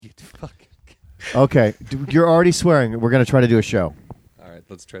Okay, you're already swearing. We're going to try to do a show. All right,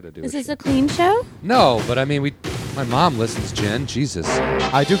 let's try to do Is it. this a clean show? No, but I mean, my mom listens, Jen. Jesus.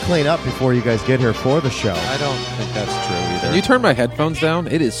 I do clean up before you guys get here for the show. I don't think that's true either. Can you turn my headphones down?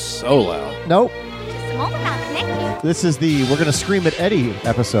 It is so loud. Nope. Just a moment, I'll connect you. This is the We're Going to Scream at Eddie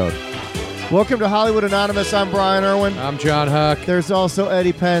episode. Welcome to Hollywood Anonymous. I'm Brian Irwin. I'm John Huck. There's also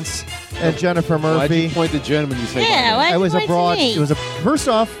Eddie Pence and Jennifer Why'd Murphy. you point to Jen when you say Yeah, my why- name? It was a Why'd you broad. me? It was a. First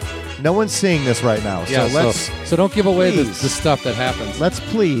off, no one's seeing this right now, Yeah, so let's so don't give away the please. stuff that happens. let's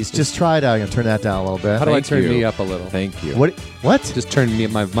please just try it out and turn that down a little bit. How do I Thank turn you. me up a little? Thank you. What? What? Just turn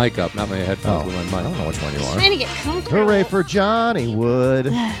my mic up, not my headphones Oh, with I my don't mic. know which one you are. Trying to get comfortable. Hooray for Johnny Wood.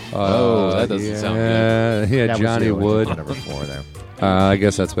 Oh, that doesn't sound good. Yeah, That was Johnny you, I think, Wood. Number 4 there. I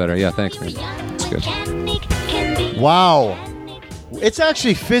guess that's better. Yeah, thanks, man. That's good. Wow. It's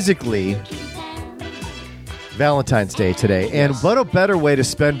actually physically Valentine's Day today. And what a better way to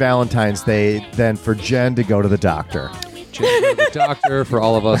spend Valentine's Day than for Jen to go to the doctor. Jen, the doctor, for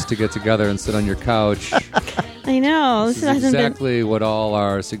all of us to get together and sit on your couch. I know. This This is hasn't been. exactly what all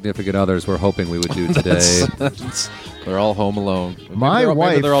our significant others were hoping we would do today. They're all home alone. My maybe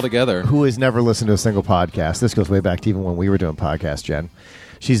wife, they're all together. who has never listened to a single podcast, this goes way back to even when we were doing podcasts, Jen.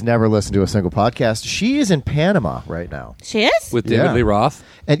 She's never listened to a single podcast. She is in Panama right now. She is? With David Yeah. Lee Roth.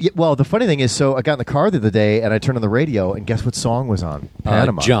 And well, the funny thing is, so I got in the car the other day and I turned on the radio, and guess what song was on?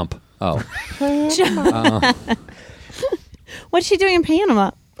 Panama. Jump. Oh. What's she doing in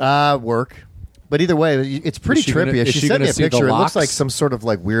Panama? Work. But either way, it's pretty Is she gonna- trippy. is She she sent me gonna a see the picture. It looks locks? like some sort of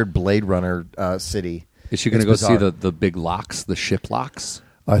like weird Blade Runner city. Is she going to It's go see bizarre. the big locks, the ship locks?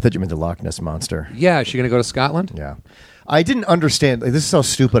 Oh, I thought you meant the Loch Ness Monster. Yeah, is she going to go to Scotland? Yeah. I didn't understand. Like, this is how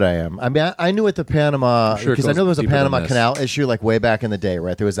stupid I am. I mean, I knew what the Panama, I'm sure it because I goes know there was a deeper than Panama this. Canal issue like way back in the day,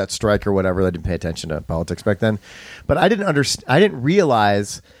 right? There was that strike or whatever. I didn't pay attention to politics back then. But I didn't understand. I didn't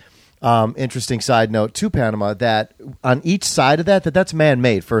realize, interesting side note to Panama, that on each side of that's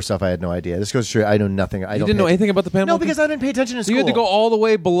man-made. First off, I had no idea. This goes straight. I know nothing. I You don't didn't know pay- anything about the Panama? No, because I didn't pay attention in So school. you had to go all the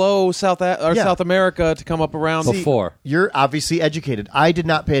way below South America to come up around. Before. You're obviously educated. I did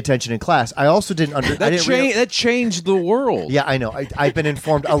not pay attention in class. I also didn't understand. That changed the world. Yeah, I know. I've been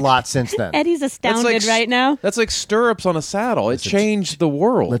informed a lot since then. Eddie's That's astounded right now. That's like stirrups on a saddle. It changed the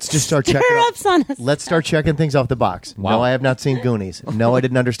world. Let's just start checking. Stirrups on us. Let's start checking things off the box. Wow. No, I have not seen Goonies. No, I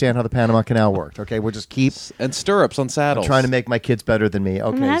didn't understand how the Panama Canal worked. Okay, we'll just keep and stirrups on saddles. trying to make my kids better than me.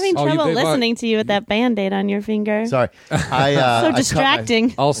 Okay, I'm having Oh, you trouble big buck. listening to you with that Band-Aid on your finger. sorry. I So I cut my-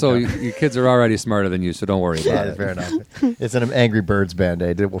 distracting. Also, your kids are already smarter than you, so don't worry about Yeah, it. fair enough. It's an Angry Birds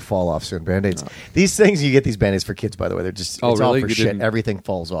Band-Aid. It will fall off soon. Band-Aids. These things, you get these Band-Aids for kids, by the way. They're just, Oh, it's all really? for You shit. didn't- Everything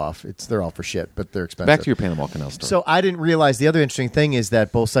falls off. They're all for shit, but they're expensive. Back to your Panama Canal story. So I didn't realize the other interesting thing is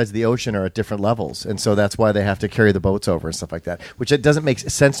that both sides of the ocean are at different levels, and so that's why they have to carry the boats over and stuff like that, which it doesn't make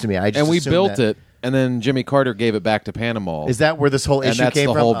sense to me. I just and we assumed built that- it, and then Jimmy Carter gave it back to Panama. Is that where this whole and issue that's came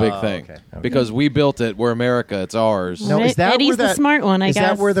the from? whole big Oh, thing. okay. Because we built it. We're America. It's ours. No, is that Eddie's where the that smart one, I is guess.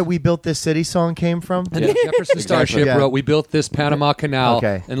 that where the "We Built This City" song came from? And the Jefferson Starship Yeah. wrote, "We built this Panama Canal,"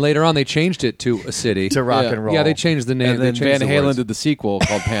 Okay. and later on they changed it to a city. To rock Yeah. and roll. Yeah, they changed the name. And then they changed Van the Halen words. did the sequel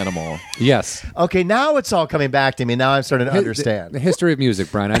called Panama. Yes. Okay, now it's all coming back to me. Now I'm starting to The understand. history of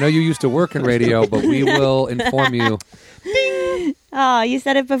music, Brian. I know you used to work in radio, but we will inform you. Oh, you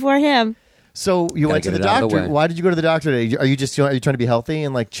said it before him. So you went to get the it out of the doctor. way. Why did you go to the doctor today? Are you trying to be healthy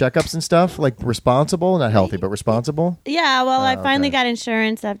and like checkups and stuff? Like responsible, not healthy, but responsible. Yeah, well, I finally okay. got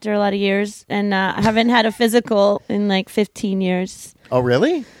insurance after a lot of years, and I haven't had a physical in like 15 years. Oh,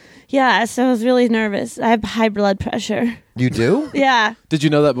 really? Yeah, so I was really nervous. I have high blood pressure. You do? Yeah. Did you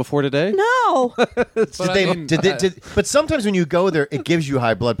know that before today? No. But sometimes when you go there, it gives you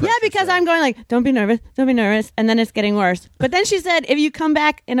high blood pressure. Yeah, because so- I'm going like, don't be nervous, and then it's getting worse. But then she said, if you come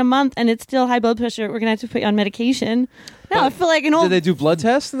back in a month and it's still high blood pressure, we're gonna have to put you on medication. No, I feel like an Did old. they do blood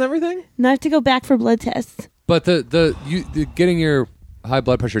tests and everything? No, I have to go back for blood tests. But the getting your high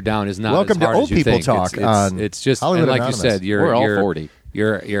blood pressure down is not Welcome as to hard Old as you People think. Talk on it's just Hollywood and like Anonymous. you said, We're all 40.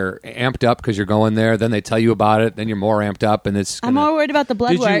 You're amped up because you're going there. Then they tell you about it. Then you're more amped up, and it's. I'm more worried about the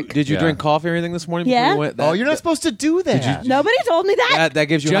blood work. Did you Yeah. drink coffee or anything this morning? Yeah. Before you went? Oh, you're not supposed to do that. Nobody told me that. That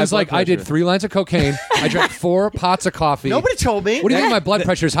gives you. Jen's high like, blood I did pressure. 3 lines of cocaine. I drank 4 pots of coffee. Nobody told me. What do you mean my blood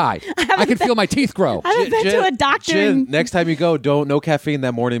pressure's high? I can feel my teeth grow. I haven't been to a doctor. Jen, next time you go, no caffeine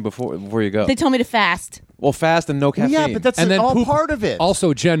that morning before you go. They told me to fast. Well, fast and no caffeine. Yeah, but that's And then all poop. part of it.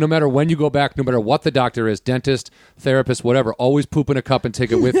 Also, Jen, no matter when you go back, no matter what the doctor is, dentist, therapist, whatever, always poop in a cup and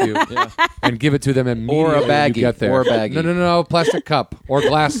take it with you and give it to them immediately Or a when baggie, you get there. or a baggie. No, plastic cup or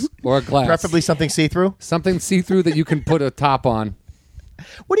glass or a glass. Preferably something see-through. something see-through that you can put a top on.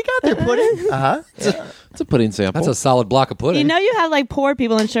 What do you got there, pudding? It's a pudding sample. That's a solid block of pudding. You know you have like poor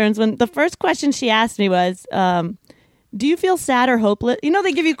people insurance when the first question she asked me was, do you feel sad or hopeless? You know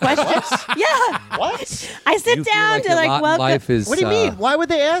they give you questions. Yeah. What? I sit You feel down like to your like lot in welcome. life is, What do you mean? Why would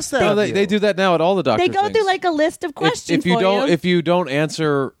they ask that? No, of you? they do that now at all the doctor They go things. through like a list of questions if you for don't you. if you don't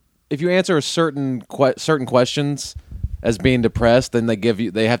answer if you answer a certain questions as being depressed, then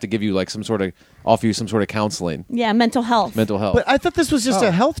they have to give you like offer you some sort of counseling, Yeah, mental health. mental health. But I thought this was just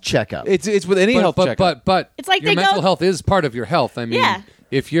a health checkup. it's with any health checkup. But It's like your they go- mental health is part of your health. I mean, Yeah.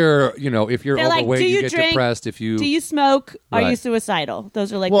 if you're They're overweight, like, do you get drink? depressed. If you Do you smoke? Are you Right. suicidal?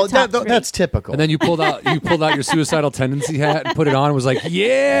 Those are like well, the top three. that's typical. and then you pulled out your suicidal tendency hat and put it on and was like,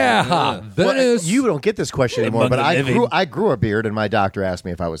 yeah, Well, Venice. you don't get this question anymore, but I grew a beard, and my doctor asked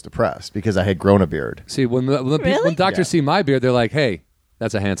me if I was depressed because I had grown a beard. See, when Really? doctors Yeah. see my beard, they're like, hey,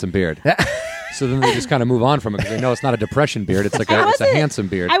 that's a handsome beard. So then they just kind of move on from it because they know it's not a depression beard. It's like it's a wasn't- handsome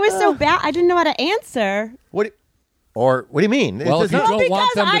beard. I was so bad. I didn't know how to answer. What do you mean? Well, if you It's not- don't want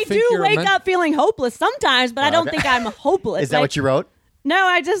Because them to I think do you're a wake men- up feeling hopeless sometimes, but I don't okay. think I'm hopeless. is that what you wrote? No,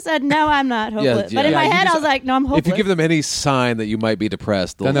 I just said no. I'm not hopeless. But in Yeah, my you head, just- I was like, no, I'm hopeless. If you give them any sign that you might be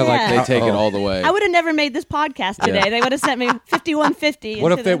depressed, Then they're like, they take it uh-oh. all the way. I would have never made this podcast today. They would have sent me 5150.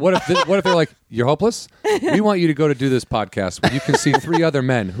 What if they're like, you're hopeless? We want you to go to do this podcast where you can see 3 other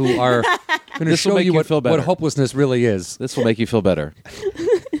men who are going to This will show make you you what feel better. hopelessness really is. This will make you feel better.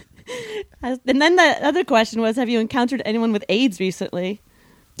 And then the other question was, have you encountered anyone with AIDS recently?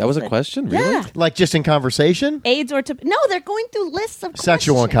 That was a question, really? Yeah. Like just in conversation? AIDS or no, they're going through lists of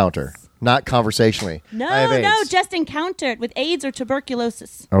Sexual questions. encounter, not conversationally. No, I have AIDS. no, just encountered with AIDS or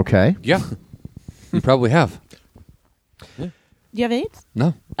tuberculosis. Okay. Yeah, you probably have. Do you have AIDS?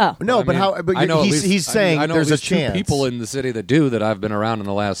 No. Oh, No, I but mean, how? But I know at he's least- saying I know there's at a least 2 chance. people in the city that do that I've been around in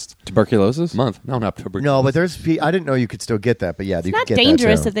the last Tuberculosis? month. No, not tuberculosis. No, but there's. I didn't know you could still get that, but yeah, you it's not could get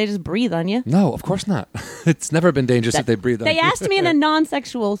dangerous that too. if they just breathe on you. No, of course not. It's never been dangerous if they breathe on They you. asked me in a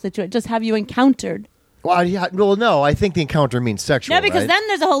non-sexual situation, just have you encountered? Well, yeah, well, no, I think the encounter means sexual. No, because right? then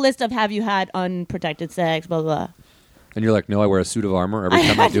there's a whole list of have you had unprotected sex, blah, blah, blah. And you're like, no, I wear a suit of armor every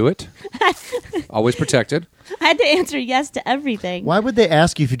time I do it. Always protected. I had to answer yes to everything. Why would they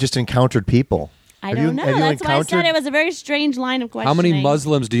ask you if you just encountered people? I Have don't you- know. have you That's why I said encountered- it was a very strange line of questioning. How many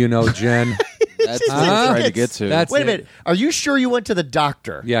Muslims do you know, Jen? That's what I'm trying to get to. That's Wait a it. minute. Are you sure you went to the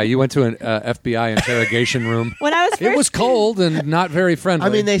doctor? Yeah, you went to an FBI interrogation room. When I was first, It was cold and not very friendly. I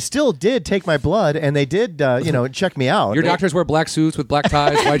mean, they still did take my blood, and they did, check me out. Your doctors wear black suits with black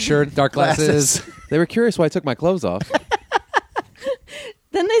ties, white shirt, dark glasses. They were curious why I took my clothes off.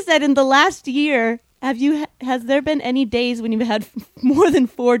 then they said in the last year, has there been any days when you've had more than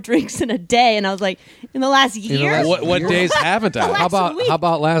 4 drinks in a day? And I was like, in the last year? last- What days haven't I? How about week. how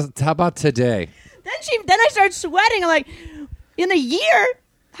about today? Then I started sweating. I'm like, in a year?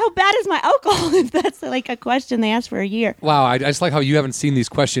 How bad is my alcohol? If that's like a question they asked for a year. Wow, I just like how you haven't seen these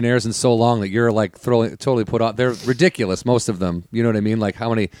questionnaires in so long that you're like totally put on. They're ridiculous, most of them. You know what I mean? Like how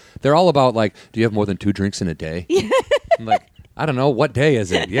many? They're all about like, do you have more than 2 drinks in a day? I'm like, I don't know. What day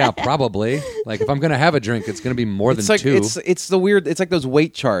is it? Yeah, probably. Like if I'm gonna have a drink, it's gonna be more It's than like 2. it's the weird. It's like those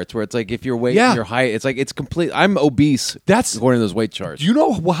weight charts where it's like if your weight, Yeah. your height. It's like it's complete. I'm obese. That's- according to those weight charts. Do you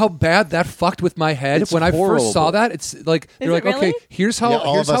know how bad that fucked with my head It's when I horrible. first saw that? It's like they're it like, really? okay, here's how Yeah,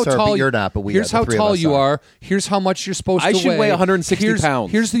 all here's of us how are, tall but you're not, but we here's are. The how three of tall us you are. are. Here's how much you're supposed I to should weigh 160 here's,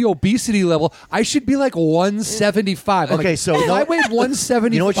 pounds. Here's the obesity level. I should be like 175. I'm Okay, like, so if I weighed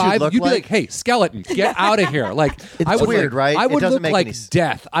 175, You know what you'd look you'd be like? like, hey, skeleton, get out of here. Like I would weird, like, right? I It would doesn't look make like any s-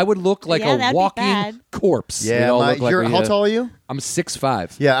 death. I would look like Yeah, a that'd be walking bad. corpse. Yeah, all look like how we, tall are you? I'm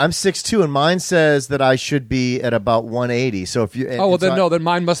 6'5". Yeah, I'm 6'2", and mine says that I should be at about 180. So if you, Oh well, then so no, then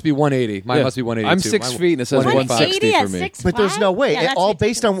mine must be 180. Mine Yeah. must be 180. I'm 6 feet and it says 160 at for me. 6'5"? But there's no way. Yeah, that's all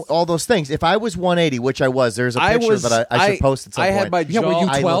based on ridiculous. all those things. If I was 180, which I was, there's a picture that I should post at some I point. had my Yeah, were jaw. you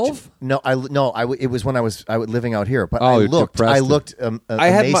I 12? looked- it was when I was living out here. But Oh, I you're looked depressed. I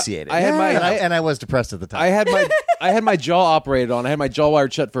had my- emaciated. I had my- and I was depressed at the time. I had my jaw operated on. I had my jaw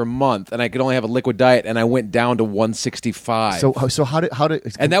wired shut for a month, and I could only have a liquid diet, and I went down to 165. so how do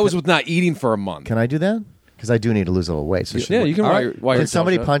and that was with not eating for a month. Can I do that? Because I do need to lose a little weight. So Yeah, you can. All wire- right. wire Can yourself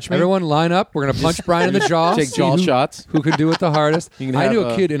somebody shut. punch me? Everyone line up. We're going to punch Brian in the jaw. Take See jaw shots. Who can do it the hardest? You can I have, knew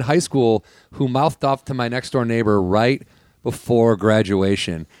a kid in high school who mouthed off to my next door neighbor right before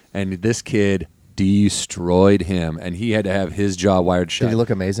graduation, and this kid destroyed him, and he had to have his jaw wired shut. Did he look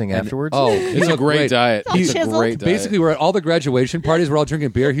amazing afterwards? Oh, It's a great diet. All It's a chiseled. great diet. Basically, we're at all the graduation parties. We're all drinking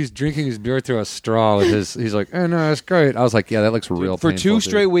beer. He's drinking his beer through a straw with his. He's like, "Oh no, it's great." I was like, "Yeah, that looks real." for painful, 2 dude."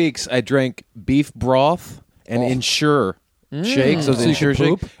 straight weeks, I drank beef broth and Ensure shakes. Those So you Ensure could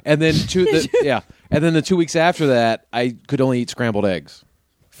shake, poop? and then and then the 2 weeks after that, I could only eat scrambled eggs.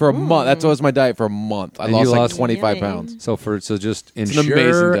 For a month. That was my diet for a month. I And lost you like lost- 25 Really? pounds. So just an Ensure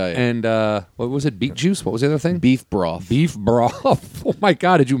amazing diet. and what was it? Beet juice? What was the other thing? Beef broth. Beef broth. Oh my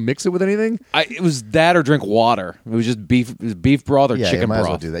god! Did you mix it with anything? It was that or drink water. It was just beef broth or Yeah, you chicken might broth. as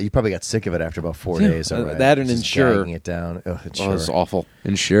well do that. You probably got sick of it after about 4 Yeah, days. Already. that and Just Ensure. gagging it down. Ugh, Oh, it Ensure. was awful.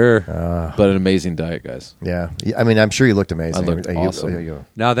 Ensure. But an amazing diet, guys. Yeah. I mean, I'm sure you looked amazing. I looked You- awesome.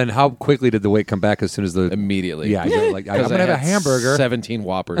 Now then, how quickly did the weight come back as soon as the? Immediately. Yeah, you're like I'm 'Cause gonna I have a had hamburger. 17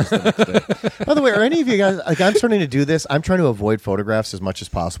 Whoppers the next day. By the way, are any of you guys like? I'm starting to do this. I'm trying to avoid photographs as much as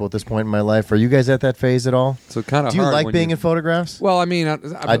possible at this point in my life. Are you guys at that phase at all? So kind of. Do you like being in photographs? Well, I mean,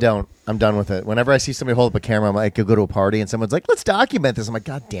 I don't. I'm done with it. Whenever I see somebody hold up a camera, I'm like, I could go to a party and someone's like, "Let's document this." I'm like,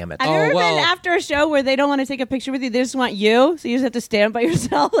 "God damn it!" Have you ever well- been after a show where they don't want to take a picture with you? They just want you, so you just have to stand by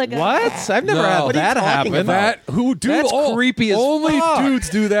yourself. Like What? I've never No. had What are you that talking happen. about? That who do That's creepy as only fuck. dudes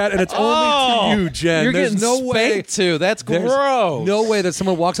do that, and it's only to you, Jen. You're There's getting no way. spanked too. That's There's gross. no way that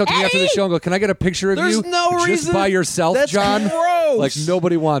someone walks up to me after the Eddie! show and goes, "Can I get a picture of There's you?" no just reason. by yourself, That's John. gross. Like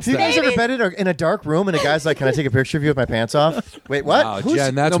nobody wants Have you guys that. ever been in a dark room and a guy's like, "Can I take a picture of you with my pants off?" Wait, what? Wow,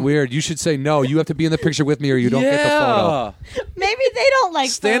 Jen, that's no- weird. You should say no. You have to be in the picture with me, or you don't get the photo. maybe they don't like.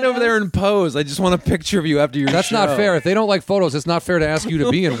 Stand photos. over there and pose. I just want a picture of you after your That's show. not fair. If they don't like photos, it's not fair to ask you to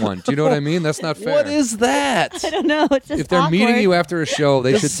be in one. Do you know what I mean? That's not fair. What is that? I don't know. It's just If they're awkward. meeting you after a show,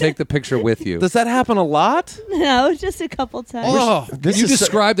 they should take the picture with you. Does that happen a lot? No, just a couple times. Oh, This Can you is so-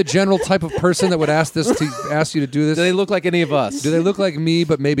 describe the general type of person that would ask you to do this? do they look like any of us? Do they look like me,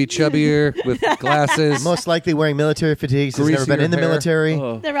 but maybe chubbier with glasses? most likely wearing military fatigues. He's never been Greasier in the hair. military.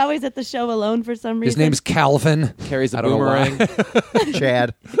 Oh. They're always at the show alone for some reason. His name's Calvin. Carries a I don't know why. boomerang.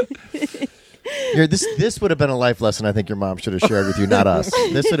 Chad. This would have been a life lesson I think your mom should have shared with you, not us.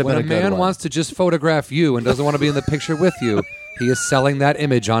 This would have When been a a good man one. wants to just photograph you and doesn't want to be in the picture with you, he is selling that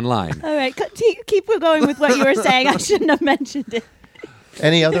image online. All right, keep going with what you were saying. I shouldn't have mentioned it.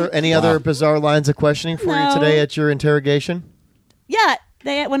 Any other bizarre lines of questioning for No. you today at your interrogation? Yeah,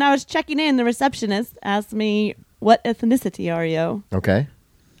 when I was checking in, the receptionist asked me, "What ethnicity are you?" Okay.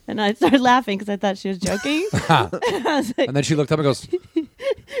 And I started laughing because I thought she was joking. I was like, And then she looked up and goes,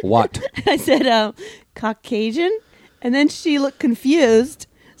 "What?" I said, Caucasian. And then she looked confused.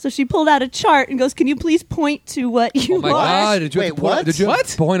 So she pulled out a chart and goes, "Can you please point to what you Oh my are?" God! Did you have Wait, to point, what? Did you have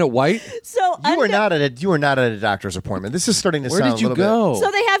to point at white? So You were under- not at a doctor's appointment. This is starting to Where sound did you a little go? So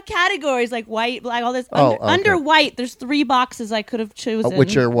they have categories like white, black, all this. Oh, Under, okay. under white, there's 3 boxes I could have bit. chosen.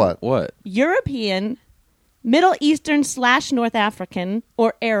 Which are what? What? European, Middle Eastern / North African,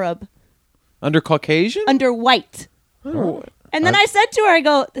 or Arab. Under Caucasian? Under white. Oh. And then I said to her, I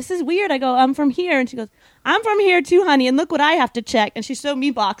go, "This is weird." I go, "I'm from here." And she goes, "I'm from here too, honey. And look what I have to check." And she showed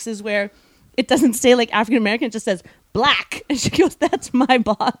me boxes where it doesn't say like African American. It just says black. And she goes, "That's my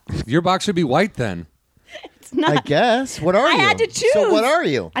box." Your box should be white then. It's not. I guess. What are I you? had to choose. So what are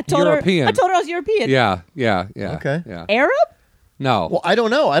you? I told European. her. I told her I was European. Yeah. Okay. Yeah. Arab? No. Well, I don't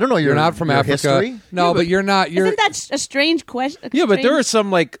know. I don't know you're not from your Africa. history. No, but you're not. You're Isn't that a strange question? Yeah, but there are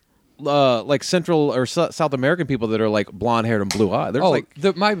some like Central or South American people that are like blonde haired and blue eyed. There's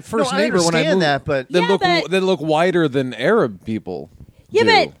like my No, first I neighbor when I understand moved. that, but Yeah, but- that look whiter than Arab people. Yeah, do.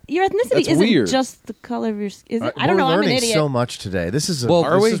 but your ethnicity That's isn't weird. just the color of your skin. I don't we're know. I'm an learning idiot. so much today. This is Well,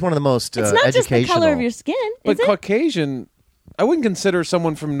 are this we? is one of the most It's not just the educational. color of your skin, But is it? Caucasian, I wouldn't consider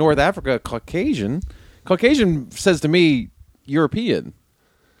someone from North Africa Caucasian. Caucasian says to me European,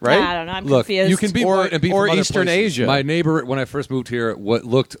 right? I don't know. I'm Look, confused. you can be Or- white and be or from other Eastern places. Asia. My neighbor, when I first moved here, what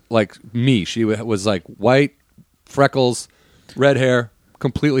looked like me. She was like white, freckles, red hair,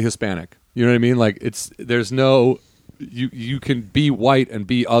 completely Hispanic. You know what I mean? Like there's no you can be white and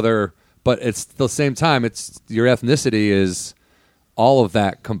be other, but it's at the same time it's your ethnicity is all of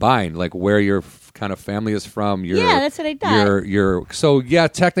that combined, like where your kind of family is from. Yeah, that's what I thought. So yeah,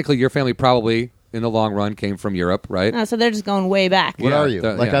 technically your family probably in the long run came from Europe, right? Oh, so they're just going way back. What are you?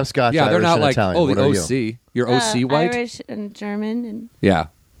 Like, I'm Scotch, Yeah, they're Irish, not and like Italian. oh the What are you? OC. You're OC white. Irish and German and Yeah,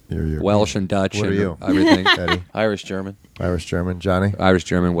 You're Welsh and Dutch. What are and you? Everything. Eddie, Irish German. Irish, German, Johnny. Irish,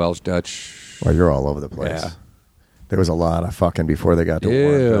 German, Welsh, Dutch. Well, you're all over the place. Yeah. There was a lot of fucking before they got to Ew.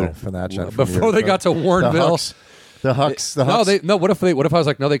 Warrenville from that. Jen, from Before they got to Warrenville. The Hucks. The No, Hucks. What if I was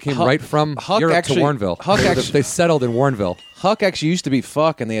like, no, they came Huck- right from Huck Europe actually- to Warrenville. Huck actually- they settled in Warrenville. Huck actually used to be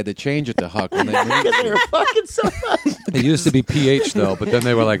fuck, and they had to change it to Huck when they moved. They were fucking so much. It used to be PH though, but then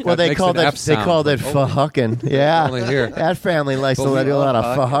they were like, Well, that they makes called an it. F They sound. called it fahuckin'. Yeah, Only here. that family likes to But do a lot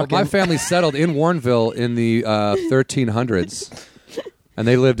of Well, fahuckin'. my family settled in Warrenville in the 1300s, and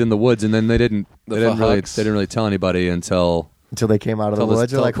they lived in the woods. And then they didn't Fahucks. really tell anybody until Until they came out of the Until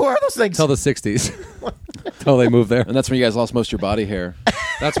woods, the- they're like, "Who are those things?" the 60s, until they moved there. And that's when you guys lost most of your body hair.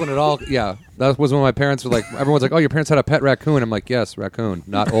 That's when it all. Yeah, that was when my parents were like. Everyone's like, "Oh, your parents had a pet raccoon." I'm like, "Yes, raccoon,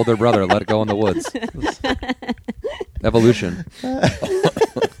 not older brother. Let it go in the woods." Evolution.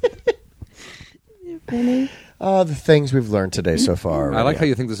 Oh, the things we've learned today so far. I like how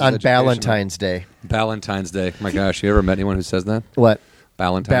you think this is on educational. Valentine's Day. Valentine's Day. My gosh, you ever met anyone who says that? What?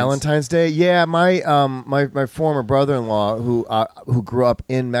 Valentine's Day. Yeah, my former brother-in-law who grew up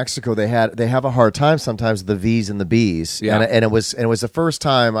in Mexico, they have a hard time sometimes with the V's and the B's. Yeah. And it was the first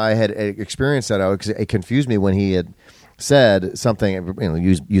time I had experienced that because it confused me when he had said something.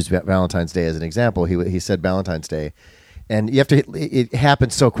 Use Valentine's Day as an example. He said Valentine's Day. And you have to. It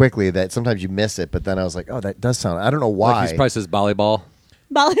happens so quickly that sometimes you miss it. But then I was like, "Oh, that does sound." I don't know why. Like he probably says volleyball.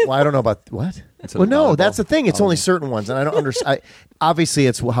 Well, I don't know about what. Instead Well, of no, volleyball. that's the thing. It's only certain ones, and I don't understand. Obviously,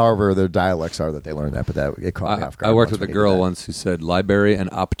 it's however their dialects are that they learn that. But it caught me off guard. I worked once with a when he did girl that. once who said library and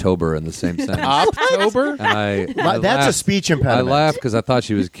October in the same sentence. October? And I That's laughed. a speech I impediment. laughed because I thought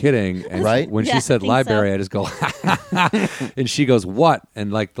she was kidding. And Right? when Yeah, she I said think library, so. I just go, and she goes, "What?"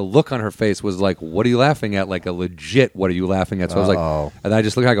 And like the look on her face was like, "What are you laughing at?" Like a legit, "What are you laughing at?" So I was Uh-oh. like, and I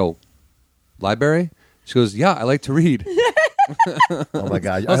just look, I go, "Library?" She goes, "Yeah, I like to read." Oh my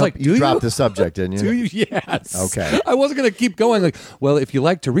god! I was hope like, you "Do you?" dropped the subject, didn't you? Do you? Yes. Okay. I wasn't going to keep going. Like, well, if you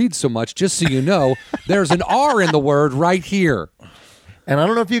like to read so much, just so you know, there's an R in the word right here. And I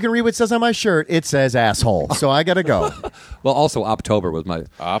don't know if you can read what it says on my shirt. It says asshole. So I got to go. Well, also October was my.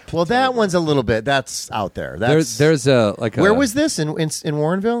 Well, that one's a little bit. That's out there. That's, There's a like. where was this in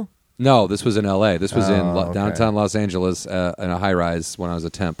Warrenville? No, this was in L.A. This was in okay. downtown Los Angeles in a high rise when I was a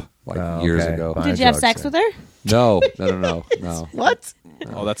temp years okay. ago. Fine. Did you have drugs sex then. with her? No. What?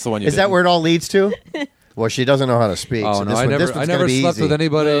 Oh, that's the one you Is that didn't- where it all leads to? Well, she doesn't know how to speak. Oh so no, this I one, never, this I one's never gonna be slept easy. with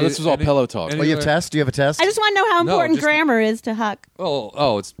anybody. No, this was all pillow talk. Oh, you have tests? Do you have a test? I just want to know how No, important just- grammar is to Huck.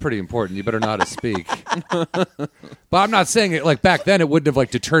 Oh, it's pretty important. You better know how to speak. But I'm not saying it like back then. It wouldn't have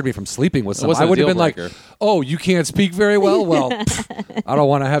like deterred me from sleeping with someone. wasn't I a would have deal been like, breaker. "Oh, you can't speak very well." Well, I don't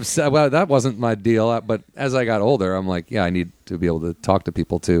want to have. Well, that wasn't my deal. But as I got older, I'm like, yeah, I need to be able to talk to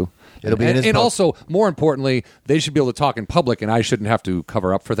people too. It'll be in his and book. also, more importantly, they should be able to talk in public, and I shouldn't have to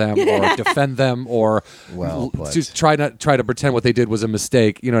cover up for them or defend them or Well put. just try to pretend what they did was a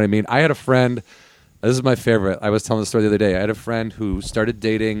mistake. You know what I mean? I had a friend. This is my favorite. I was telling the story the other day. I had a friend who started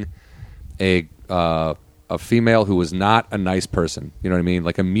dating a female who was not a nice person. You know what I mean?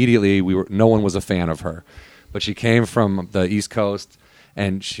 Like immediately, no one was a fan of her, but she came from the East Coast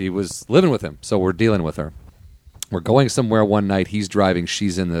and she was living with him. So we're dealing with her. We're going somewhere one night. He's driving.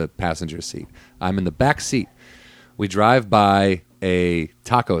 She's in the passenger seat. I'm in the back seat. We drive by a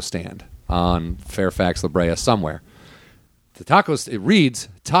taco stand on Fairfax, La Brea, somewhere. The tacos, it reads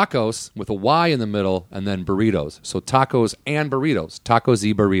tacos with a Y in the middle and then burritos. So tacos and burritos. Tacos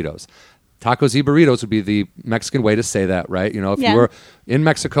y burritos. Tacos y burritos would be the Mexican way to say that, right? You know, if Yeah. you were in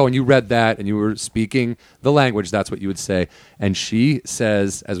Mexico and you read that and you were speaking the language, that's what you would say. And she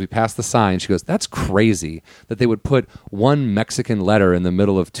says, as we pass the sign, she goes, "That's crazy that they would put one Mexican letter in the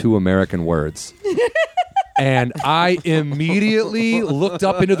middle of two American words." And I immediately looked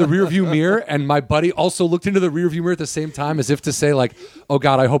up into the rearview mirror, and my buddy also looked into the rearview mirror at the same time, as if to say, like, "Oh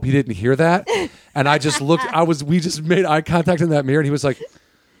God, I hope he didn't hear that." And I just looked. We just made eye contact in that mirror, and he was like,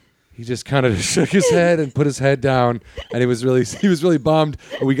 he just kind of shook his head and put his head down, and he was really bummed.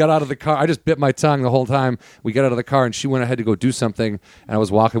 And we got out of the car. I just bit my tongue the whole time. We got out of the car, and she went ahead to go do something, and I was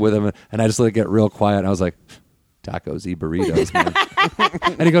walking with him, and I just let it get real quiet. And I was like, "Tacos y burritos, man."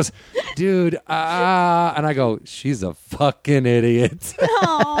 And he goes, "Dude, and I go, "She's a fucking idiot."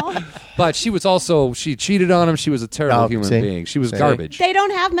 But she cheated on him. She was a terrible human being. She was garbage. They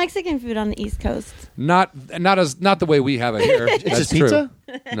don't have Mexican food on the East Coast. Not the way we have it here. That's just true. pizza?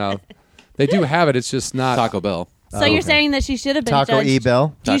 No, they do have it. It's just not Taco Bell. So you're saying that she should have been Taco judged.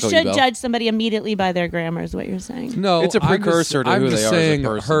 E-Bell? You Taco should E-Bell. judge somebody immediately by their grammar, is what you're saying. No, It's a precursor to I'm who just they are as a saying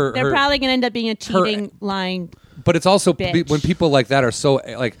person. They're probably going to end up being a cheating, lying. But it's also Bitch. when people like that are so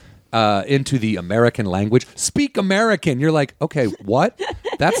like into the American language, speak American. You're like, okay, what?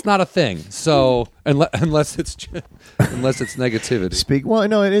 That's not a thing. So unless it's negativity. Speak. Well,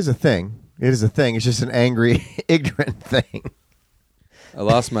 no, it is a thing. It is a thing. It's just an angry, ignorant thing. I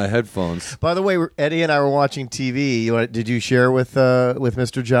lost my headphones. By the way, Eddie and I were watching TV. Did you share with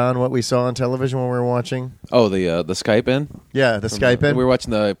Mr. John what we saw on television when we were watching? Oh, the Skype in. Yeah, the Skype in. We were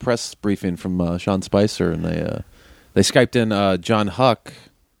watching the press briefing from Sean Spicer, and they Skyped in John Huck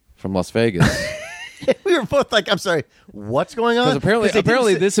from Las Vegas. We were both like, "I'm sorry, what's going on?" Because they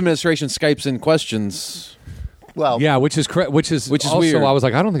apparently didn't this administration Skypes in questions. well, Yeah, which is also, weird. I was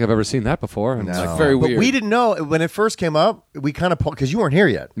like, I don't think I've ever seen that before. And no. it's like, very But weird. we didn't know when it first came up. We kind of because you weren't here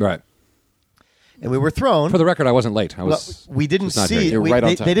yet, right. and we were thrown. For the record, I wasn't late. I Well, was. we didn't just not see. here. You're right on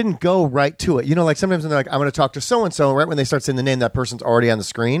they, time. they didn't go right to it. You know, like sometimes when they're like, "I'm going to talk to so and so," right when they start saying the name, that person's already on the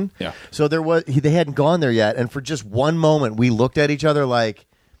screen. Yeah. So they hadn't gone there yet, and for just one moment, we looked at each other like,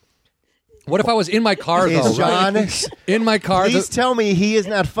 What if I was in my car though? "Is John? right? In my car? Please tell me he is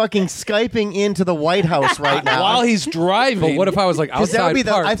not fucking Skyping into the White House right now." While he's driving. But what if I was like Because that would outside be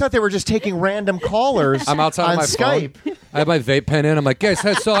parked? I thought they were just taking random callers. I'm outside on on my Skype. phone. I have my vape pen in. I'm like, guys.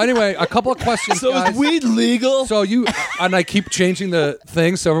 So anyway, a couple of questions. guys. weed legal? So and I keep changing the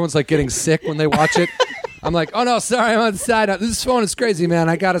thing, so everyone's like getting sick when they watch it. I'm like, oh no, sorry, I'm on the side. This phone is crazy, man.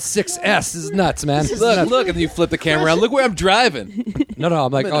 I got a 6S. This is nuts, man. Look, and then you flip the camera around. Look where I'm driving. No.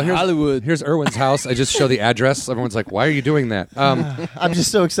 I'm like, I'm in here's Hollywood. Here's Irwin's house. I just show the address. Everyone's like, why are you doing that? I'm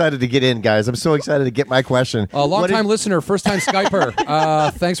just so excited to get in, guys. I'm so excited to get my question. A long What time did- listener, first time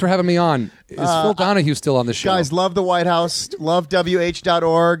Skyper. Thanks for having me on. Is Phil Donahue still on the show? Guys, love the White House. Love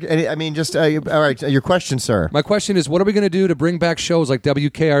WH.org. I mean, just all right. Your question, sir. My question is, what are we going to do to bring back shows like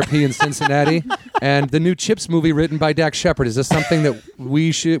WKRP in Cincinnati and the new Chips movie written by Dax Shepard? Is this something that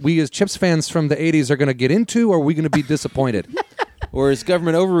we as Chips fans from the 80s are going to get into, or are we going to be disappointed? Or is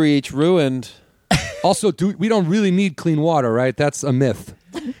government overreach ruined? Also, we don't really need clean water, right? That's a myth.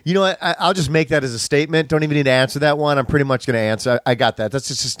 You know what? I'll just make that as a statement. Don't even need to answer that one. I'm pretty much going to answer. I got that. That's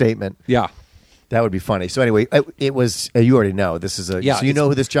just a statement. Yeah. That would be funny. So anyway, it was. You already know this is a. Yeah, So you know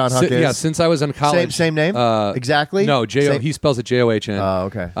who this John Huck is? Yeah, since I was in college. Same name? Exactly? No, Same- he spells it John. Oh,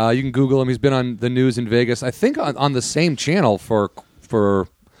 okay. You can Google him. He's been on the news in Vegas. I think on the same channel for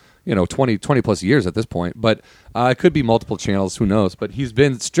 20 plus years at this point. But it could be multiple channels. Who knows? But he's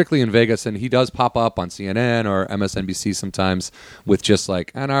been strictly in Vegas, and he does pop up on CNN or MSNBC sometimes with just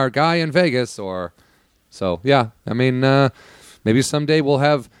like, and our guy in Vegas. So, yeah. I mean, maybe someday we'll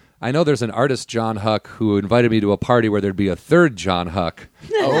have... I know there's an artist, John Huck, who invited me to a party where there'd be a third John Huck.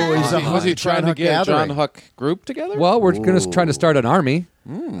 Oh, he's Was he John trying to Huck get a gathering. John Huck group together? Well, we're going to try to start an army.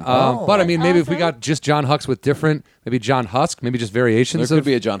 But I mean, maybe if we got just John Hucks with different, maybe John Husk, maybe just variations there could of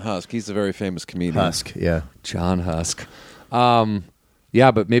be a John Husk. He's a very famous comedian. Husk, yeah. John Husk.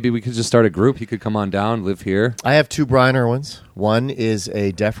 Yeah, but maybe we could just start a group. He could come on down, live here. I have two Brian Irwins. One is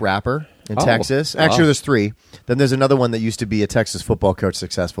a deaf rapper in Oh, Texas. wow. Actually, there's three. Then there's another one that used to be a Texas football coach,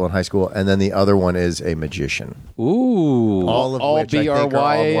 successful in high school, and then the other one is a magician. Ooh. All of all which I think are all more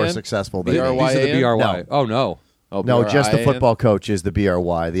B-R-Y-A-N? successful than These are me. the BRY. No. Oh, no. Oh, No, just the B-R-I-N? football coach is the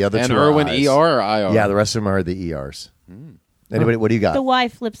BRY. The other And two are Irwin I's. ER or IR? Yeah, the rest of them are the ERs. Anybody? What do you got? The Y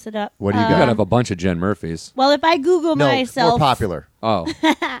flips it up. What do you You got? got to have a bunch of Jen Murphys. Well, if I Google No, more myself, popular. Oh.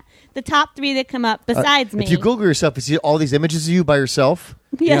 the top 3 that come up besides me. If you Google yourself, you see all these images of you by yourself.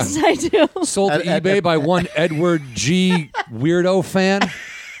 yes, Yeah. I do. Sold to eBay by one Edward G. Weirdo fan.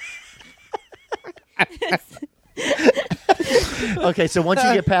 Okay, so once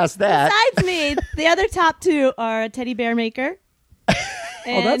you get past that, Besides me, the other top 2 are a teddy bear maker. Oh,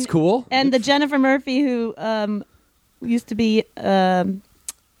 that's cool. And the Jennifer Murphy who used to be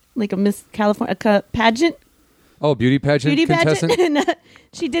like a Miss California pageant. Oh, beauty pageant contestant? And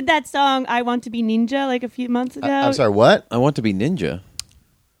she did that song "I Want to Be Ninja" like a few months ago. I'm sorry, what? I want to be ninja.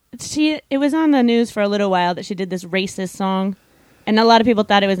 It was on the news for a little while that she did this racist song, and a lot of people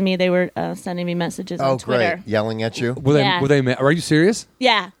thought it was me. They were sending me messages Oh, on Twitter. great. Yelling at you. Yeah. Were they? Are you serious?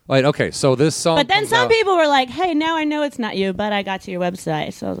 Yeah, Like, okay, so this song. but then comes some out- people were like, "Hey, now I know it's not you," but I got to your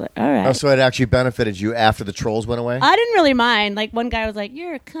website, so I was like, "All right." Oh, so it actually benefited you after the trolls went away? I didn't really mind. Like one guy was like,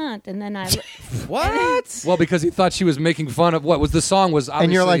 "You're a cunt," and then I. What? Well, because he thought she was making fun of what was the song was.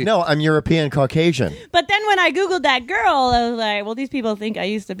 And you're like, obviously- no, I'm European Caucasian. But then when I googled that girl, I was like, "Well, these people think I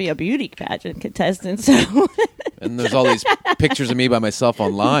used to be a beauty pageant contestant." So And there's all these pictures of me by myself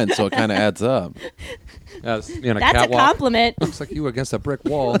online, so it kind of adds up. That's, you know, that's a catwalk. compliment. Looks like you were against a brick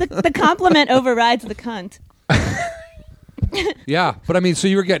wall. The compliment overrides the cunt. Yeah, but I mean, so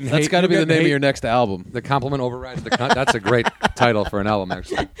you were getting That's hate. got to you be were the getting name of hate. your next album. The compliment overrides the cunt. That's a great title for an album,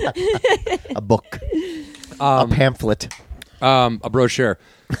 actually. A book. A pamphlet. A brochure.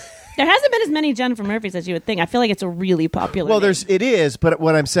 There hasn't been as many Jennifer Murphys as you would think. I feel like it's a really popular. Well, name. it is, but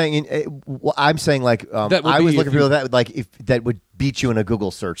what I'm saying, I'm saying like That would I was be looking if for you- people that like if that would beat you in a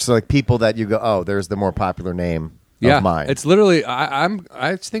Google search. So like people that you go, oh, there's the more popular name Yeah, of mine. it's literally.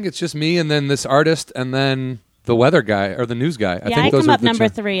 I think it's just me, and then this artist, and then the weather guy or the news guy. Yeah, think I those come are up the number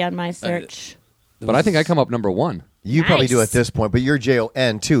cha- 3 on my search. But I think I come up number 1. you probably do Nice. at this point, but you're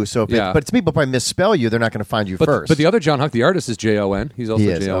JON too. So, if Yeah. but people probably misspell you. They're not going to find you first. But the other John Huck, the artist, is Jon. He's also He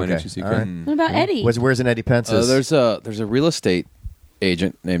is, Jon. okay. All right. What about Eddie? where's an Eddie Pence? is? There's a real estate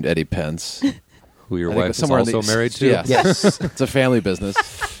agent named Eddie Pence. Who your I think wife is somewhere in also the- married to. Yes. Yes. It's a family business.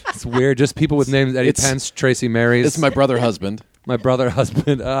 It's weird. Just people with names Eddie It's- Pence, Tracy Marys. It's my brother husband. My brother,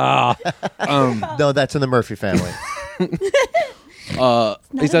 husband. No, that's in the Murphy family. He's on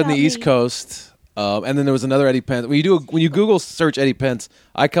the about East me. Coast. And then there was another Eddie Pence. When you Google search Eddie Pence,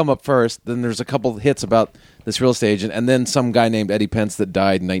 I come up first. Then there's a couple hits about this real estate agent, and then some guy named Eddie Pence that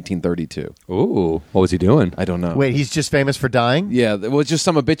died in 1932. Ooh, what was he doing? I don't know. Wait, he's just famous for dying? Yeah, it was just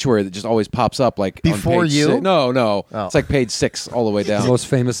some obituary that just always pops up like on Before page you? 6. No. Oh. It's like page 6 all the way The down. most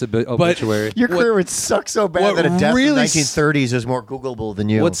famous obituary. Your career would suck so bad what that a death really in the 1930s is more Googleable than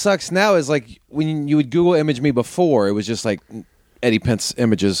you. What sucks now is like when you would Google image me before, it was just like Eddie Pence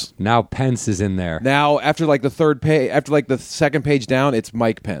images. Now Pence is in there. Now after like the third page, after like the second page down, it's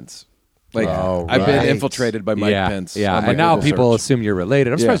Mike Pence. Like Oh, I've been right. infiltrated by Mike yeah, Pence. yeah. on my And now Google people search. assume you're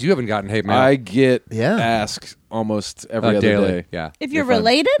related. I'm Yeah. surprised you haven't gotten hate mail. I get Yeah. asked almost every other daily. day. Yeah. If you're if I'm-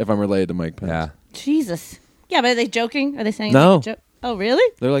 related? if I'm related to Mike Pence. Yeah. Jesus. Yeah, but are they joking? Are they saying No. like a joke? Oh, really?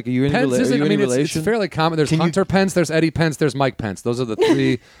 They're like, are you in, Pence are isn't. you I in mean, it's relation? fairly common. There's Can you- Hunter Pence, there's Eddie Pence, there's Mike Pence. Those are the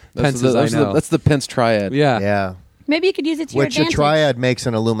three Pences I know. That's the Pence triad. yeah. Yeah. Maybe you could use it to your Which a advantage. triad makes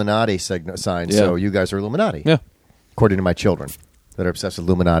an Illuminati sign, Yeah. so you guys are Illuminati. Yeah. According to my children that are obsessed with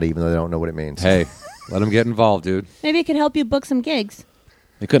Illuminati, even though they don't know what it means. Hey, let them get involved, dude. Maybe it could help you book some gigs.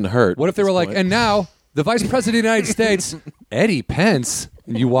 It couldn't hurt. What if they at were this like, point. and now the Vice President of the United States, Eddie Pence,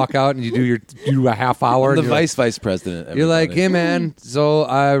 and you walk out and you do a half hour. I'm the and you're like- vice president. You're like, everybody. hey man, so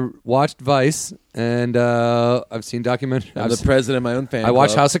I watched Vice and I've seen documentaries. I'm the president of my own fan I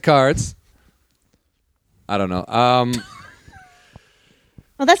watched club. House of Cards. I don't know.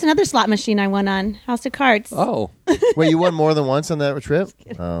 Well, that's another slot machine I won on. House of Cards. Oh, Wait, you won more than once on that trip?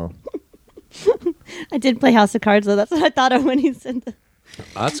 Oh. I did play House of Cards, though. That's what I thought of when he said that.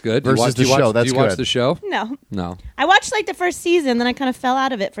 that's good. Versus the show, that's Do you watch good. the show? No. No. I watched like the first season, then I kind of fell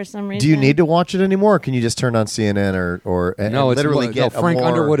out of it for some reason. Do you need to watch it anymore? Or can you just turn on CNN or and No, it's literally more, get no, Frank a more...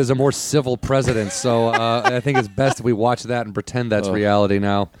 Underwood is a more civil president, so I think it's best if we watch that and pretend that's reality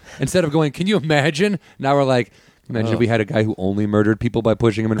now. Instead of going, can you imagine? Now we're like, imagine if we had a guy who only murdered people by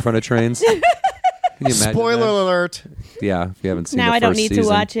pushing them in front of trains. Can you imagine Spoiler that? alert. Yeah, if you haven't seen Now the I don't first need to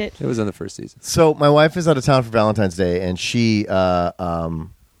season. watch it. It was in the first season. So my wife is out of town for Valentine's Day, and she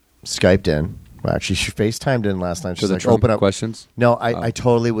Skyped in. Well, actually, she FaceTimed in last night. For She's the like, Trump open up. questions? No, I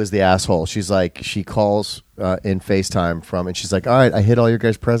totally was the asshole. She's like, she calls in FaceTime from, and she's like, all right, I hid all your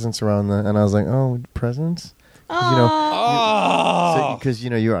guys' presents around the, and I was like, oh, presents? Because,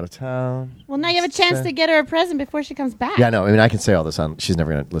 you're out of town. Well, now you have a chance to get her a present before she comes back. Yeah, no, I mean, I can say all this on, she's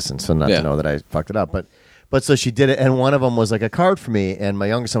never going to listen, so not Yeah. to know that I fucked it up. But so she did it, and one of them was like a card for me, and my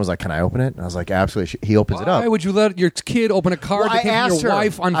youngest son was like, can I open it? And I was like, absolutely. He opens it up. Why would you let your kid open a card Well, that came from your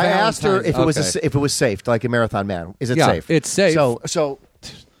wife on I Valentine's? asked her if it was Okay. if it was safe, like a Marathon Man. Is it Yeah, safe? it's safe. So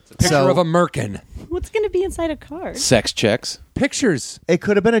Picture of a merkin. What's going to be inside a card? Sex checks. Pictures. it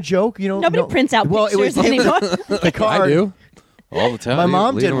could have been a joke. Nobody prints out well, pictures it was anymore. the card. I do. All the time. My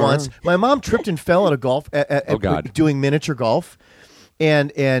mom leave did them once. around. My mom tripped and fell at a golf. Oh, God. Doing miniature golf,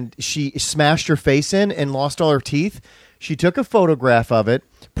 and she smashed her face in and lost all her teeth. She took a photograph of it,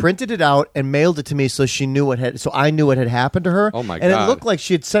 printed it out, and mailed it to me so she knew so I knew what had happened to her. Oh, my And God. it looked like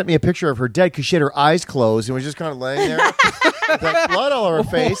she had sent me a picture of her dead because she had her eyes closed and was just kind of laying there with like blood all over her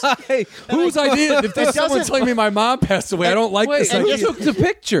face. Hey, whose idea? If there's someone doesn't- telling me my mom passed away, I don't like Wait, this and idea. you took the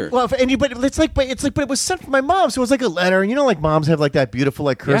picture. Well, but it was sent from my mom, so it was like a letter. And like moms have like that beautiful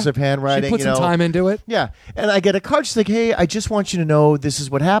like cursive Yeah. handwriting. She put some time into it. Yeah, and I get a card. She's like, "Hey, I just want you to know this is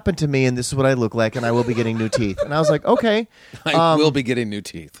what happened to me, and this is what I look like, and I will be getting new teeth." And I was like, "Okay." I will be getting new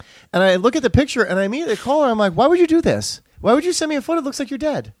teeth. And I look at the picture, and I immediately call her. I'm like, "Why would you do this? Why would you send me a photo that looks like you're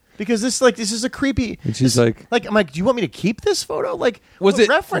dead?" Because this is a creepy. And she's this- like- I'm like, do you want me to keep this photo? Like, Was what it?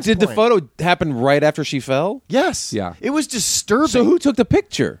 reference Did the point? photo happen right after she fell? Yes. Yeah. It was disturbing. So who took the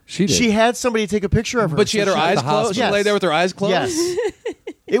picture? She did. She had somebody take a picture of her, But she had her so eyes the closed. hospital. She lay there with her eyes closed. Yes.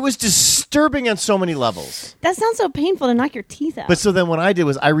 It was disturbing on so many levels. That sounds so painful to knock your teeth out. But so then what I did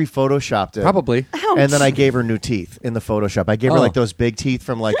was I re-photoshopped it. Probably. And then I gave her new teeth in the Photoshop. I gave her Oh. like those big teeth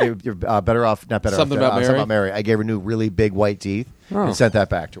from like you're better off, not better Something off. About Mary? Something About Mary. I gave her new really big white teeth Oh. and sent that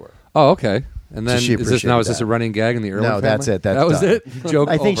back to her. Oh, okay. And then she is this appreciated this that. a running gag in the Irwin No, family? that's it. That's that was done. it. Joke.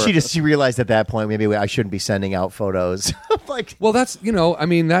 I think over. she realized at that point maybe I shouldn't be sending out photos. Like Well, that's I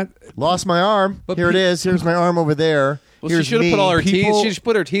mean that. lost my arm. But Here it is. Here's my arm over there. Well, Here's she should have me. put all her People- teeth. She should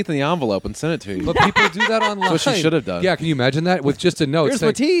put her teeth in the envelope and send it to you. But people do that online. what she should have done. Yeah, can you imagine that with just a note? Here's saying,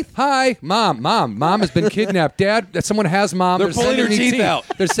 my teeth. Hi, mom has been kidnapped. Dad, someone has mom. They're pulling sending her me teeth out.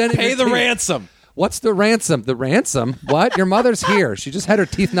 They're sending Pay me the teeth. ransom. What's the ransom? The ransom? What? Your mother's here. She just had her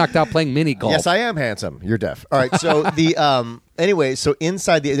teeth knocked out playing mini golf. Yes, I am handsome. You're deaf. All right. So the anyway, so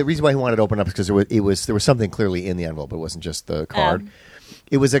inside the reason why he wanted to open up is because there was something clearly in the envelope. It wasn't just the card.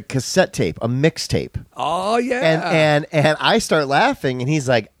 It was a cassette tape, a mixtape. Oh yeah. And I start laughing, and he's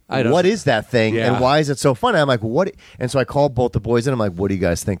like, I don't- what is that thing, Yeah. and why is it so funny? I'm like, what? And so I called both the boys, and I'm like, what do you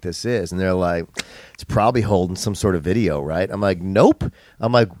guys think this is? And they're like, it's probably holding some sort of video, right? I'm like, nope.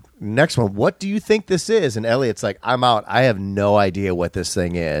 I'm like, next one, what do you think this is? And Elliot's like, I'm out. I have no idea what this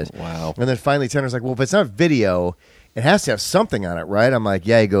thing is. Wow. And then finally Tanner's like, well, if it's not video, it has to have something on it, right? I'm like,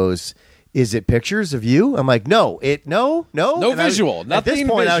 yeah. He goes, is it pictures of you? I'm like, no. No And visual. At Nothing this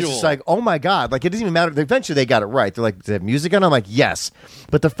point, I was visual. just like, oh my God. Like, it doesn't even matter. Eventually, they got it right. They're like, does it have music on it? I'm like, yes.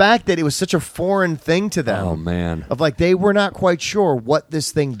 But the fact that it was such a foreign thing to them. Oh, man. Of like, they were not quite sure what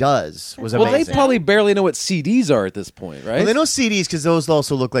this thing does was Well, amazing. they probably barely know what CDs are at this point, right? Well, they know CDs because those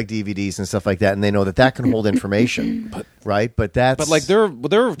also look like DVDs and stuff like that, and they know that can hold information, right? But that's But like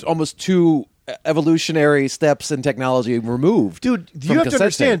they're almost 2 evolutionary steps in technology removed. dude. from You have to cassette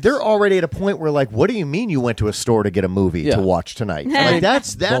understand tapes. they're already at a point where like, what do you mean you went to a store to get a movie Yeah. to watch tonight? Like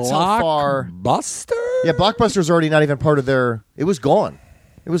that's how far. Blockbuster? Yeah, Blockbuster's already not even part of their. It was gone.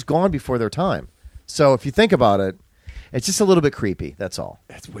 It was gone before their time. So if you think about it, it's just a little bit creepy. That's all.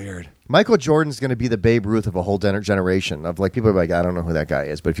 That's weird. Michael Jordan's going to be the Babe Ruth of a whole generation of like people are like, I don't know who that guy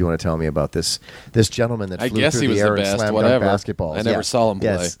is, but if you want to tell me about this gentleman that I flew guess through he was the the air and best, slammed whatever. dunk basketballs. I never Yeah. saw him play.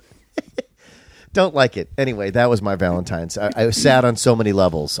 Yes. Don't like it. Anyway, that was my Valentine's. I was sad on so many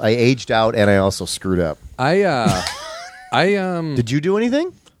levels. I aged out and I also screwed up. I Did you do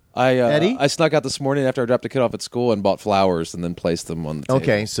anything? Eddie? I snuck out this morning after I dropped a kid off at school and bought flowers and then placed them on the table.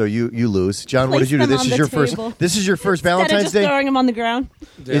 Okay, so you lose. John, what Place did you do? them This on is the your table. first. This is your first Instead of Valentine's just Day. throwing them on the ground.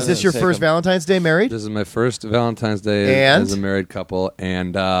 Is this your take first 'em. Valentine's Day married? this is my first Valentine's Day And? as a married couple,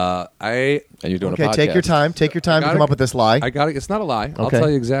 and I And you're doing Okay, a podcast. take your time. Take your time to Got come it. up with this lie. I got it. It's not a lie. I'll Okay. tell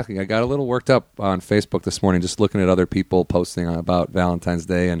you exactly. I got a little worked up on Facebook this morning, just looking at other people posting about Valentine's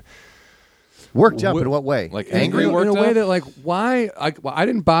Day, and Worked up in what way? Like angry? angry? in a worked way up? that like why I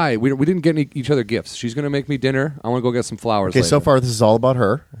didn't buy. We didn't get each other gifts. She's going to make me dinner. I want to go get some flowers. Okay, so later. far this is all about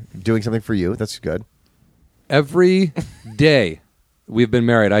her doing something for you. That's good. Every day we've been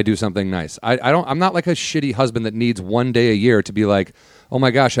married, I do something nice. I'm not like a shitty husband that needs one day a year to be like, oh my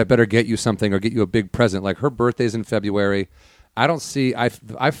gosh, I better get you something or get you a big present. Like her birthday's in February. I don't see. I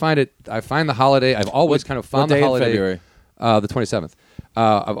find the holiday. I've always kind of found what the day in holiday. February? The 27th.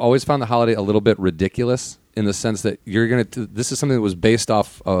 I've always found the holiday a little bit ridiculous in the sense that you're going to. This is something that was based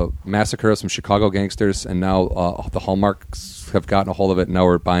off a massacre of some Chicago gangsters, and now the Hallmarks have gotten a hold of it. And now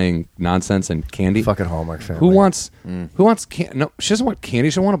we're buying nonsense and candy. Fucking Hallmark family. Who wants? Who wants? No, she doesn't want candy.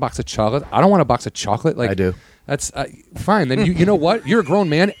 She doesn't want a box of chocolate. I don't want a box of chocolate. Like I do. That's fine. Then you know what? You're a grown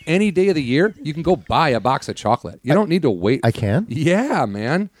man. Any day of the year, you can go buy a box of chocolate. You don't need to wait. I can? Yeah,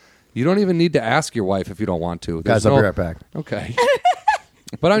 man. You don't even need to ask your wife if you don't want to. Guys, There's I'll be no- right back. Okay.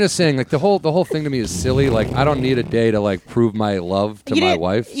 But I'm just saying, like the whole thing to me is silly. Like I don't need a day to like prove my love to my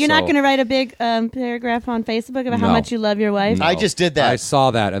wife. You're not so- going to write a big paragraph on Facebook about how No. much you love your wife. No. I just did that. I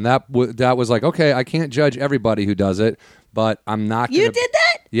saw that, and that was like, okay, I can't judge everybody who does it, but I'm not. Gonna, You did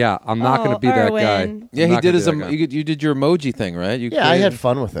that? Yeah, I'm not going to Oh, be that guy. Erwin. Yeah, I'm he not did gonna his. be that guy. You did your emoji thing, right? You Yeah, I created- had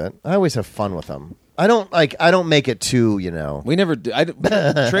fun with it. I always have fun with them. I don't make it too, We never.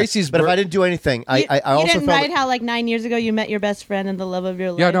 Tracy's. But if I didn't do anything, I You also didn't felt write how like 9 years ago you met your best friend and the love of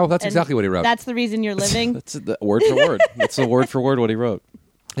your life. Yeah, no, that's and exactly what he wrote. That's the reason you're living. That's the word for word. That's the word for word what he wrote.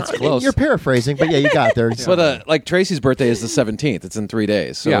 It's close. You're paraphrasing, but yeah, you got there. But like Tracy's birthday is the 17th. It's in 3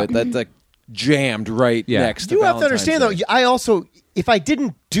 days, so Yeah. that's like jammed right Yeah. next. to You have to Valentine's understand, though. Day. I also, if I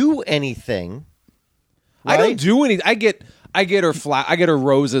didn't do anything, I right? don't do anything. I get her I get her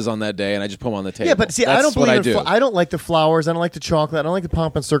roses on that day, and I just put them on the table. Yeah, but see, That's I don't what believe I in. do. I don't like the flowers. I don't like the chocolate. I don't like the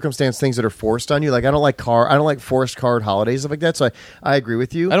pomp and circumstance things that are forced on you. Like I don't like forced card holidays stuff like that. So I agree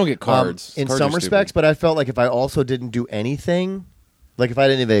with you. I don't get cards. in Cards some are respects, stupid. but I felt like if I also didn't do anything, like if I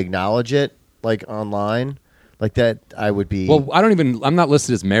didn't even acknowledge it, like online, like that, I would be. well, I'm not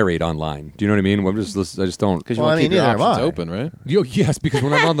listed as married online. Do you know what I mean? I just don't. Because you Well, want I to mean, keep your neither am options I. open, right? Yes, because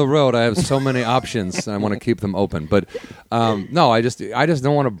when I'm on the road, I have so many options, and I want to keep them open. But no, I just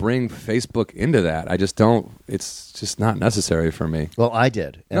don't want to bring Facebook into that. I just don't. It's just not necessary for me. Well, I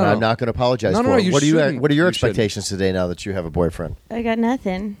did, and No, no. I'm not going to apologize No, for no, it. you What are shouldn't. What are your You shouldn't. expectations today now that you have a boyfriend? I got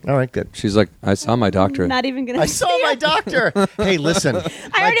nothing. All right, good. She's like, I saw my doctor. Not even going to I saw my doctor. Hey, listen. I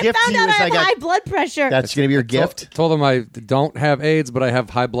already found out I have high blood pressure. That's going to be your gift. Told him I don't have AIDS, but I have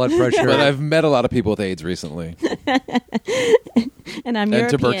high blood pressure. But I've met a lot of people with AIDS recently. and I'm and European.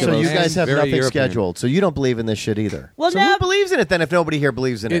 tuberculosis. So you And guys have very nothing European. scheduled. So you don't believe in this shit either. Well, so no. who believes in it then if nobody here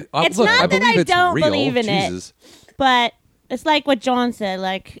believes in it? It's look, not I that believe I it's don't real. believe in it. Jesus. But it's like what John said.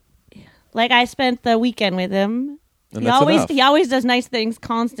 Like I spent the weekend with him. And that's enough. He always does nice things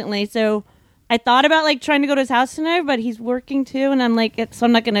constantly. So I thought about like trying to go to his house tonight, but he's working too, and I'm like, so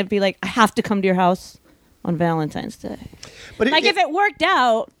I'm not going to be like, I have to come to your house on Valentine's Day. But Like if it worked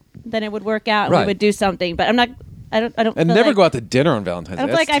out, then it would work out, and Right. we would do something. But I'm not. I don't. And feel never like, go out to dinner on Valentine's Day. I don't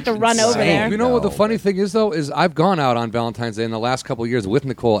feel like I have to run over there. You know what the funny thing is though is I've gone out on Valentine's Day in the last couple of years with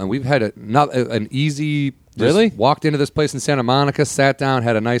Nicole, and we've had an easy. Really? Walked into this place in Santa Monica, sat down,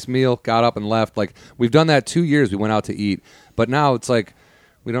 had a nice meal, got up and left. Like we've done that 2 years. We went out to eat, but now it's like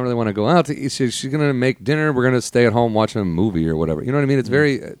we don't really want to go out to eat. She's going to make dinner. We're going to stay at home watching a movie or whatever. You know what I mean? It's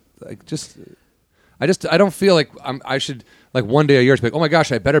very like just. I don't feel like I should like one day a year to be like, oh my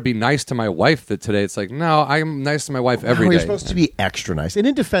gosh, I better be nice to my wife today. It's like, no, I'm nice to my wife every day. You're supposed to be extra nice. And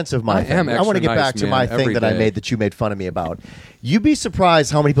in defense of my I thing, am I want to extra get back nice, to man, my thing every that I day. made that you made fun of me about. You'd be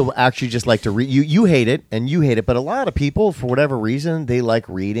surprised how many people actually just like to read. You hate it, and you hate it, but a lot of people, for whatever reason, they like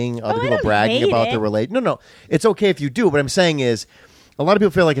reading other I people don't bragging hate about it. their relation. No, it's okay if you do. What I'm saying is, a lot of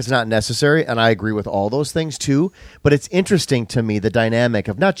people feel like it's not necessary, and I agree with all those things too. But it's interesting to me the dynamic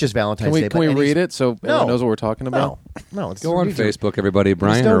of not just Valentine's Day. Can we but read it so No. everyone knows what we're talking about? No, it's Go on read it. Facebook, everybody. You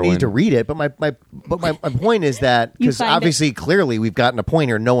Brian just don't Irwin. need to read it, but my point is that You because find it- obviously, clearly, we've gotten a point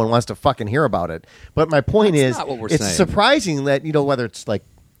here. No one wants to fucking hear about it. But my point That's is, not what we're it's saying. surprising that whether it's like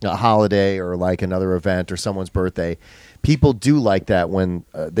a holiday or like another event or someone's birthday, people do like that when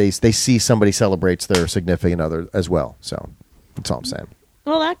they see somebody celebrates their significant other as well. So that's all I'm saying.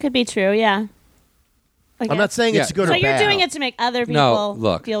 Well, that could be true. Yeah. I'm not saying it's good So or you're bad. doing it to make other people No,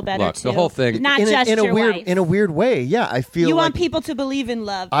 look, feel better look, too. the whole thing- not in just a your weird wife. in a weird way. Yeah, I feel You like want people to believe in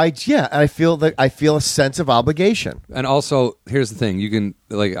love. I feel a sense of obligation. And also, here's the thing: you can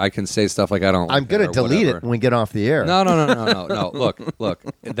I can say stuff like I don't. I'm like gonna it or delete whatever. it when we get off the air. No. Look.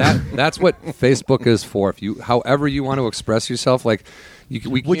 That's what Facebook is for. If you, however you want to express yourself, like we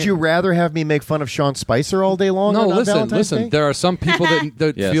Would can't- you rather have me make fun of Sean Spicer all day long? No, on Valentine's Day? listen. There are some people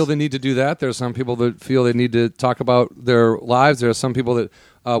that Yes. feel they need to do that. There are some people that feel they need to talk about their lives. There are some people that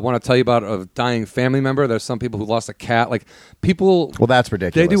want to tell you about a dying family member. There's some people who lost a cat. Like people, Well, that's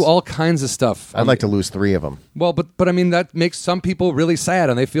ridiculous. they do all kinds of stuff. I'd like to lose 3 of them. Well, but I mean that makes some people really sad,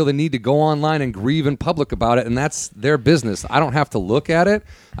 and they feel the need to go online and grieve in public about it, and that's their business. I don't have to look at it.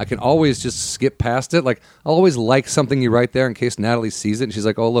 I can always just skip past it. Like I'll always like something you write there in case Natalie sees it, and she's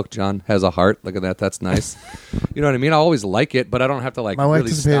like, "Oh, look, John has a heart. Look at that. That's nice." You know what I mean? I always like it, but I don't have to like. My wife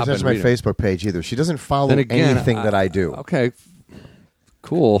really doesn't pay stop attention and to my read it. Facebook page either. She doesn't follow Then again, anything that I do. Okay,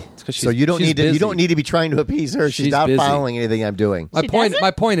 cool. So you don't need to. You don't need to be trying to appease her. She's, She's not busy. following anything I'm doing. My She point. doesn't?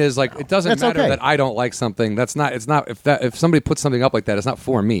 My point is like it doesn't That's matter okay. that I don't like something. That's not. It's not. If somebody puts something up like that, it's not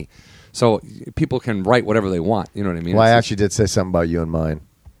for me. So people can write whatever they want. You know what I mean? Well, I It's- actually did say something about you and mine.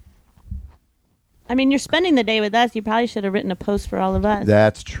 I mean, you're spending the day with us. You probably should have written a post for all of us.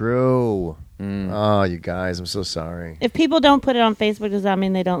 That's true. Oh, you guys, I'm so sorry. If people don't put it on Facebook, does that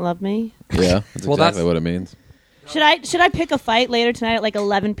mean they don't love me? Yeah, that's Well, exactly that's- what it means. Should I pick a fight later tonight at like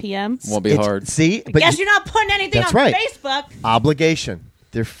 11 p.m.? Won't be It's- hard. See, but Guess you're not putting anything That's on right. Facebook. obligation.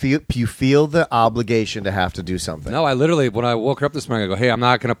 You feel the obligation to have to do something. No, I literally when I woke her up this morning, I go, "Hey, I'm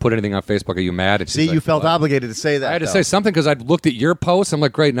not going to put anything on Facebook. Are you mad?" And she's See, like, you felt "What?" obligated to say that. I had to though. say something because I'd looked at your post. I'm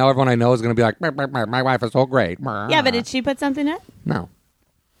like, "Great, now everyone I know is going to be like, my wife is so great." Yeah, but did she put something up? No.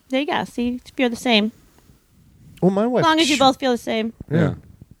 There you go. See, if you're the same. Well, my wife. As long as you both feel the same. Yeah.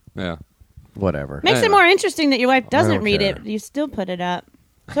 Yeah. Whatever. Makes it Anyway. more interesting that your wife doesn't don't read care. it. You still put it up.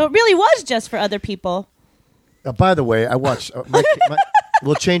 So it really was just for other people. By the way, I watched.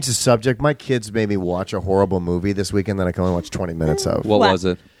 We'll change the subject. My kids made me watch a horrible movie this weekend that I can only watch 20 minutes of. What What? was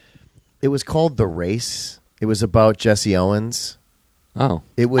it? It was called The Race. It was about Jesse Owens. Oh.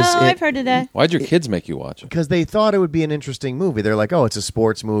 It was. I've heard of that. Why'd your kids make you watch it? Because they thought it would be an interesting movie. They're like, "Oh, it's a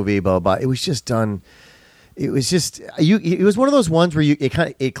sports movie." Blah blah. It was just done. It was just you. It was one of those ones where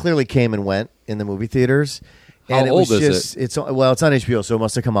it clearly came and went in the movie theaters. And How it was old is just, It's on HBO, so it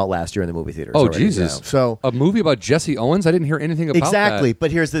must have come out last year in the movie theaters. Oh, already, Jesus. yeah. So A movie about Jesse Owens? I didn't hear anything about exactly, that.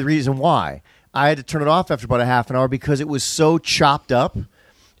 but here's the reason why I had to turn it off after about a half an hour because it was so chopped up.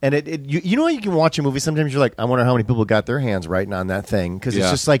 And you know how you can watch a movie sometimes you're like, I wonder how many people got their hands right on that thing because it's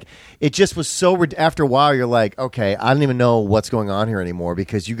Yeah. just like it just was so. After a while, you're like, okay, I don't even know what's going on here anymore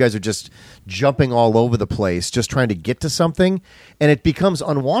because you guys are just jumping all over the place, just trying to get to something, and it becomes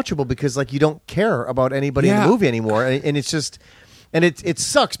unwatchable because like you don't care about anybody in Yeah. the movie anymore, and it's just, and it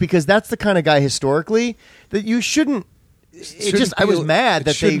sucks because that's the kind of guy historically that you shouldn't. I was mad that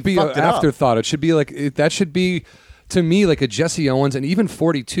they shouldn't be fucked an it up. afterthought. It should be like that should be to me like a Jesse Owens and even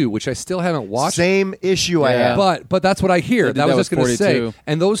 42, which I still haven't watched. Same issue I Yeah. have. But that's what I hear. They did That was that just going to with say. 42.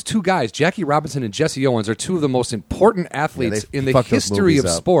 And those two guys, Jackie Robinson and Jesse Owens, are two of the most important athletes they in the fucked those history of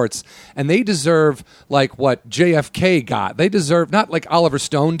movies up. sports, and they deserve like what JFK got. They deserve not like Oliver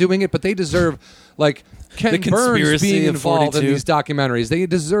Stone doing it, but they deserve like Ken The Burns conspiracy being of involved in 42. these documentaries. They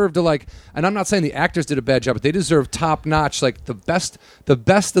deserve to like, and I'm not saying the actors did a bad job, but they deserve top notch, like the best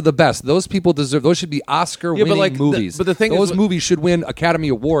of the best. Those people deserve. Those should be Oscar-winning but, like, movies. but the thing is, those movies should win Academy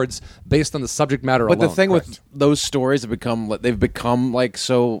Awards based on the subject matter But alone. the thing with those stories they've become like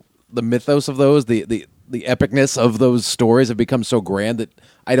so the mythos of those the epicness of those stories have become so grand that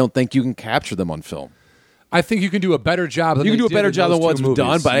I don't think you can capture them on film. I think you can do a better job. Than You can they do a did better in job those than what's two movies.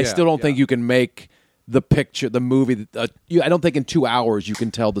 done, but I Yeah, still don't think yeah. you can make the picture, the movie. I don't think in 2 hours you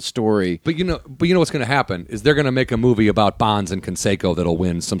can tell the story. But you know what's going to happen is they're going to make a movie about Bonds and Canseco that'll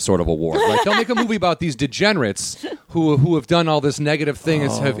win some sort of award. Like they'll make a movie about these degenerates who have done all this negative thing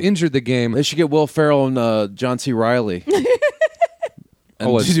and have injured the game. They should get Will Ferrell and John C. Riley. And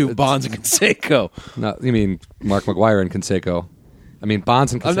Oh, it's- do it's- Bonds and Canseco. No, you mean Mark McGuire and Canseco? I mean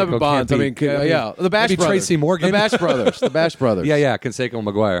Bonds and Canseco. I'm not Bonds. I mean, the Bash maybe Brothers. Tracy Morgan. The Bash Brothers. The Bash Brothers. yeah, Canseco and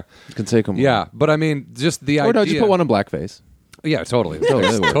McGuire. Canseco. Yeah, but I mean, just the Or idea. no, just put one in blackface. Yeah, totally.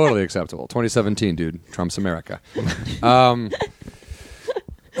 Totally. Totally acceptable. 2017, dude. Trump's America.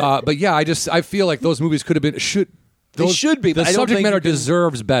 But yeah, I feel like those movies could have been They should be, The but I don't subject think matter you can-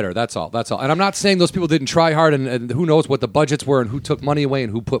 deserves better. That's all. And I'm not saying those people didn't try hard, and who knows what the budgets were, and who took money away,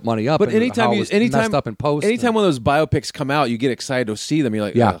 and who put money up. But and how it was messed up in post. anytime one of those biopics come out, you get excited to see them. You're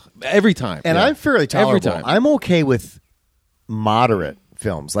like, Yeah. ugh, every time. And Yeah. I'm fairly tolerable. Every time. I'm okay with moderate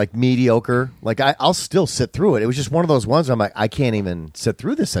films, like mediocre. Like I'll still sit through it. It was just one of those ones where I'm like, I can't even sit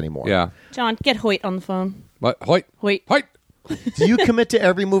through this anymore. yeah. John, get Hoyt on the phone. What? Hoyt. Hoyt. Hoyt. Do you commit to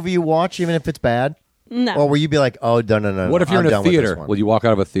every movie you watch, even if it's bad? No. Or will you be like, oh, no. What if you're I'm in a done with this theater? one. Will you walk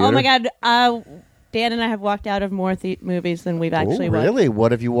out of a theater? Oh my God, Dan and I have walked out of more movies than we've actually Ooh, watched. really?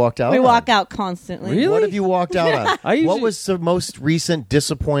 What have you walked out We on? walk out constantly. Really? What have you walked out on? I usually- What was the most recent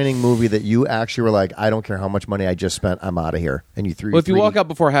disappointing movie that you actually were like, I don't care how much money I just spent, I'm out of here, and you threw? Well, if you three- walk out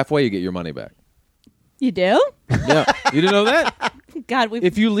before halfway, you get your money back. You do? Yeah, you didn't know that? God, we.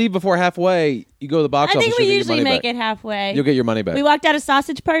 If you leave before halfway, you go to the box I office. think we you'll get your usually money make back. it halfway. You'll get your money back. We walked out of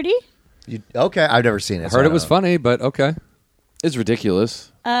Sausage Party. okay, I've never seen it. I so heard I it was don't know. funny, but okay. It's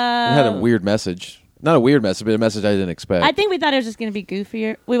ridiculous. It had a weird message. Not a weird message, but a message I didn't expect. I think we thought it was just going to be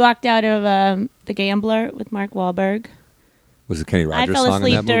goofier. We walked out of The Gambler with Mark Wahlberg. Was it Kenny I Rogers fell song in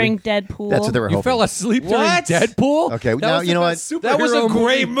asleep that during movie? Deadpool. That's what they were You hoping. fell asleep What? during Deadpool? Okay, That now was you the know best That was a superhero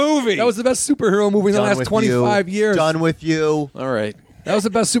great movie. That was the best superhero movie in the Done last with 25 you. years. Done with you. All right. That was the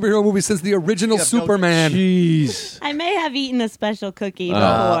best superhero movie since the original have no- Superman. Jeez. I may have eaten a special cookie before.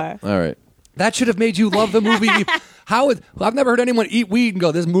 All right. That should have made you love the movie. I've never heard anyone eat weed and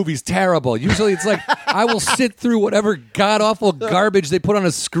go, this movie's terrible. Usually it's like, I will sit through whatever god-awful garbage they put on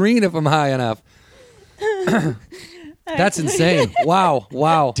a screen if I'm high enough. That's insane. Wow.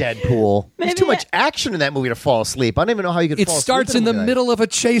 Deadpool. There's Maybe too much action in that movie to fall asleep. I don't even know how you could. It fall asleep starts in the a movie like middle of a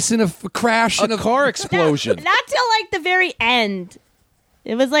chase and a crash and A car explosion. Not till like the very end.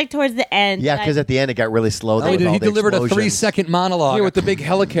 It was like towards the end. that. Yeah, because at the end it got really slow. Oh, with all he the delivered a explosions. 3-second monologue. Yeah, with the big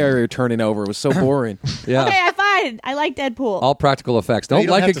helicarrier turning over. It was so boring. Yeah. Okay, fine. I like Deadpool. All practical effects. No, Don't you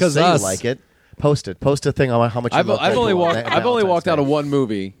don't like have it to because say us. you like it. Post it. Post a thing on how much. You I've love only Deadpool walked. on I've only walked out of Valentine's one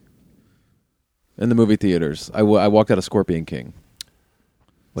movie in the movie theaters. I walked out of Scorpion King.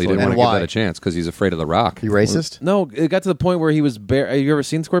 Well, you So- didn't want and to give why? that a chance because he's afraid of The Rock. Day. You racist? No, it got to the point where he was buried. Have you ever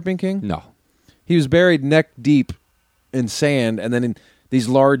seen Scorpion King? No. He was buried neck deep in sand, and then these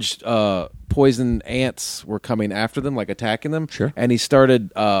large poison ants were coming after them, like attacking them. Sure. And he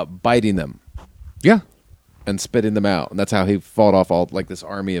started biting them Yeah. and spitting them out, and that's how he fought off all like this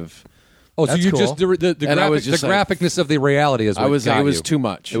army of. Oh, so That's you cool. just the And I was graphic, just the like- graphicness of the reality is what I was. got It was you. too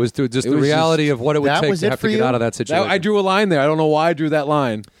much. It was just It the was reality just- of what it would That take was to it have for to get you? out of that situation. I drew a line there. I don't know why I drew that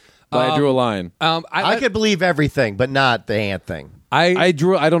line, but I drew a line. I could believe everything, but not the ant thing. I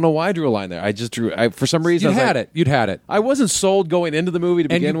drew. I don't know why I drew a line there. I just drew. For some reason, You'd I was had like- it. You'd had it. I wasn't sold going into the movie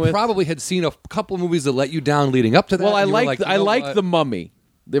to And begin you with. probably had seen a couple movies that let you down leading up to that. Well, I and you were liked like, I you know liked what? The Mummy,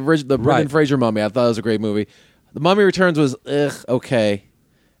 the Brendan Right. Fraser Mummy. I thought it was a great movie. The Mummy Returns was okay,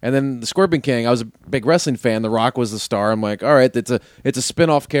 and then The Scorpion King. I was a big wrestling fan. The Rock was the star. I'm like, all right, it's a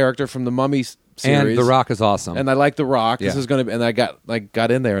spin-off character from the Mummy series, And The Rock is awesome. and I like The Rock. This Yeah. is gonna be, and I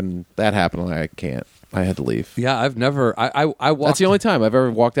got in there, and that happened. I'm like, I can't. I had to leave. yeah, I've never. I walked. That's the only time I've ever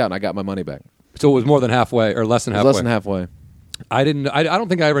walked out and I got my money back. So it was more than halfway or less than It was halfway. less than halfway. I didn't. I don't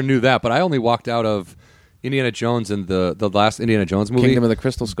think I ever knew that, but I only walked out of Indiana Jones and the last Indiana Jones movie Kingdom of the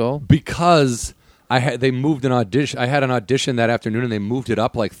Crystal Skull. because They moved an audition. I had an audition that afternoon, and they moved it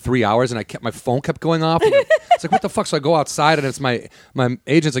up like 3 hours, and my phone kept going off. And it's like, what the fuck? So I go outside, and it's my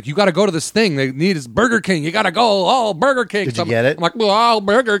agent's like, you got to go to this thing. They need is Burger King. You got to go. Oh, Burger King. Did you get it? I'm like, oh,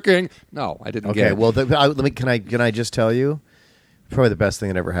 Burger King. No, I didn't get Okay, it. well, can I just tell you? Probably the best thing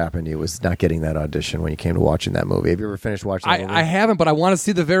that ever happened to you was not getting that audition when you came to watching that movie. Have you ever finished watching that movie? I haven't, but I want to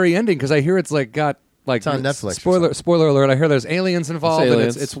see the very ending because I hear it's like got like It's on Netflix or Spoiler alert! I hear there's aliens involved. It's And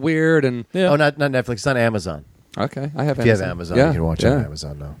aliens. it's weird and Yeah. Oh, not Netflix. It's on Amazon. okay. I have. If you Amazon. have Amazon, yeah, you can watch it on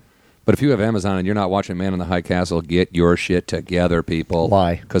Amazon now. But if you have Amazon and you're not watching Man in the High Castle, get your shit together, people.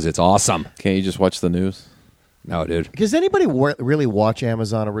 Why? Because it's awesome. Can't you just watch the news? No, dude. Does anybody really watch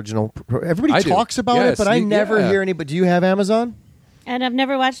Amazon original? Everybody I do. talks about Yes, it, but I never yeah. hear anybody. Do you have Amazon? And I've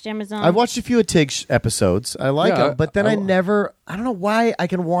never watched Amazon. I've watched a few of Tig's episodes. I like Yeah, them, but then I don't know why I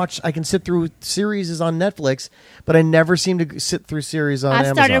can sit through series on Netflix, but I never seem to sit through series on I've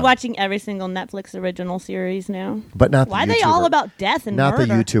Amazon. started watching every single Netflix original series now. But not Why are the they all YouTuber- about death and Not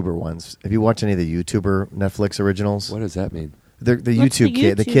murder? the YouTuber ones. Have you watched any of the YouTuber Netflix originals? What does that mean? The What's the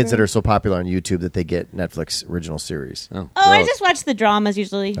YouTube the kids YouTuber? that are so popular on YouTube that they get Netflix original series. Oh, Oh, I gross. just watch the dramas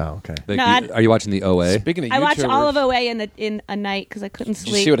usually. Oh, okay. Like, No, I- are you watching the OA? Speaking of I watched YouTubers, all of OA in a night because I couldn't Did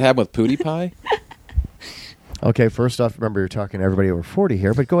you sleep. see what happened with Pootie Pie? Okay, first off, remember you're talking to everybody over 40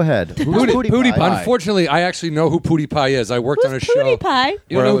 here, but go ahead. Who's Pootie Pie. Pie? Unfortunately, I actually know who Pootie Pie is. I worked Who's on a Pootie show Pie?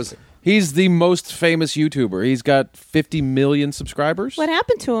 You where I know, was. he's the most famous YouTuber. He's got 50 million subscribers. What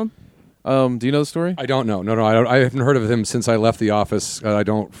happened to him? Do you know the story? I don't know. No, I haven't heard of him since I left the office. I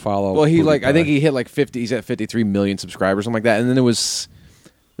don't follow. Well, he Pootie I think Pie. he hit like 50. He's at 53 million subscribers, something like that. And then there's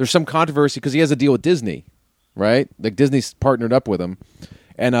some controversy because he has a deal with Disney, right? Like Disney's partnered up with him,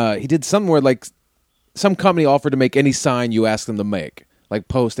 and he did something where like some company offered to make any sign you ask them to make, like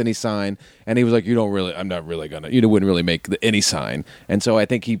post any sign, and he was like, I'm not really gonna, wouldn't really make any sign. And so I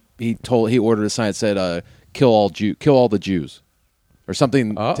think he ordered a sign that said, kill all the Jews. Or something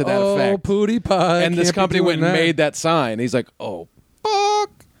to that Oh, effect. Pootie Pie. And this Can't be company went doing and that. made that sign. He's like, oh,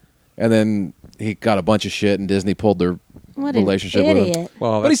 fuck. And then he got a bunch of shit, and Disney pulled their What relationship an with idiot. him.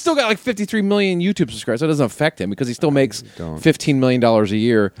 Well, But he's still got like 53 million YouTube subscribers. So it doesn't affect him because he still makes Don't. $15 million a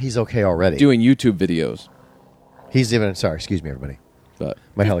year He's okay already. doing YouTube videos. He's even sorry, excuse me, everybody. But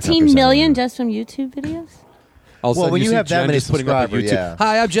My helicopter. 15 sound. million just from YouTube videos? All of a Well, sudden when you see have that Jen many just putting up a subscribers, YouTube. yeah.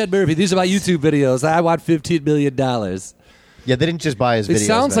 Hi, I'm Jed Murphy. These are my YouTube videos. I want $15 million. Yeah, they didn't just buy his It videos.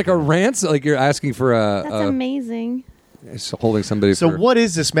 sounds like back a then. rant, like you're asking for That's a amazing. holding somebody. So for, what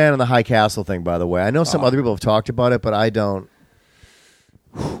is this Man in the High Castle thing, by the way? I know some other people have talked about it, but I don't.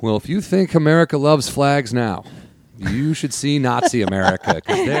 Well, if you think America loves flags now, you should see Nazi America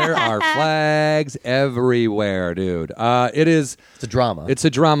because there are flags everywhere, dude. It is. It's a drama. It's a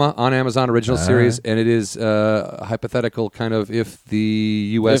drama on Amazon original series, and it is hypothetical, kind of if the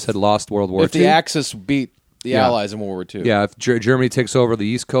U.S. If- had lost World War if II. the Axis beat the Yeah. Allies in World War II. Yeah, if Germany takes over the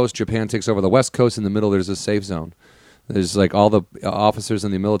East Coast, Japan takes over the West Coast. In the middle, there's a safe zone. There's like all the officers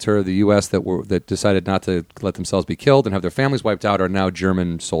in the military of the U.S. that decided not to let themselves be killed and have their families wiped out are now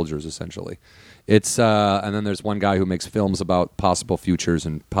German soldiers, essentially. It's and then there's one guy who makes films about possible futures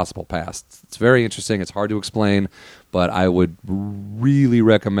and possible pasts. It's very interesting. It's hard to explain, but I would really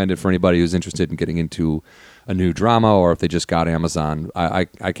recommend it for anybody who's interested in getting into a new drama or if they just got Amazon. I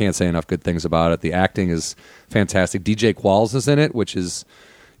can't say enough good things about it. The acting is fantastic. DJ Qualls is in it, which is,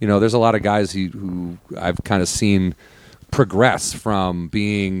 there's a lot of guys who I've kind of seen progress from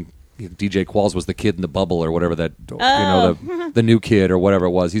being. DJ Qualls was the kid in the bubble or whatever that the new kid or whatever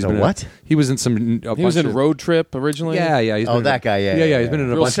it was. He's The been what? He was in some. He was in Road Trip originally. Yeah. He's Oh, been in that guy, yeah. yeah. He's been in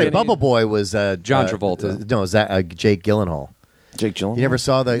a Real bunch skinny. of. Bubble Boy was John Travolta. No, is that Jake Gyllenhaal? Jake Gyllenhaal. You never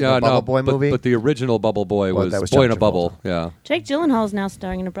saw the Bubble Boy but, movie? But the original Bubble Boy Well, was, that was Boy John in a Bubble. Travolta. Yeah. Jake Gyllenhaal is now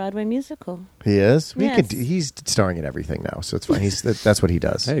starring in a Broadway musical. He is. Yes. He's starring in everything now, so it's fine. That's what he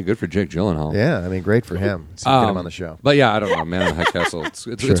does. Hey, good for Jake Gyllenhaal. Yeah, I mean, great for him. So get him on the show. But yeah, I don't know, Man in the High Castle.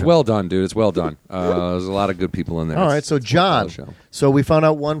 It's well done, dude. It's well done. There's a lot of good people in there. All right, so It's a John. show. So we found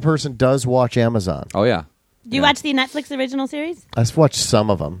out one person does watch Amazon. Oh yeah. Do you watch the Netflix original series? I've watched some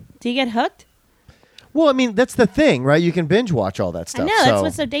of them. Do you get hooked? Well, I mean, that's the thing, right? You can binge watch all that stuff. I know, that's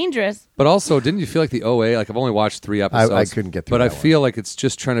what's so dangerous. But also, didn't you feel like the OA? Like I've only watched 3 episodes. I couldn't get through But I that one. feel like it's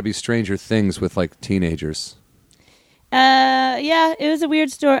just trying to be Stranger Things with like teenagers. Yeah, it was a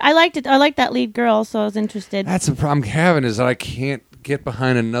weird story. I liked it. I liked that lead girl, so I was interested. That's the problem I'm having is that I can't get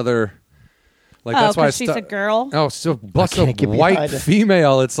behind another. Like that's why I 'cause she's a girl. Oh, so plus a can't get white behind it.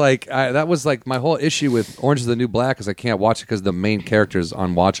 female. It's like that was like my whole issue with Orange is the New Black is I can't watch it because the main character is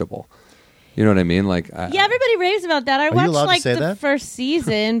unwatchable. You know what I mean? Like, Yeah, everybody raves about that. I you watched allowed to like say the that? first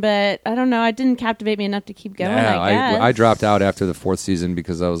season, but I don't know. It didn't captivate me enough to keep going. yeah, I guess. I dropped out after the 4th season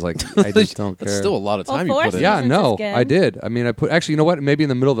because I was like, I just don't care. That's still a lot of Well, time you four put in. Yeah, seasons no, is good. I did. I mean, I put actually, you know what? Maybe in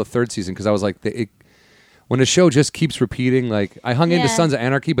the middle of the 3rd season because I was like, when a show just keeps repeating, like I hung into Yeah. Sons of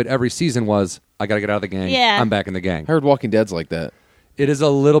Anarchy, but every season was I got to get out of the gang. Yeah. I'm back in the gang. I heard Walking Dead's like that. It is a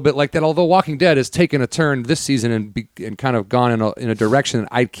little bit like that. Although Walking Dead has taken a turn this season and kind of gone in a direction that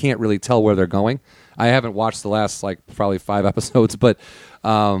I can't really tell where they're going. I haven't watched the last probably 5 episodes, but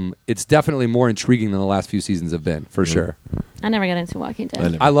it's definitely more intriguing than the last few seasons have been for sure. I never got into Walking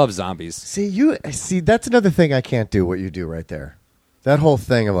Dead. I love zombies. See, that's another thing I can't do. What you do right there, that whole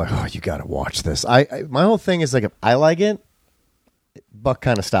thing of like, oh, you got to watch this. My whole thing is like, if I like it, Buck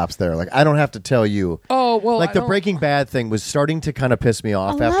kind of stops there. Like, I don't have to tell you. Oh well, Like I the don't- Breaking Bad thing was starting to kind of piss me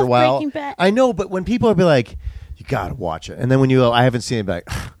off I after a love while. Breaking Bad. I know, but when people be like, you got to watch it, and then when you go, I haven't seen it, be like,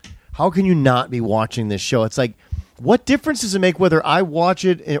 how can you not be watching this show? It's like, what difference does it make whether I watch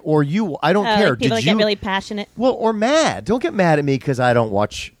it or you? I don't care. Like people that Did you get really passionate. well or mad? Don't get mad at me because I don't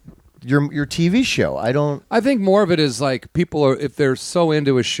watch your TV show. I don't. I think more of it is like people are if they're so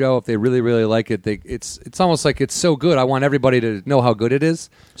into a show, if they really really like it, it's almost like it's so good. I want everybody to know how good it is.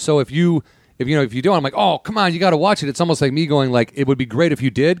 So if you don't, I'm like, oh come on, you got to watch it. It's almost like me going like, it would be great if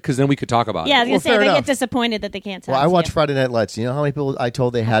you did because then we could talk about Yeah, I it. was gonna say fair they enough. get disappointed that they can't talk Well, I to watch you. Friday Night Lights. You know how many people I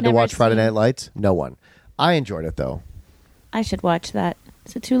told they had to never watch Friday seen Night it. Lights? No one. I enjoyed it though. I should watch that.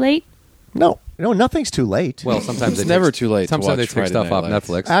 Is it too late? No, nothing's too late. Well, sometimes It's they never take- too late to Sometimes watch they take Friday stuff Night off Lights.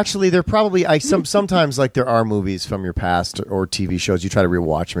 Netflix. Actually, there probably sometimes like there are movies from your past or TV shows you try to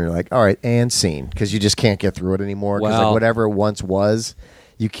rewatch them. And you're like, all right, and scene because you just can't get through it anymore. Because Wow. like whatever it once was,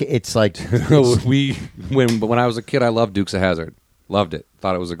 you can't, it's like when I was a kid, I loved Dukes of Hazzard. Loved it.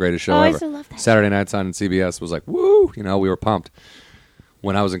 Thought it was the greatest show Oh, I ever. used to love that. Saturday nights on CBS was like, woo! You know, we were pumped.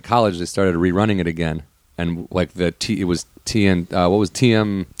 When I was in college, they started rerunning it again, and like it was TN. What was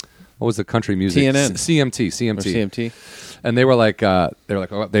TM? What was the country music? TNN. CMT. Or CMT. And they were like, oh,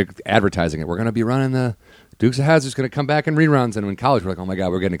 they're advertising it. We're going to be running the Dukes of Hazzard's going to come back in reruns. And in college, we're like, oh my god,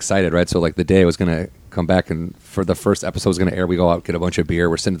 we're getting excited, right? So like the day it was going to come back, and for the first episode was going to air, we go out, get a bunch of beer,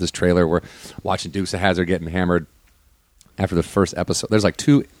 we're sitting at this trailer, we're watching Dukes of Hazzard getting hammered. After the first episode, there's like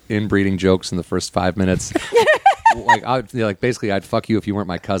 2 inbreeding jokes in the first 5 minutes. Basically, I'd fuck you if you weren't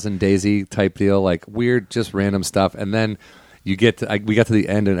my cousin, Daisy type deal, like weird, just random stuff. And then we got to the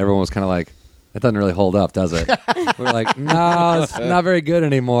end, and everyone was kind of like, "That doesn't really hold up, does it?" We're like, "No, it's not very good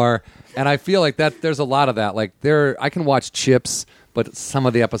anymore." And I feel like that there's a lot of that. Like I can watch Chips, but some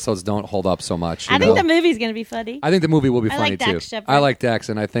of the episodes don't hold up so much. I think the movie's gonna be funny. I think the movie will be I funny like too. Dax Shepard. I like Dax,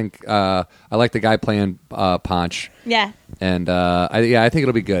 and I think I like the guy playing Ponch. Yeah. And I think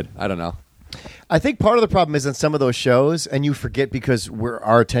it'll be good. I don't know. I think part of the problem is in some of those shows, and you forget because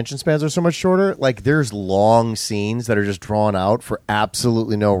our attention spans are so much shorter. Like there's long scenes that are just drawn out for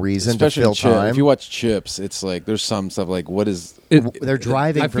absolutely no reason Especially to fill Chip. time. If you watch Chips, it's like there's some stuff like what is They're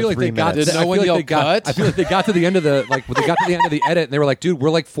driving I for feel like 3 they got. minutes. Did no one yell cut? I feel like they got to the end of the they got to the end of the edit, and they were like, "Dude, we're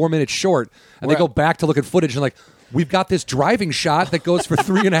like 4 minutes short." And they We're- go back to look at footage and like, "We've got this driving shot that goes for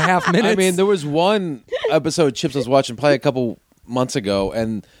 3.5 minutes." I mean, there was one episode of Chips I was watching probably a couple months ago,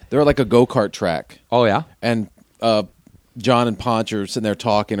 and they're like a go-kart track. oh yeah. And John and Ponch are sitting there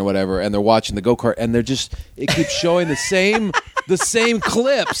talking or whatever, and they're watching the go-kart, and it keeps showing the same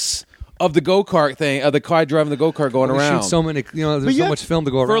clips of the go-kart thing, of the car driving the go-kart going They around. shoot so many. There's so much film to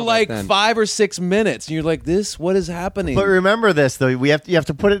go around for like back then. 5 or 6 minutes, and you're like, what is happening? But remember this though, you have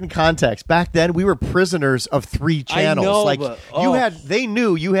to put it in context. Back then, we were prisoners of 3 channels. know, like but- they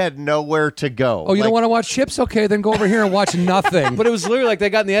knew you had nowhere to go. Oh, you Like, don't want to watch Chips? Okay, then go over here and watch nothing. But it was literally like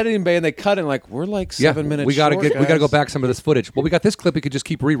they got in the editing bay and they cut it, and like we're like 7 minutes. We gotta short, we gotta go guys. back some of this footage. Well, we got this clip. We could just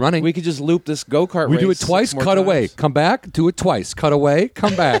keep rerunning. We could just loop this go-kart. We do it race twice, 6 more cut away, times. come back, do it twice, cut away,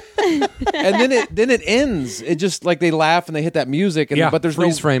 come back. and then it ends. It just like they laugh and they hit that music, and Yeah, but there's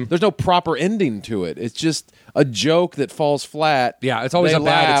freeze no frame. There's no proper ending to it. It's just a joke that falls flat. Yeah, it's always They a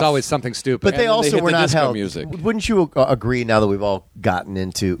bad. It's laugh. always something stupid. But And they then they also hit were the not disco held. music. Wouldn't you agree? Now that we've all gotten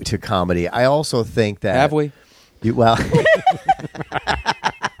into comedy, I also think that Have we? Well,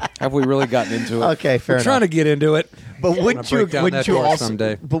 Have we really gotten into it? okay, fair We're enough. trying to get into it. But wouldn't you? break down Wouldn't that you door also?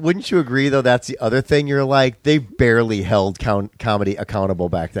 someday. But wouldn't you agree though? That's the other thing. You're like they barely held comedy accountable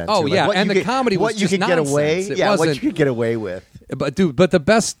back then. Oh, too. Like, yeah, what and you the could- comedy was what you just could get away. nonsense. It Yeah, what wasn't- you could get away with. But dude, the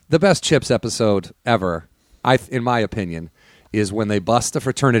best Chips episode ever, in my opinion, is when they bust a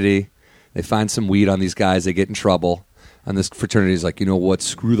fraternity. They find some weed on these guys. They get in trouble, and this fraternity is like, you know what?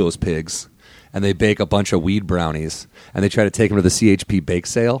 Screw those pigs. and they bake a bunch of weed brownies, and they try to take them to the CHP bake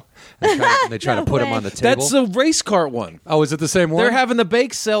sale. And they try to No put them way. on the table. That's the race cart one. Oh, is it the same one? They're having the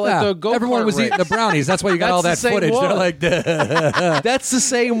bake sale at the go-kart everyone was race. eating the brownies. That's why you got all that That's the same footage. one. They're like, "Duh." That's the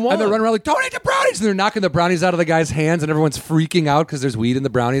same one. And they're running around like, don't eat the brownies. And they're knocking the brownies out of the guy's hands, and everyone's freaking out because there's weed in the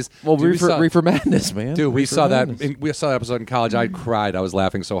brownies. Well, Dude, reefer madness, man. Dude, we Reefer saw that. Madness. We saw that episode in college. I cried. I was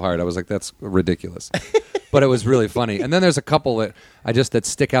laughing so hard. I was like, "That's ridiculous," but it was really funny. And then there's a couple that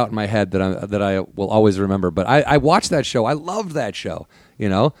stick out in my head that I will always remember. But I watched that show. I loved that show.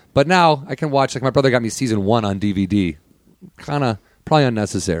 But now I can watch. Like my brother got me season 1 on DVD. Kind of probably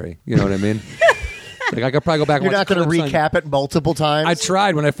unnecessary. You know what I mean? Like I could probably go back. You're and watch not going to clips on- recap it multiple times. I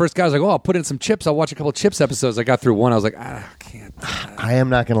tried when I first got. I was like, "Oh, I'll put in some Chips. I'll watch a couple Chips episodes." I got through one. I was like, "I can't." I am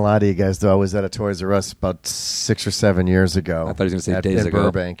not going to lie to you guys, though. I was at a Toys R Us about 6 or 7 years ago. I thought he was gonna say at, days in ago.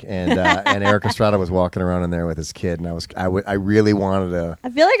 Burbank, and Eric Estrada was walking around in there with his kid, and I really wanted to. I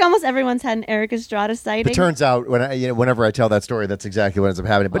feel like almost everyone's had an Eric Estrada sighting. It turns out whenever I tell that story, that's exactly what ends up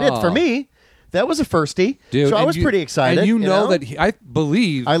happening. But Oh. for me, that was a firstie. Dude, so I and was pretty excited. And you know know? that I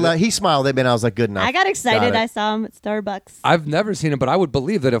believe. He smiled at me, and I was like, "Good enough." I got excited. it. I saw him at Starbucks. I've never seen him, but I would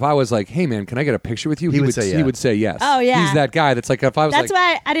believe that if I was like, "Hey, man, can I get a picture with you?" He would say He yeah. would say yes. Oh, yeah. He's that guy that's like, if I was That's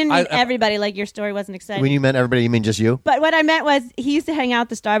like, why I didn't mean I- everybody. Like your story wasn't exciting. When you meant everybody, you mean just you? But what I meant was he used to hang out at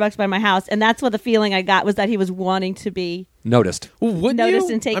the Starbucks by my house, and that's what the feeling I got was that he was wanting to be. noticed. Well, wouldn't Notice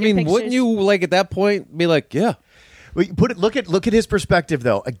you? and take I your mean, wouldn't pictures. you like at that point be like, yeah? Well, look at his perspective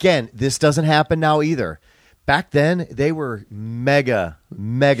though. Again, this doesn't happen now either. Back then, they were mega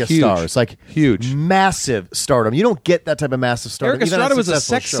Huge. stars, like Huge. massive stardom. You don't get that type of massive stardom. Eric even on Estrada was a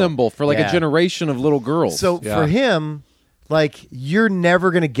successful sex show. symbol for like Yeah. a generation of little girls. So Yeah. for him, like you're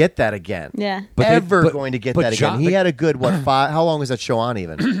never going to get that again. Yeah. But they- ever but- going to get but that John- again. He had a good 5. How long was that show on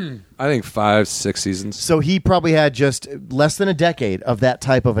even? I think 5-6 seasons. So he probably had just less than a decade of that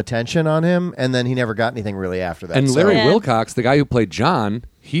type of attention on him, and then he never got anything really after that. And So- Larry Yeah. Wilcox, the guy who played John,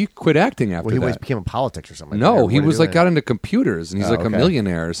 he quit acting after well, he always that. became in politics or something. No, like that. he What was did like got into computers, and he's Oh, like a okay.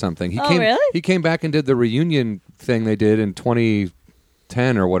 millionaire or something. He Oh, came, really? He came back and did the reunion thing they did in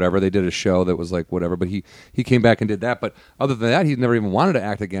 2010 or whatever. They did a show that was like whatever, but he came back and did that. But other than that, he never even wanted to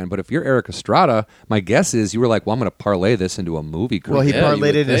act again. But if you're Eric Estrada, my guess is you were like, well, I'm going to parlay this into a movie career. Well, he Yeah, you parlayed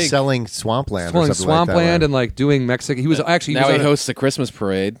would it into think. selling Swampland. or Pulling something like that, Swampland right? and like doing Mexican. He was actually now was he on a- hosts the Christmas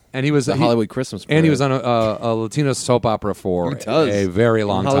parade, and he was the Hollywood Christmas parade, and he was on a Latino soap opera for He does. a very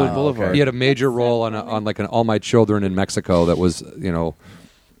long On Hollywood time. Boulevard. He had a major role on like an All My Children in Mexico that was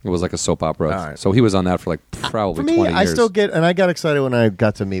it was like a soap opera. All right. So he was on that for like probably For me, 20 I years. still get, and I got excited when I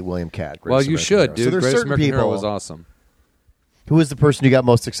got to meet William Catt. well, Greatest you American should, Hero. dude. So there's Greatest certain American people. Hero was awesome. Who was the person you got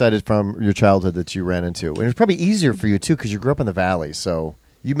most excited from your childhood that you ran into? And it was probably easier for you too because you grew up in the valley, so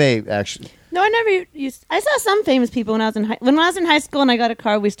you may actually. No, I never used. I saw some famous people when I was in high school, and I got a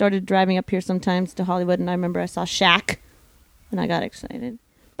car. We started driving up here sometimes to Hollywood, and I remember I saw Shaq, and I got excited.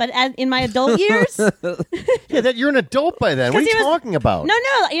 But in my adult years, Yeah, that you're an adult by then. What are 'Cause you he was- talking about? no,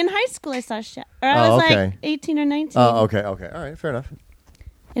 in high school I saw Shaq, or I Oh, was okay. like 18 or 19. Oh, okay, all right, fair enough.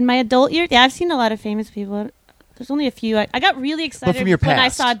 In my adult years, yeah, I've seen a lot of famous people. There's only a few. I got really excited from your when I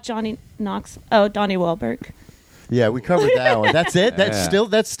past. saw Donnie Wahlberg, Yeah, we covered that one. That's it. That's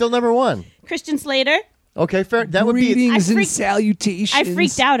still number one. Christian Slater. Okay, fair. That would be. I freaked- salutations. I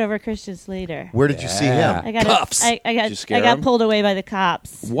freaked out over Christian Slater. Where did you see him? I got Cuffs. I Did you scare I got him? pulled away by the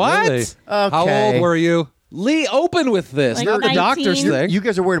cops. What? Really? How Okay. old were you? Lee, open with this, Like not the 19. doctor's thing. You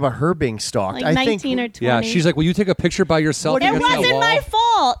guys are worried about her being stalked. Like I 19 think. or 20. Yeah, she's like, will you take a picture by yourself? What It against that wasn't wall? my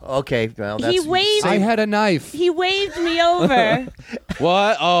fault. Okay, well, that's. He waved- I had a knife. He waved me over.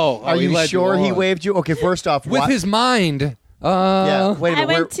 What? Oh, Are he you led sure he on. waved you? Okay, first off, With his mind. Yeah, wait a I minute.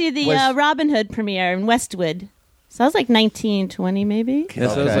 went to the was- Robin Hood premiere in Westwood. So I was like 19, 20 maybe. Yeah,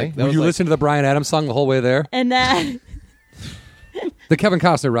 so it was Okay. like, that Were was you like- listening to the Bryan Adams song the whole way there? And The Kevin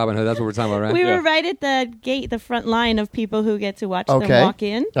Costner Robin Hood. That's what we're talking about, right? we Yeah. were right at the gate, the front line of people who get to watch them Okay. walk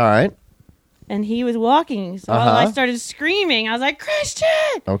in. All right. And he was walking. So Uh-huh. I started screaming. I was like, Christian!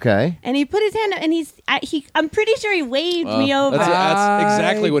 Okay. And he put his hand up and I'm pretty sure he waved me over. That's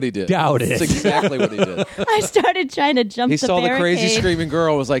exactly what he did. doubt it. That's exactly what he did. I started trying to jump He the saw the crazy barricade. screaming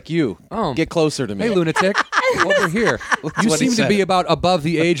girl. Was like, "You, Oh. get closer to me." Hey, lunatic, over here. You what he seem to said. be about above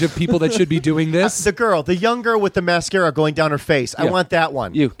the age of people that should be doing this. The young girl with the mascara going down her face. I Yeah. want that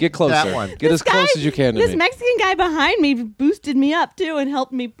one. You get closer. That one. Get as close as you can to This me. Mexican guy behind me boosted me up too and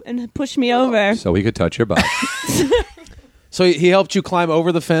helped me and pushed me over. So he could touch your butt. So he helped you climb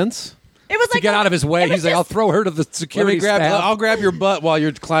over the fence. It was To like get out of his way, it was he's like, just- I'll throw her to the Let security me grab. staff. I'll grab your butt while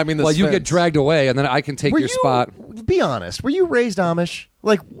you're climbing this. Well, you fence. get dragged away, and then I can take Were your you, spot. Be honest. Were you raised Amish?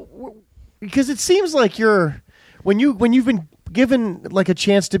 Like, because it seems like you're when you've been given like a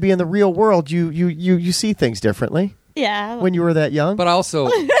chance to be in the real world, you see things differently Yeah. when you were that young. But also,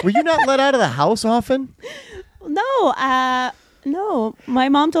 Were you not let out of the house often? No, my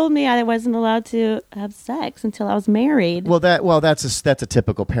mom told me I wasn't allowed to have sex until I was married. That's a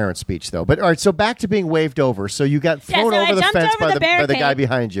typical parent speech though. But all right, so back to being waved over. So you got Yeah, thrown so I over the jumped fence over by the by the guy barricade.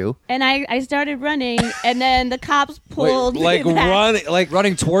 behind you. And I started running, and then the cops pulled like me back. running, like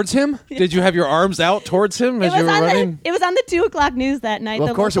running towards him. Did you have your arms out towards him as you were running? It was on the 2:00 news that night. Well,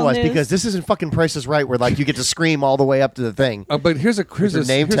 the of course it local was news. because this isn't fucking Price is Right, where like you get to scream all the way up to the thing. But here's your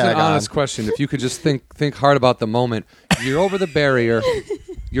name an tag honest on. question. If you could just think hard about the moment, you're over the barrier,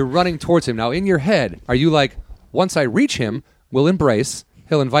 you're running towards him. Now, in your head, are you like, once I reach him, we'll embrace,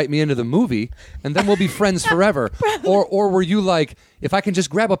 he'll invite me into the movie, and then we'll be friends forever? Or were you like, if I can just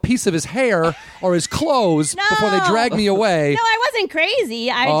grab a piece of his hair or his clothes No. before they drag me away? No, I wasn't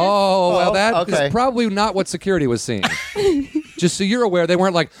crazy. I Oh, well, that is okay. probably not what security was seeing. Just so you're aware, they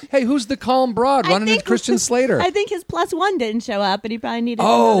weren't like, hey, who's the calm broad running into Christian Slater? I think his +1 didn't show up, and he probably needed.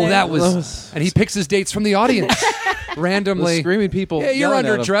 Oh, another. that was... And he picks his dates from the audience randomly. The screaming people Yeah, you're yelling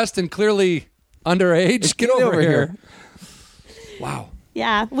at him. underdressed and clearly underage. Get over here. Wow.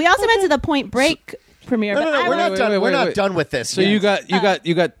 Yeah, we also went to the Point Break premiere. No, but I we're was- not done. We're wait, not wait. done with this. So yet.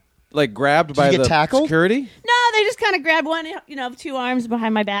 you got like grabbed by you get the tackled? security. No, they just kind of grabbed one, two arms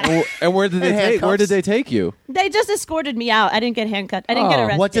behind my back. And where did they And take? Where handcuffs. did they take you? They just escorted me out. I didn't get handcuffed. I didn't get Oh,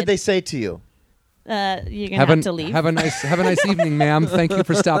 arrested. What did they say to you? You're gonna have to leave. Have a nice evening, ma'am. Thank you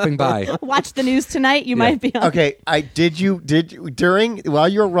for stopping by. Watch the news tonight. You might be on. Okay, did you while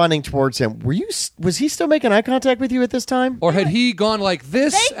you were running towards him? Was he still making eye contact with you at this time? Or had he gone like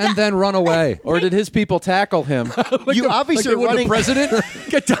this They and got- then run away? Or did his people tackle him? You obviously Like were running. the president?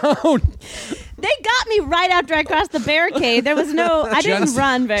 Get down. They got me right after I crossed the barricade. There was no. I didn't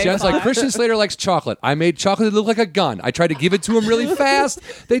run very Jen's far. like, Christian Slater likes chocolate. I made chocolate that looked like a gun. I tried to give it to him really fast.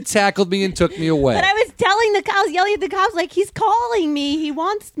 They tackled me and took me away. But I was telling the cops, yelling at the cops, like, he's calling me. He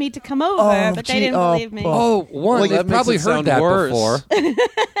wants me to come over, Oh, but gee, they didn't oh, believe me. Oh, one, Well, they've that makes probably it heard sound that worse. before.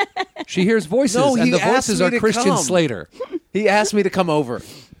 She hears voices, No, and he the asked voices me are to Christian come. Slater. He asked me to come over.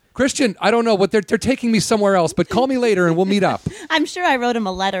 Christian, I don't know what they're taking me somewhere else, but call me later and we'll meet up. I'm sure I wrote him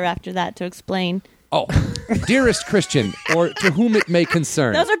a letter after that to explain. Oh, dearest Christian, or to whom it may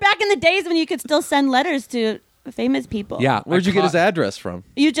concern. Those were back in the days when you could still send letters to famous people. Yeah, Where'd you get his address from?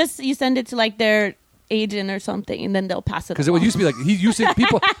 You send it to like their agent or something, and then they'll pass it. Because it would used to be like he used to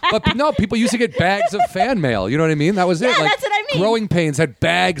people, but no, people used to get bags of fan mail. You know what I mean? That was it. Yeah, Like that's what I mean. Growing Pains had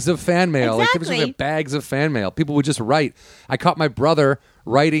bags of fan mail. Like people used to Exactly. get bags of fan mail. People would just write. I caught my brother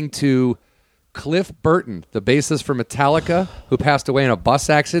writing to Cliff Burton, the bassist for Metallica, who passed away in a bus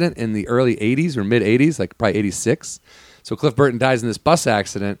accident in the early 80s or mid 80s, like probably 86. So Cliff Burton dies in this bus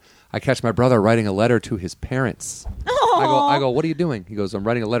accident. I catch my brother writing a letter to his parents. I go, what are you doing? He goes, I'm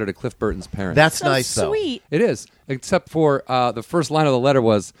writing a letter to Cliff Burton's parents. That's so nice, though. sweet. It is, except for the first line of the letter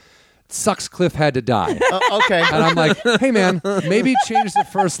was, "Sucks Cliff had to die." Okay. And I'm like, hey, man, maybe change the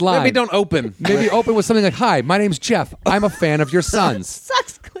first line. Maybe don't open. Maybe open with something like, "Hi, my name's Jeff. I'm a fan of your sons."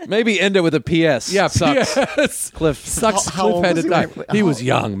 Sucks. Cliff. Maybe end it with a PS. Yeah, Sucks. P.S. Cliff. Sucks How Cliff old had was to he? die. He was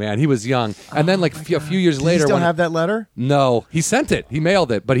young, man. He was young. And then like a few years Do you later, still when have that letter? no, he sent it. He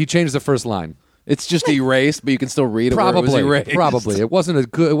mailed it, but he changed the first line. It's just erased, but you can still read it. Where it was Probably, erased. probably. It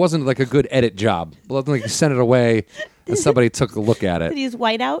wasn't like a good edit job. It wasn't like you sent it away and somebody took a look at Did it. he use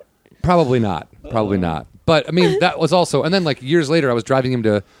whiteout? Probably not. Probably not. But I mean, that was also. And then like years later, I was driving him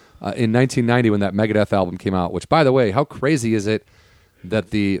to in 1990 when that Megadeth album came out. Which, by the way, how crazy is it that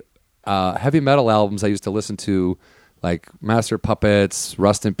the heavy metal albums I used to listen to, like Master Puppets,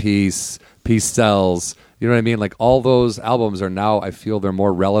 Rust in Peace, Peace Sells, you know what I mean? Like all those albums are now, I feel they're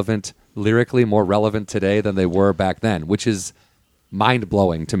more relevant, lyrically more relevant today than they were back then, which is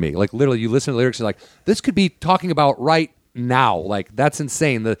mind-blowing to me. Like literally you listen to lyrics, you're like, this could be talking about right now. Like that's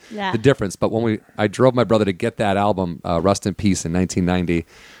insane, the difference. But when I drove my brother to get that album, Rust in Peace, in 1990,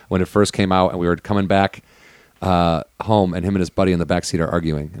 when it first came out, and we were coming back home, and him and his buddy in the backseat are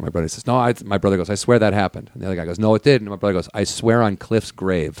arguing, and my brother says, "No," my brother goes, "I swear that happened." And the other guy goes, "No, it didn't." And my brother goes, "I swear on Cliff's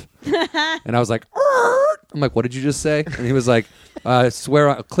grave." And I was like, I'm like, "What did you just say?" And he was like, "Swear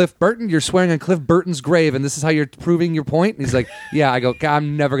on Cliff Burton. You're swearing on Cliff Burton's grave, and this is how you're proving your point." And he's like, "Yeah." I go,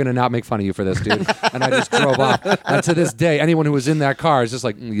 "I'm never gonna not make fun of you for this, dude." And I just drove off. And to this day, anyone who was in that car is just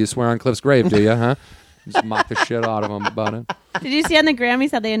like, "You swear on Cliff's grave, do you? Huh?" Just mock the shit out of him about it. Did you see on the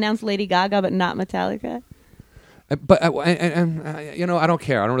Grammys how they announced Lady Gaga but not Metallica? But you know, I don't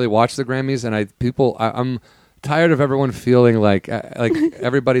care. I don't really watch the Grammys, and I'm tired of everyone feeling like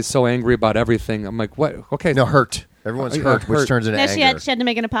everybody's so angry about everything. I'm like, what? Okay, No, hurt. Everyone's Yeah, hurt, which hurt. turns into Now anger. she had to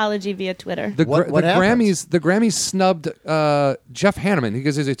make an apology via Twitter. The, What the happens? Grammys snubbed Jeff Hanneman. He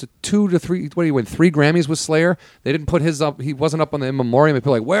goes, it's a 2 to 3. What do you win? 3 Grammys with Slayer. They didn't put his up. He wasn't up on the in memoriam.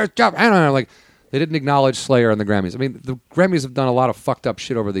 People were like, where's Jeff Hanneman? I'm like, they didn't acknowledge Slayer on the Grammys. I mean, the Grammys have done a lot of fucked up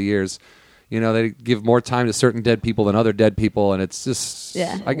shit over the years. You know, they give more time to certain dead people than other dead people, and it's just.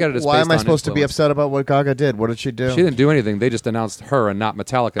 Yeah. I get it. It's Why based am I on supposed to be influence. upset about what Gaga did? What did she do? She didn't do anything. They just announced her and not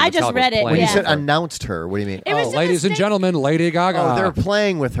Metallica. I just Metallica was read it, playing When you yeah. said with her. announced her, what do you mean? It was Oh, a ladies and mistake. gentlemen, Lady Gaga. Oh, they're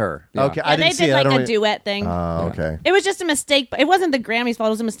playing with her. Yeah. Okay, Yeah, I they didn't see did it. I like don't a really- duet thing. Oh, okay. It was just a mistake. It wasn't the Grammys' fault.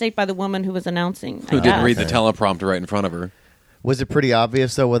 It was a mistake by the woman who was announcing. Who I didn't guess. read the teleprompter right in front of her? Was it pretty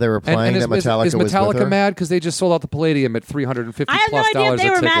obvious though what they were playing is, that Metallica is was with Metallica her? mad because they just sold out the Palladium at $350 I have no plus idea if dollars they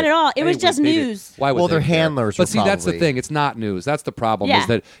a were mad ticket. at all. It was They just they did. news. Why would Well, they their care? handlers were But see, that's the probably- thing. It's not news. That's the problem. Yeah. Is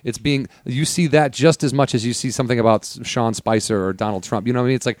that it's being you see that just as much as you see something about Sean Spicer or Donald Trump. You know what I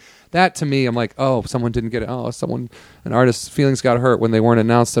mean? It's like that to me. I'm like, oh, someone didn't get it. Oh, an artist's feelings got hurt when they weren't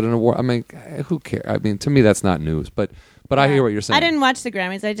announced at an award. I mean, who cares? I mean, to me, that's not news. But I hear what you're saying. I didn't watch the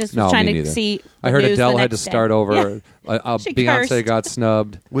Grammys. I just was No, trying me to neither. see. I the heard news Adele the had to next day. start over. Yeah. She Beyonce cursed. got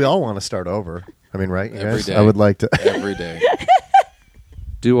snubbed. We all want to start over. I mean, right? You Every guys? day. I would like to. Every day.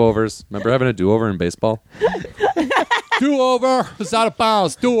 Do-overs. Remember having a do-over in baseball? Do-over. It's out of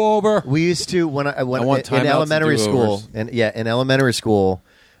bounds. Do-over. We used to when I want in timeouts elementary and school, do-overs. and in elementary school,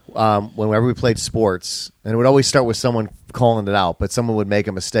 whenever we played sports, and it would always start with someone calling it out, but someone would make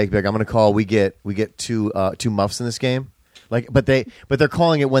a mistake. Be like, I'm going to call. We get two muffs in this game, but they're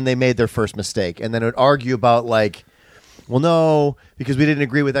calling it when they made their first mistake, and then it would argue about like, well, no, because we didn't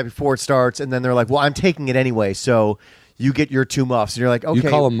agree with that before it starts, and then they're like, well, I'm taking it anyway, so you get your 2 muffs, and you're like, okay, You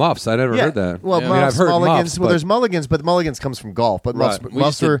call them muffs. I never yeah. heard that. Well, Yeah. I mean, muffs, I've heard mulligans. muffs, Well, but- there's mulligans, but mulligans comes from golf. But muffs, Right. We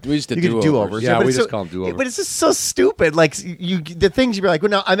muffs just did you get do-overs. do-overs. Yeah, but we it's just so- call them do-overs. But it's just so stupid. Like the things you'd be like,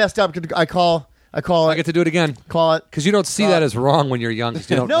 well, no, I messed up. I call I it. get to do it again. Call it. Because you don't see that as wrong when you're young. 'Cause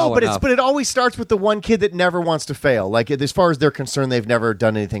you don't No, know but enough. it always starts with the one kid that never wants to fail. Like as far as they're concerned, they've never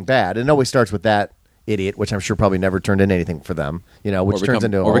done anything bad. And it always starts with that idiot, which I'm sure probably never turned into anything for them. You know, which turns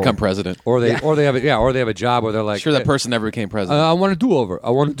into a or whole- become president. Or they have a job where they're like, Sure, that person never became president. I want a do-over. I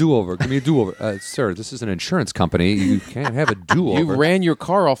want a do-over. Give me a do-over. Sir, this is an insurance company. You can't have a do-over. you ran your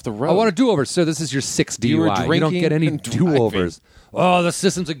car off the road. I want a do-over. Sir, this is your 6th DUI. You were don't drinking get any and driving. do-overs. Oh, the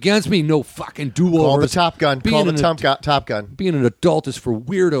system's against me. No fucking do-overs. Call the Top Gun. Being Call the an Top Gun. Being an adult is for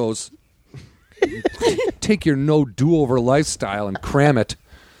weirdos. Take your no do-over lifestyle and cram it.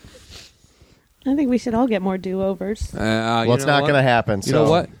 I think we should all get more do-overs. Well, it's not going to happen. You know so-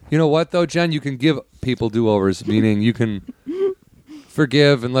 what? You know what though, Jen? You can give people do-overs, meaning you can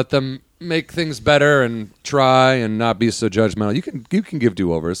forgive and let them make things better and try and not be so judgmental. You can give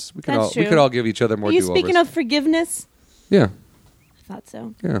do-overs. We That's we true. could all give each other more Are you do-overs. speaking of forgiveness? Yeah. I thought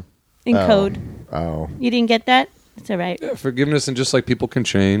so. Yeah. In code. Oh. You didn't get that? It's all right. Yeah, forgiveness and just like people can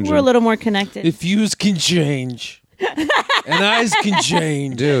change. We're a and- little more connected. If yous can change, and eyes can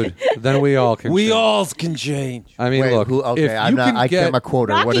change, dude, then we all can we change. all can change. I mean, Wait, look, okay, if I'm you not. can I get, can't. I'm a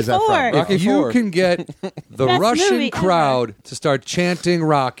quoter. What Rocky is that IV. from? Rocky if you IV. can get the Best Russian movie crowd to start chanting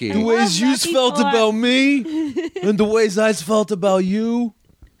Rocky, The love ways yous Rocky felt IV. about me, and the ways I felt about you.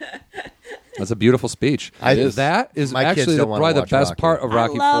 that's a beautiful speech. That is My kids actually don't wanna probably the watch best Rocky. part of I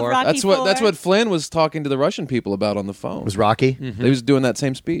Rocky love 4. Rocky That's IV. what Flynn was talking to the Russian people about on the phone. Was Rocky? Mm-hmm. They was doing that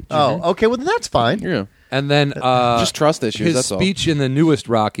same speech. Oh, okay. Well, then that's fine. Yeah. And then Just trust issues. his that's all. speech in the newest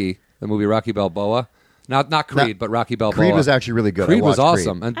Rocky, the movie Rocky Balboa. Not Creed, but Rocky Balboa. Creed was actually really good. I Creed was watched Creed.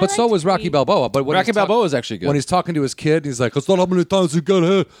 awesome, and I but so liked was Rocky Creed. Balboa. But when Rocky he's Balboa is actually good. When he's talking to his kid, he's like, "It's not how many times you got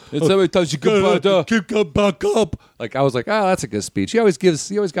hit. It's how many times you got keep going back up." Like I was like, "Oh, that's a good speech." He always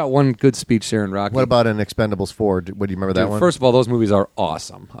got one good speech there in Rocky. What about in Expendables 4? What do you remember that Dude, one? First of all, those movies are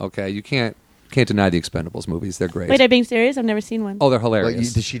awesome. Okay, you can't deny the Expendables movies. They're great. Wait, are you being serious? I've never seen one. Oh, they're Well,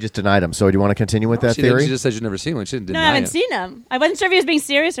 hilarious. she just denied him. So do you want to continue with that she, didn't- theory? she just said you've never seen one. She didn't no, deny I haven't it. seen them. I wasn't sure if he was being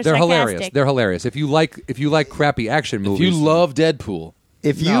serious or They're sarcastic. hilarious. They're hilarious. If you like crappy action If movies, you love Deadpool,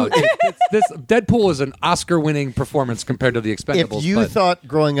 If you No, this Deadpool is an Oscar-winning performance compared to the Expendables. if you but- thought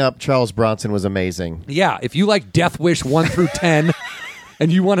growing up Charles Bronson was amazing, yeah, if you like Death Wish 1 through 10,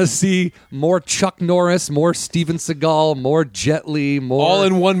 and you want to see more Chuck Norris, more Steven Seagal, more Jet Li, more all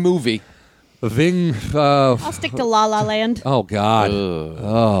in one movie. Ving. I'll stick to La La Land. Oh God.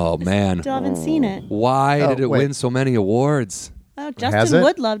 Oh man. Still haven't seen it. Why Oh, did it wait. win so many awards? Oh, Has Justin it?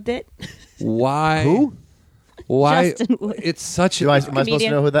 Wood loved it. Why? Who? Why? Justin Wood. It's such. am I supposed to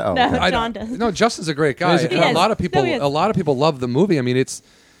know who that? Oh, No. okay. John does. No, Justin's a great guy. He's a And He a lot is. of people. No, he is. A lot of people love the movie. I mean, it's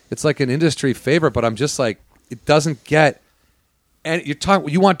like an industry favorite, but I'm just like, it doesn't get. And you're talking.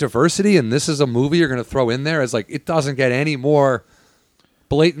 You want diversity, and this is a movie you're going to throw in there as like it doesn't get any more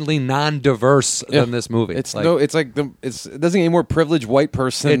blatantly non-diverse than this movie. It doesn't get any more privileged white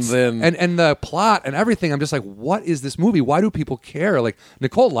person than and the plot and everything. I'm just like, what is this movie? Why do people care? Like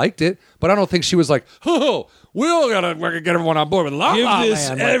Nicole liked it, but I don't think she was like, oh, we're gonna get everyone on board with La La Land.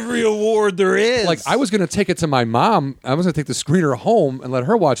 Like, every award there is. like I was gonna take it to my mom. I was gonna take the screener home and let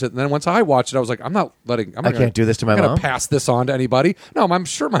her watch it. And then once I watched it, I was like, I can't do this to my mom. Pass this on to anybody. No, I'm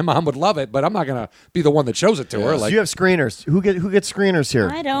sure my mom would love it, but I'm not gonna be the one that shows it to her. So Like you have screeners. Who gets screeners here?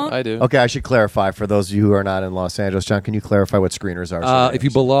 I don't. I do. Okay, I should clarify for those of you who are not in Los Angeles. John, can you clarify what screeners are? if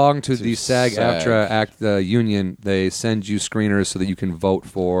you belong to the SAG. SAG-AFTRA Act union, they send you screeners so that you can vote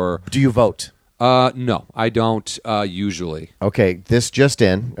for. Do you vote? No, I don't usually. Okay, this just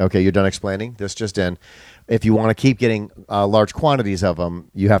in. Okay, you're done explaining. This just in. If you want to keep getting large quantities of them,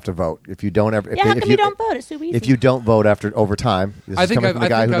 you have to vote. If you don't ever, Yeah, how come you don't vote? It's so easy. If you don't vote over time, this I is think coming I've- from the I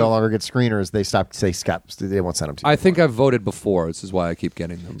guy think who no I've- longer gets screeners. They won't send them to you. I think I've voted before. This is why I keep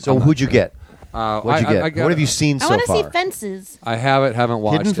getting them. So I'm not who'd you sure. get? I What'd you get? got- What have you seen I so want to see far? Fences. I haven't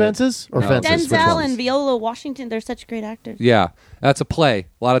watched Hidden it. Fences or No. Fences? Which Denzel ones? and Viola Washington, they're such great actors. Yeah, that's a play.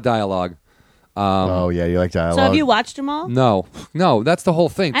 A lot of dialogue. Oh yeah, you like dialogue. So have you watched them all? No, that's the whole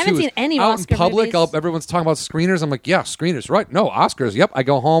thing. I haven't too, seen is any out Oscar in public. movies. Everyone's talking about screeners. I'm like, yeah, screeners, right? No, Oscars. Yep. I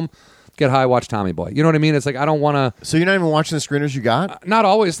go home, get high, watch Tommy Boy. You know what I mean? It's like I don't want to. So you're not even watching the screeners you got? Not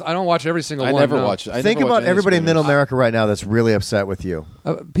always. I don't watch every single I one. never no. watch it. I Think never watch about any everybody in screeners. Middle America right now that's really upset with you.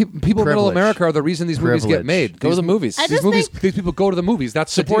 People in Middle Privilege. America are the reason these movies get Privilege. made. Go to These the movies. I These just movies. think- These people go to the movies.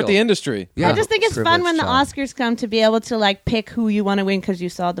 That's Support the deal. industry. Yeah. I just think it's fun Privilege, when the John. Oscars come to be able to like pick who you want to win because you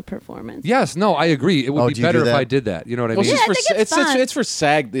saw the performance. Yes. No. I agree. It would Oh, be do you better do if that? I did that. You know what I Well, mean? it's Yeah, just I think it's fun. it's for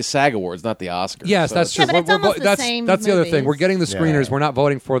the SAG Awards, not the Oscars. Yes, So that's true. Yeah, but it's almost the that's same that's the other thing. movies. We're getting the screeners. Yeah. We're not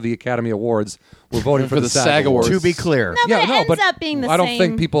voting for the Academy Awards. We're voting for the SAG Awards. To be clear. No, but it ends up being the I don't same.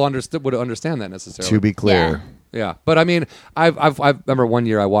 think people would understand that necessarily. To be clear. Yeah, but I mean, I remember one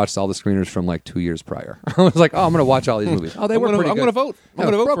year I watched all the screeners from like 2 years prior. I was like, oh, I'm going to watch all these movies. Oh, they were pretty good. I'm going to vote. I'm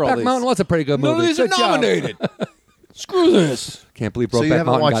going to vote for all Brokeback these. Mountain was a pretty good movie. None of these are Good job. nominated. Screw this. Can't believe So you Brokeback haven't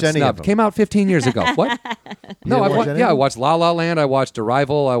Mountain watched got any of snubbed. them? Came out 15 years ago. What? No, didn't watch any of I them? watched La La Land. I watched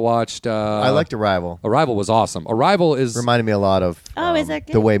Arrival. I watched. I liked Arrival. Arrival was awesome. Arrival is Reminded me a lot of Oh, is that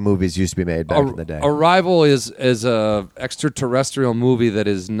good? the way movies used to be made back in the day. Arrival is a extraterrestrial movie that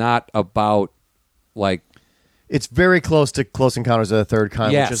is not about like It's very close to Close Encounters of the Third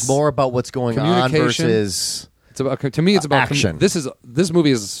Kind, Yes. which is more about what's going on Communication. versus it's about to me it's about Action. this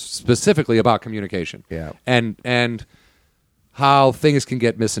movie is specifically about communication. Yeah. And how things can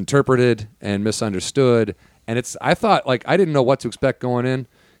get misinterpreted and misunderstood. And I thought like I didn't know what to expect going in.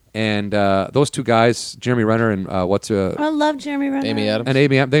 And those two guys, Jeremy Renner and I love Jeremy Renner. Amy Adams. and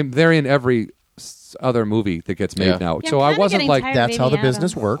Amy, they're in every other movie that gets made Yeah. now. Yeah, so I'm I kinda wasn't getting like tired. that's how the Amy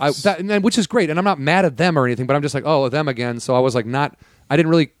business Adams. works. which is great, and I'm not mad at them or anything, but I'm just like, oh, them again. So I was like,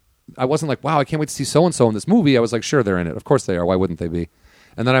 I wasn't like, wow, I can't wait to see so and so in this movie. I was like, sure, they're in it. Of course they are. Why wouldn't they be?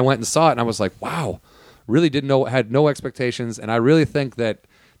 And then I went and saw it, and I was like, wow, really had no expectations, and I really think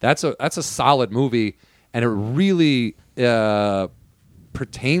that's a solid movie, and it really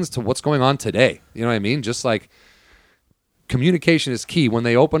pertains to what's going on today. You know what I mean? Just like communication is key. When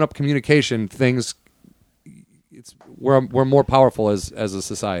they open up communication, we're more powerful as a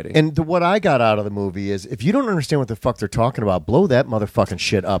society. And what I got out of the movie is if you don't understand what the fuck they're talking about, blow that motherfucking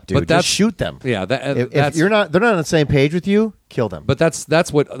shit up, dude. But that's- Just shoot them. yeah, If that's they're not on the same page with you, kill them. But that's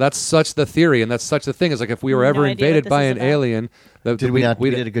such the theory, and that's such the thing. Is like if we were No ever idea invaded what by this an is about. alien, Did we not- we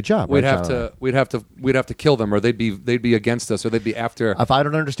did a good job, We'd right, have John? we'd have to kill them, or they'd be against us, or they'd be after. If I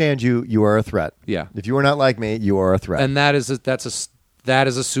don't understand you, you are a threat. Yeah. If you are not like me, you are a threat. And that is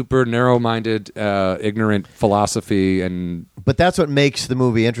a super narrow-minded, ignorant philosophy, and But that's what makes the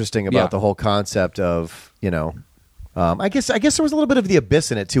movie interesting about Yeah. the whole concept of, I guess there was a little bit of The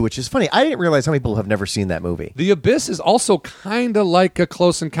Abyss in it too, which is funny. I didn't realize how many people have never seen that movie. The Abyss is also kind of like a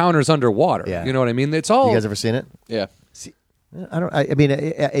Close Encounters underwater. Yeah. You know what I mean? It's all You guys ever seen it? Yeah. I mean,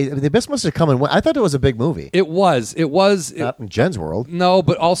 The Abyss must have come in. I thought it was a big movie. It was. Not in Jen's world. No,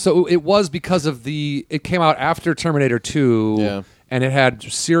 but also it was because of it came out after Terminator 2, Yeah. and it had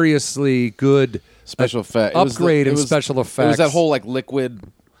seriously good Special effect. upgrade in special It was effects. that whole like liquid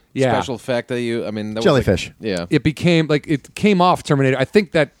Yeah. special effect that that was, Jellyfish. like, yeah. It became like it came off Terminator. I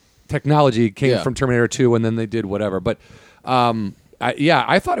think that technology came Yeah. from Terminator 2, and then they did whatever. But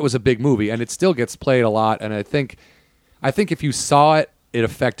I thought it was a big movie, and it still gets played a lot. And I think if you saw it, it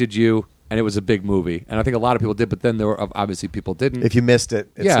affected you, and it was a big movie. And I think a lot of people did, but then there were obviously people didn't. If you missed it,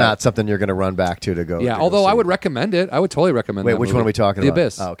 it's Yeah. not something you're going to run back to go. yeah, to go although I see. would recommend it. I would totally recommend Wait, that which movie. one are we talking The about?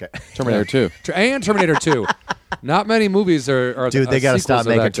 Abyss. Oh, okay. Terminator 2. And Terminator 2. Not many movies are Dude, they got to stop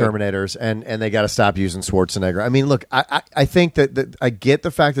making Terminators, and they got to stop using Schwarzenegger. I mean, look, I think that I get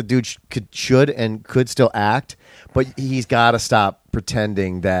the fact that dude should and could still act, but he's got to stop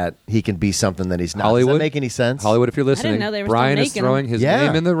pretending that he can be something that he's not. Hollywood, Does that make any sense? Hollywood, if you're listening, know they were Brian still is making throwing them. his Yeah.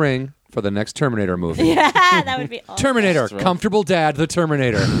 name in the ring for the next Terminator movie. Yeah, that would be awesome. Terminator, comfortable dad, the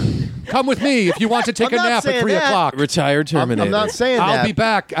Terminator. Come with me if you want to take I'm a not nap at saying 3 that. o'clock. Retired Terminator. I'm not saying that. I'll be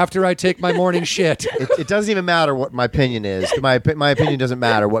back after I take my morning shit. It doesn't even matter what my opinion is. My opinion doesn't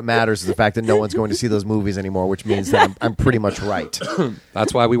matter. What matters is the fact that no one's going to see those movies anymore, which means that I'm pretty much right.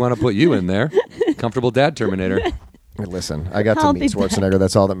 That's why we want to put you in there. Comfortable dad Terminator. Listen, I got to I'll meet be Schwarzenegger.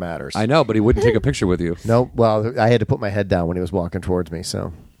 That's all that matters. I know, but he wouldn't take a picture with you. No, well, I had to put my head down when he was walking towards me,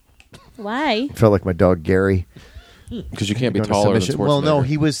 so Why? it felt like my dog Gary. Because you can't be Going to taller than submission. Schwarzenegger. Well, no,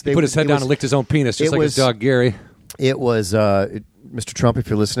 he was. He put his head down and licked his own penis, just it like was- his dog Gary. It was Mr. Trump, if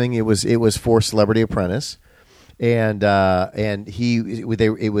you're listening. It was for Celebrity Apprentice, and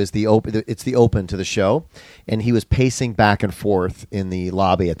it was the open. It's the open to the show, and he was pacing back and forth in the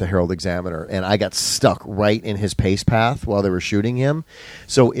lobby at the Herald Examiner, and I got stuck right in his pace path while they were shooting him.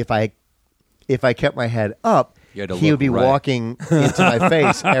 So if I kept my head up, You had to he look would be right. walking into my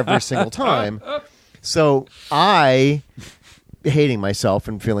face every single time. So I, hating myself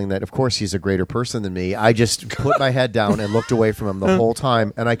and feeling that, of course, he's a greater person than me, I just put my head down and looked away from him the whole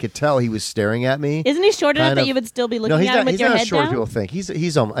time, and I could tell he was staring at me. Isn't he short enough Kind that of- you would still be No, looking he's at not. him with He's your not head as short as down? people think. He's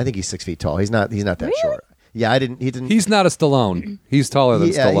I think he's 6 feet tall. He's not that Really? short. Yeah, he didn't. He's not a Stallone. He's taller than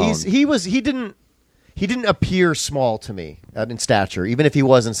Stallone. He didn't appear small to me in stature. Even if he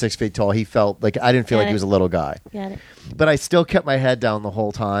wasn't 6 feet tall, he felt like I didn't feel Got like he it. was a little guy. Got it. But I still kept my head down the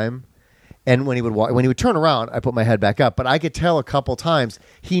whole time. And when he would turn around, I put my head back up. But I could tell a couple times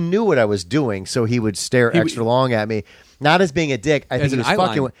he knew what I was doing, so he would stare extra long at me, not as being a dick. I think As he an was eye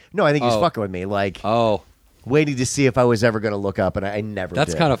fucking. line. I think he was Oh. fucking with me, like Oh, waiting to see if I was ever going to look up, and I never.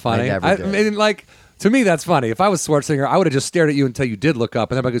 that's did. kind of funny. I never I did. mean, like, to me, that's funny. If I was Schwarzenegger, I would have just stared at you until you did look up,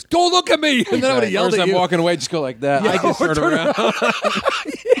 and then I goes, "Don't look at me!" And then I would have Or yelled as at I'm you, walking away, just go like that. I just or turn around.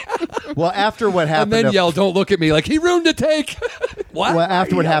 Well, after what and happened, then to- yell, "Don't look at me!" Like he ruined a take. What? well,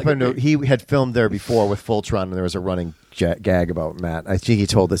 after what Are you happened, yelling at me? he had filmed there before with Fultron, and there was a running gag about Matt. I think he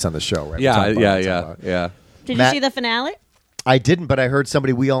told this on the show, right? We Yeah, talked about yeah, it, we yeah, talked about it. yeah. Did Matt- you see the finale? I didn't, but I heard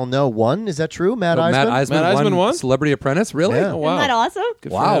somebody we all know won. Is that true? Matt Eisman? Matt Eisman won? Celebrity Apprentice. Really? Yeah. Oh, wow. Isn't that awesome? Good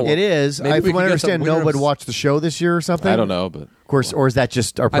for Wow. him. It is. Maybe we From could what I get understand, some winner nobody of- watched the show this year or something. I don't know, but Of course, or is that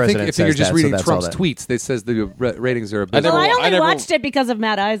just our I president? think if says you're just that, reading so that's Trump's all that. tweets, they says the ratings are. I never- Well, I I only never- watched it because of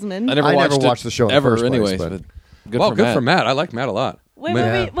Matt Eisman. I never I watched never it watched the show in the ever. first place, anyways, but- but good Well, for good Matt. for Matt. I like Matt a lot. Wait,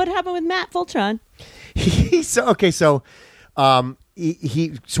 Yeah. what happened with Matt Fultron? He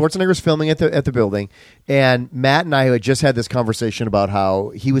Schwarzenegger's filming at the building, and Matt and I had just had this conversation about how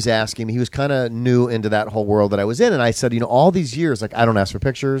he was asking me. He was kind of new into that whole world that I was in, and I said, all these years, like I don't ask for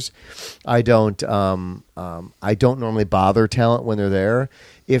pictures, I don't normally bother talent when they're there.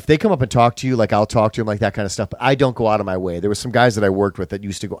 If they come up and talk to you, like I'll talk to them, like that kind of stuff. But I don't go out of my way. There was some guys that I worked with that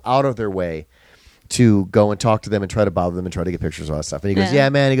used to go out of their way to go and talk to them and try to bother them and try to get pictures of all that stuff. And he goes, Yeah. "Yeah,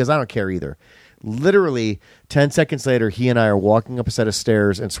 man." He goes, "I don't care either." Literally 10 seconds later, he and I are walking up a set of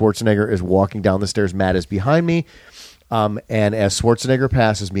stairs, and Schwarzenegger is walking down the stairs. Matt is behind me. And as Schwarzenegger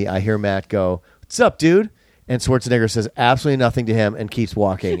passes me, I hear Matt go, "What's up, dude?" And Schwarzenegger says absolutely nothing to him and keeps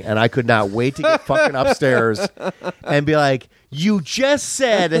walking. And I could not wait to get fucking upstairs and be like, "You just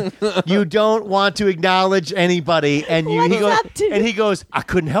said you don't want to acknowledge anybody." And he What's goes, up, dude? and he goes, "I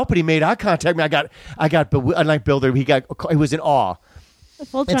couldn't help it. He made eye contact. I got, unlike Builder, he was in awe."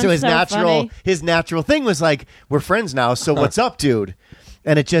 Fultron's And so his funny. natural thing was like, "We're friends now, so what's up, dude?"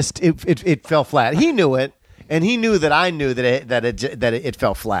 And it just it fell flat. He knew it, and he knew that I knew that it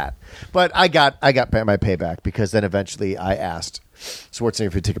fell flat. But I got my payback, because then eventually I asked Schwarzenegger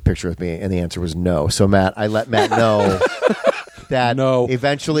if he'd take a picture with me, and the answer was no. So I let Matt know that No.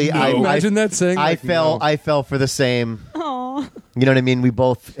 eventually No. I Imagine that saying, I like, fell no. I fell for the same. Aw. You know what I mean? We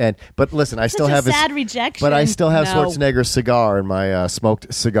both but listen, I still Such a have his sad rejection. but I still have No. Schwarzenegger's cigar in my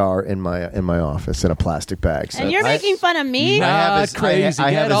smoked cigar in my office in a plastic bag. So And you're I- making fun of me? I have Not his, crazy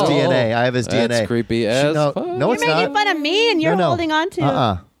I have at his all. DNA. I have his That's DNA. creepy as no, fuck. no, You're it's making not. fun of me, and you're No. holding on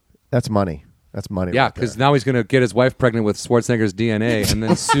to. That's money. That's money. Yeah, right because there. now he's going to get his wife pregnant with Schwarzenegger's DNA and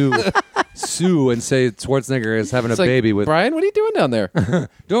then sue and say Schwarzenegger is having It's a like, baby with. Brian. What are you doing down there?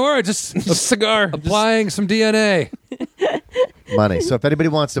 Don't worry, just A cigar. applying some DNA. money. So if anybody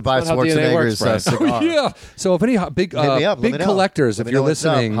wants to buy That's not how DNA works, Schwarzenegger's Brian. cigar, Yeah. So if any big hit me up. Let big me know. collectors, Let if me you're know what's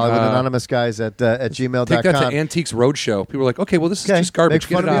up. listening, Hollywood Anonymous guys at gmail.com. take that to Antiques Roadshow. People are like, okay, well, this is just garbage. Make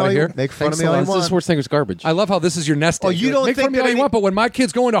Get fun it of me out all of you- here. make fun Thanks of me a all lot. you want. This is Schwarzenegger's garbage. I love how this is your nest egg. Oh, you You're don't like, make think fun of me that all you any- want, but when my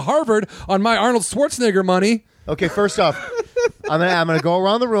kid's going to Harvard on my Arnold Schwarzenegger money, Okay, first off, I'm gonna go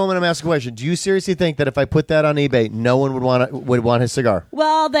around the room and I'm asking a question. Do you seriously think that if I put that on eBay, no one would want his cigar?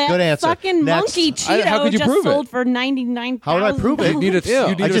 Well, that Good answer. fucking Next. monkey Cheeto How could you just prove it? sold for $99,000. How would I prove it? You need a, Yeah.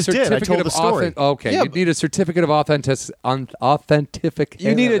 you need I a just did. I certificate told of the story. Okay, Yeah, you need a certificate of authentic.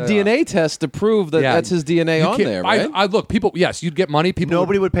 You need a DNA test to prove that Yeah. that's his DNA You on can't- there, right? I look, people. Yes, you'd get money. People.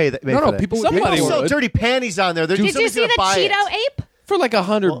 Nobody would pay that. No, for no, that. people would. Somebody People pay sell would. dirty panties on there. Did you Somebody's see gonna the buy it. Cheeto ape? For like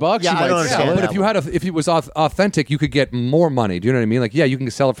 $100, yeah, you I might don't sell understand it. But if you had if it was authentic, you could get more money. Do you know what I mean? Like, yeah, you can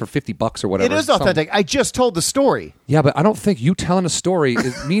sell it for $50 or whatever. It is authentic. I just told the story. Yeah, but I don't think you telling a story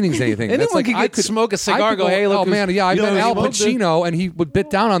means anything. Anyone That's like, could I smoke a cigar, I could go, "Hey, look oh who's- man, yeah, I you met know, Al he smoked it." Pacino, and he would bit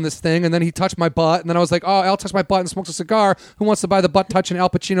down on this thing, and then he touched my butt, and then I was like, oh, Al touched my butt and smoked a cigar. Who wants to buy the butt touching Al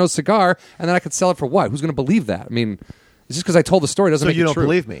Pacino's cigar? And then I could sell it for what? Who's going to believe that? I mean, it's just because I told the story doesn't So make you it don't true.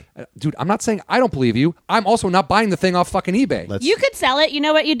 believe me? Dude? I'm not saying I don't believe you. I'm also not buying the thing off fucking eBay. You could sell it. You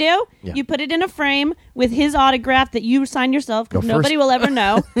know what you do? Yeah. You put it in a frame with his autograph that you signed yourself because Go nobody first. will ever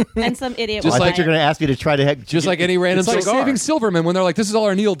know, and some idiot will I buy think you're it. going to ask me to try to Just like any random It's like cigar. Saving Silverman when they're like, this is all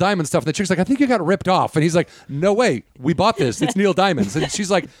our Neil Diamond stuff. And the chick's like, I think you got ripped off. And he's like, no way. We bought this. It's Neil Diamond's. And she's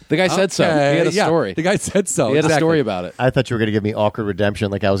like, The guy said so. He "Okay." had a Yeah, story. The guy said so. He had a Exactly. story about it. I thought you were going to give me awkward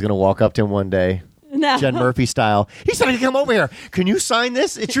redemption, like I was going to walk up to him one day, No. Jen Murphy style. He said, "Come over here. Can you sign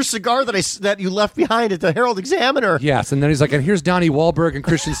this? It's your cigar that you left behind at the Herald Examiner." Yes. And then he's like, and here's Donnie Wahlberg and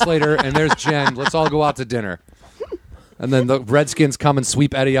Christian Slater. And there's Jen. Let's all go out to dinner. And then the Redskins come and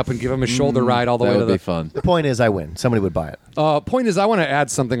sweep Eddie up and give him a shoulder ride all the That way to would be the fun. The point is, I win. Somebody would buy it. Point is, I want to add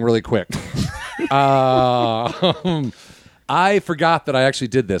something really quick. I forgot that I actually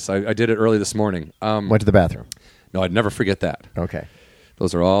did this. I did it early this morning. Went to the bathroom. No, I'd never forget that. Okay.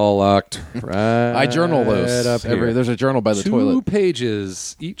 Those are all locked. Right I journal those. up here. There's a journal by the 2 toilet.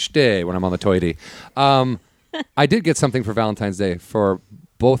 pages each day when I'm on the toity. I did get something for Valentine's Day for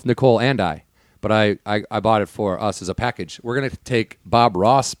both Nicole and I, but I bought it for us as a package. We're going to take Bob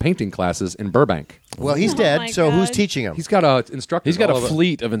Ross painting classes in Burbank. Well, he's Oh dead, my so who's God. teaching him? He's got a instructor. He's got a all over-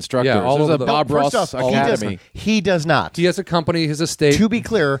 fleet of instructors. Yeah, all There's over a the- Bob First Ross off, he does Academy. not. He does not. He has a company, his estate. To be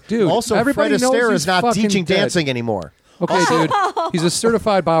clear, Dude, also everybody Fred knows Astaire he's is not fucking teaching dead. dancing anymore. Okay, dude. He's a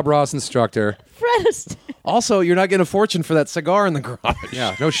certified Bob Ross instructor. Fred Astaire. Also, you're not getting a fortune for that cigar in the garage.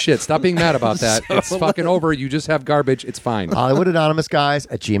 Yeah, no shit. Stop being mad about that. It's fucking over. You just have garbage. It's fine. Hollywood Anonymous guys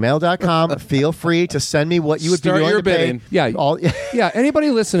at gmail.com. Feel free to send me what you would Start be willing your to pay. bidding. Yeah. All, Yeah,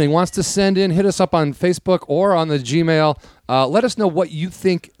 anybody listening wants to send in, hit us up on Facebook or on the Gmail. Let us know what you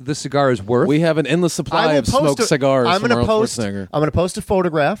think the cigar is worth. We have an endless supply of smoked cigars I'm from gonna Arnold post. Schwarzenegger. I'm going to post a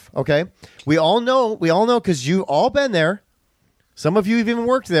photograph. Okay, we all know because you all been there. Some of you have even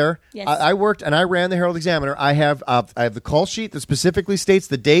worked there. Yes. I worked and I ran the Herald Examiner. I have the call sheet that specifically states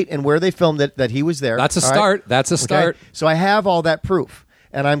the date and where they filmed it that he was there. That's a All right? start. That's a start. Okay? So I have all that proof,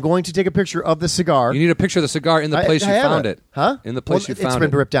 and I'm going to take a picture of the cigar. You need a picture of the cigar in the place I you have found it. Huh? In the place you It's found been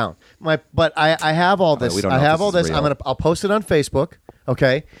it. ripped down. But I have all this. we don't I know if have this all is this. real. I'll post it on Facebook.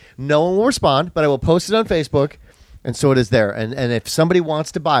 Okay. No one will respond, but I will post it on Facebook, and so it is there. And if somebody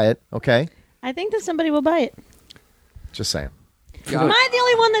wants to buy it, okay, I think that somebody will buy it. just saying. Am I the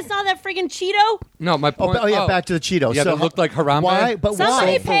only one that saw that friggin' Cheeto? No, my point. Back to the Cheeto. Yeah, so that looked like Harambe. Why? But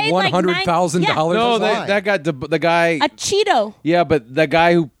Somebody why? paid like $100,000. Yeah. No, Why? that got the guy. A Cheeto. Yeah, but the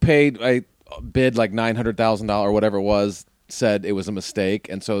guy who paid a bid like $900,000 or whatever it was said it was a mistake,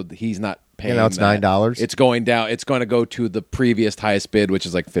 and so he's not paying. it's that. $9. It's going down. It's going to go to the previous highest bid, which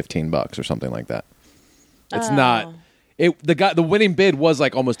is like $15 or something like that. It's not. The winning bid was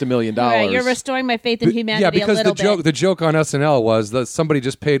like almost $1 million. All right, you're restoring my faith in humanity Yeah, because a the little joke the joke on SNL was that somebody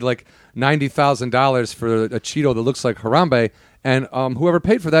just paid like $90,000 for a Cheeto that looks like Harambe, and whoever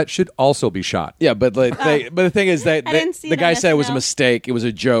paid for that should also be shot. Yeah, but like but the thing is that I didn't see the it guy on said it was a SNL. mistake. It was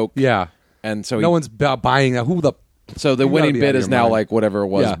a joke. Yeah, And so no one's buying that. Who the so the you gotta winning be out bid of is your now mind. like whatever it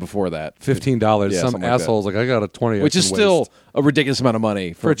was Yeah. before that. $15? Yeah, Some something like that. asshole's like, I got a 20, I Which is can still waste a ridiculous amount of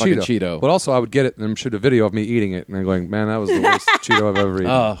money for for a a fucking Cheeto. Cheeto. But also, I would get it and shoot a video of me eating it, and I'm going, man, that was the worst Cheeto I've ever eaten.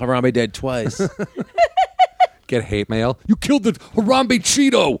 Oh, Harambe dead twice. Get hate mail. You killed the Harambe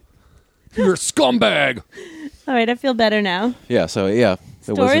Cheeto. You're a scumbag. All right, I feel better now. yeah, so yeah. it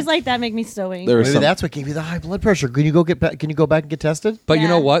Stories wasn't- like that make me so angry. there was Maybe some, that's what gave you the high blood pressure. Can you go back and get tested? But you Yeah.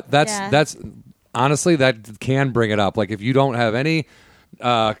 know what? Yeah. That's honestly that can bring it up. Like if you don't have any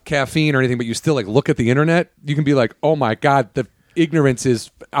caffeine or anything, but you still like look at the internet, you can be like, oh my god, the ignorance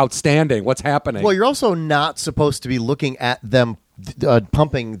is outstanding. What's happening? Well, you're also not supposed to be looking at them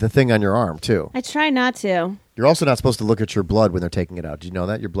pumping the thing on your arm too. I try not to. You're also not supposed to look at your blood when they're taking it out. Do you know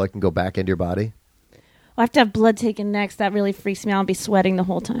that your blood can go back into your body? I have to have blood taken next. That really freaks me out. I'll be sweating the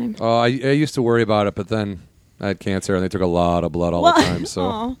whole time. Oh, I used to worry about it, but then I had cancer and they took a lot of blood all the time. So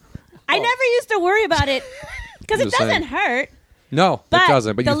Aw. I never used to worry about it because it Just saying. doesn't hurt. No, But it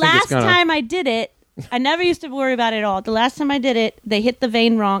doesn't. But the you think last it's gonna. time I did it, I never used to worry about it at all. The last time I did it, they hit the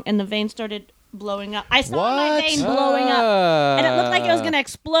vein wrong, and the vein started blowing up. I saw my What? vein blowing up, and it looked like it was going to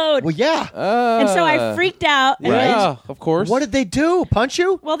explode. Well, yeah. And so I freaked out. And Right. Yeah, of course. What did they do? Punch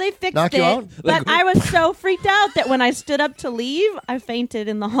you? Well, they fixed Knock it, you out? but I was so freaked out that when I stood up to leave, I fainted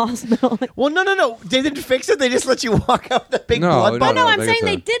in the hospital. Well, no. They didn't fix it. They just let you walk out with a big No, blood no, bubble. no, I'm they saying get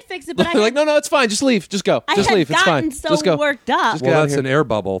they to- did fix it, but I They're had, like, no, it's fine. Just leave. Just go. I Just had leave. It's gotten fine. so Just go. worked up. Just Well, get out that's of an here. air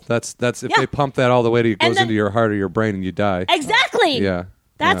bubble. That's if Yeah. they pump that all the way to it And goes then- into your heart or your brain and you die. Exactly. Yeah.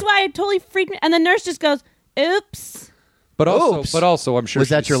 That's Yeah. why it totally freaked me. And the nurse just goes, "Oops." Oops. But also, I'm sure Was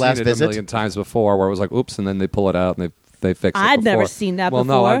that she's your last seen it visit? a million times before, where it was like, "Oops," and then they pull it out and they fix it. I'd never before. seen that well,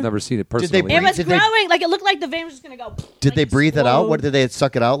 no, before. I've never seen it personally. breathe? It was Did they- growing. Like it looked like the vein was just going to go. Did like, they breathe it out? explode. What did they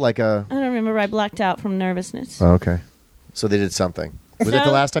suck it out like a? I don't remember. I blacked out from nervousness. Oh, okay. So they did something. Was it So,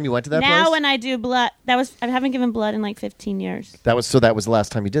 the last time you went to that now place? when I do blood, I haven't given blood in like 15 years. That was the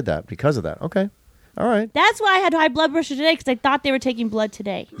last time you did that because of that. Okay. All right. That's why I had high blood pressure today because I thought they were taking blood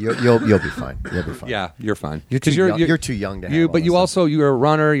today. You'll be fine. You'll be fine. Yeah, you're fine. You're too 'Cause young. You're too young to You, have but all you this also you're a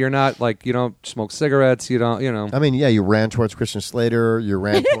runner. You're not like you don't smoke cigarettes. You don't. You know. I mean, yeah, you ran towards Christian Slater. You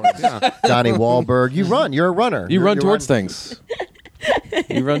ran towards Donnie Wahlberg. You run. You're a runner. You run You're towards things.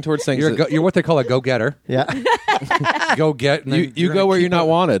 You run towards things. You're what they call a go-getter. Yeah. Go get. And then You you're go gonna where keep you're not them-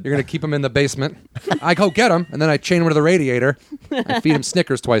 wanted. You're going to keep them in the basement. I go get them, and then I chain them to the radiator. I feed them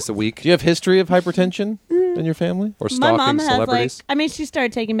Snickers twice a week. Do you have history of hypertension in your family? Or My stalking mom has like, celebrities. I mean, she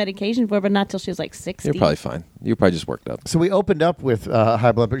started taking medication for it, but not till she was like 60. You're probably fine. You're probably just worked up. So we opened up with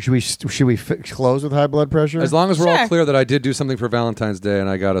high blood pressure. Should we close with high blood pressure? As long as we're all Sure. clear that I did do something for Valentine's Day and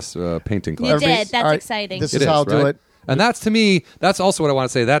I got us painting class. You Everybody's- did. That's all right, exciting. This It is how I'll do right? it. And that's to me, that's also what I want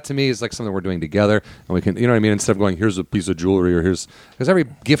to say. That to me is like something we're doing together, and we can, you know what I mean. Instead of going, here's a piece of jewelry, or here's because every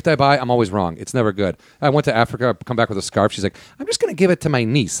gift I buy, I'm always wrong. It's never good. I went to Africa, I come back with a scarf. She's like, I'm just going to give it to my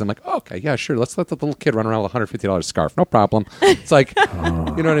niece. I'm like, oh, okay, yeah, sure. Let's let the little kid run around with a $150 scarf, no problem. It's like, you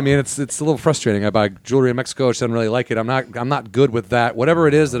know what I mean. It's a little frustrating. I buy jewelry in Mexico. She doesn't really like it. I'm not good with that. Whatever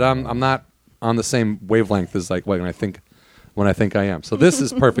it is that I'm not on the same wavelength as like when I think I am. So this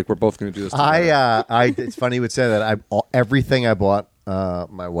is perfect. We're both going to do this together. It's funny you would say that. Everything I bought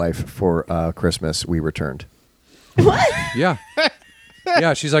my wife for Christmas, we returned. Yeah.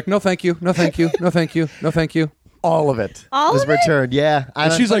 Yeah, she's like, no, thank you, no, thank you, no, thank you, no, thank you. All of it All was of it? returned. Yeah,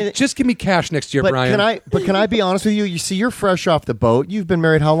 And she's like, just give me cash next year, but Brian. can I be honest with you? You see, you're fresh off the boat. You've been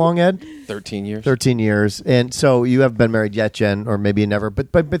married how long, Ed? 13 years. 13 years, and so you haven't been married yet, Jen, or maybe never.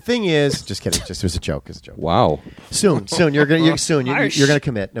 But thing is, just kidding. Just it was a joke. It's a joke. Wow. Soon you're gonna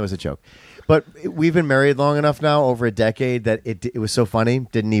commit. It was a joke. But we've been married long enough now, over a decade, that it was so funny.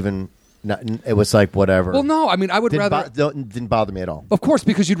 Didn't even. It was like whatever. Well, no, I mean, I would rather. Didn't bother me at all. Of course,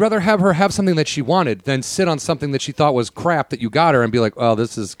 because you'd rather have her have something that she wanted than sit on something that she thought was crap that you got her and be like, oh,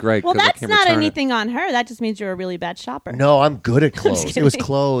 this is great. Well, 'cause I that's can't not return it. anything on her. That just means you're a really bad shopper. No, I'm good at clothes. It was kidding.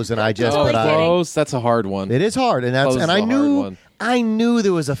 clothes, and I just. Totally but I- kidding. Close. That's a hard one. It is hard, and Clothes is I a hard knew one. I knew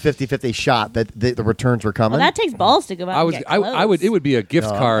there was a 50-50 shot that the returns were coming. Well, that takes balls to go out and get I would. clothes. It would be a gift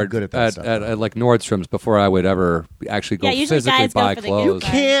No, I'm card good at that at, stuff. at like Nordstrom's before I would ever actually go Yeah, usually physically guys go buy for the clothes. you gift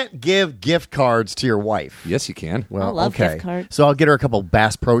card. can't give gift cards to your wife. Yes, you can. Well, I love okay. gift cards. So I'll get her a couple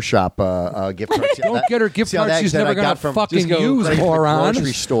Bass Pro Shop gift cards. See how Don't that- get her gift see how cards that- she's that never I gonna got from fucking just go use, right to the moron.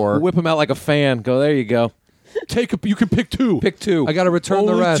 grocery store. Whip them out like a fan. Go, there you go. You can pick two. Pick two. I got to return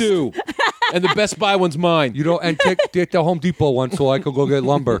Only the rest. two. And the Best Buy one's mine. You don't and take the Home Depot one so I can go get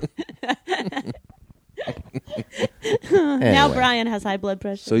lumber. Now Anyway. Brian has high blood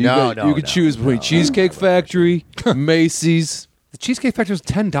pressure. So you No, could, you could choose between Cheesecake Factory, Macy's. The Cheesecake Factory was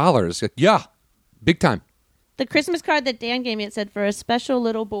 $10. Yeah, big time. The Christmas card that Dan gave me, it said, for a special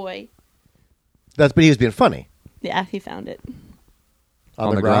little boy. But he was being funny. Yeah, he found it.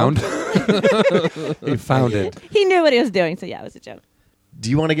 On the ground. He found it. He knew what he was doing, so yeah, it was a joke. Do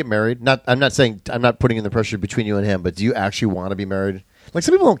you want to get married? I'm not saying I'm not putting in the pressure between you and him, but do you actually want to be married? Like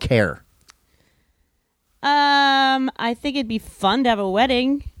some people don't care. I think it'd be fun to have a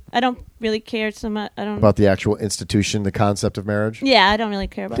wedding. I don't really care so much. I don't. About the actual institution, the concept of marriage. Yeah, I don't really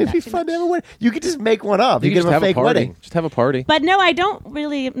care about It'd that. be too fun to much. have a wedding. You could just make one up. You, You could just have a fake party. wedding. Just have a party. But no, I don't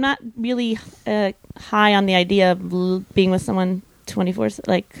really. I'm not really high on the idea of being with someone 24,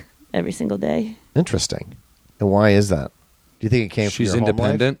 like every single day. Interesting. And why is that? Do you think it came from She's your home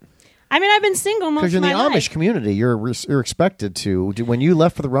life? independent. I mean, I've been single most Because of you're in my the Amish life. community, you're expected to. When you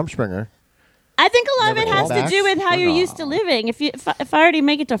left for the Rumspringa, I think a lot of Never it has came back? to do with how Or you're no? used to living. If I already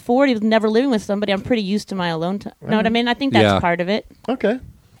make it to 40 with never living with somebody, I'm pretty used to my alone time. Know what I mean? I think that's Yeah. part of it. okay,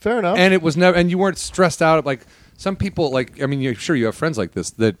 fair enough. And it was never. And you weren't stressed out. Like some people, like I mean, sure you have friends like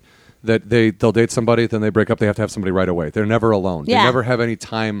this that that they'll date somebody, then they break up. They have to have somebody right away. They're never alone. Yeah. They never have any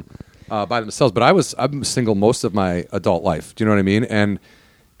time by themselves. But I'm single most of my adult life. Do you know what I mean?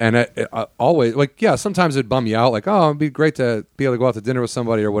 And I always, like, yeah, sometimes it'd bum you out, like, oh, it'd be great to be able to go out to dinner with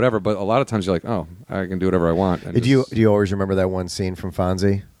somebody or whatever. But a lot of times you're like, oh, I can do whatever I want. And Do you always remember that one scene from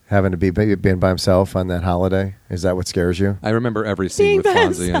Fonzie having to be being by himself on that holiday? Is that what scares you? I remember every scene Being with by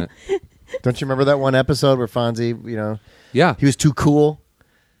Fonzie in it. Don't you remember that one episode where Fonzie, Yeah. he was too cool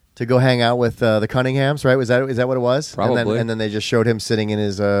to go hang out with the Cunninghams, right? Is that what it was? Probably. And then they just showed him sitting in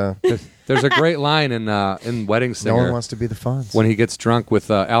his. There's a great line in Wedding Singer. No one wants to be the Fonz. When he gets drunk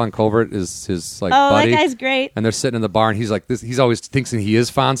with Alan Colbert is his like Oh, buddy. that guy's great. And they're sitting in the bar, and he's like this. He's always thinks that he is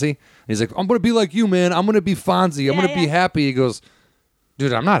Fonzie. And he's like, I'm going to be like you, man. I'm going to be Fonzie. I'm Yeah, going to be yeah. happy. He goes,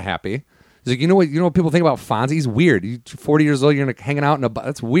 dude, I'm not happy. He's like, you know what people think about Fonzie? He's weird. You're 40 years old. You're hanging out in a bar.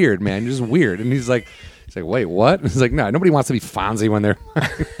 That's weird, man. You're just weird. And he's like, wait, what? He's like, no, nobody wants to be Fonzie when they're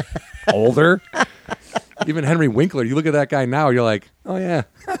older. Even Henry Winkler. You look at that guy now, you're like, oh yeah,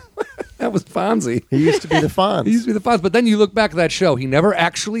 that was Fonzie. He used to be the Fonz. He used to be the Fonz. But then you look back at that show. He never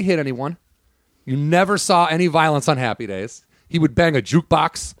actually hit anyone. You never saw any violence on Happy Days. He would bang a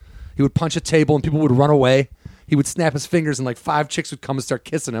jukebox. He would punch a table and people would run away. He would snap his fingers and like 5 chicks would come and start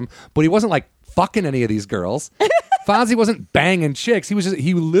kissing him. But he wasn't like fucking any of these girls. Fonzie wasn't banging chicks.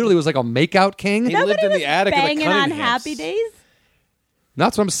 He literally was like a makeout king. He lived in the attic of the Banging on Cunninghams. Happy Days.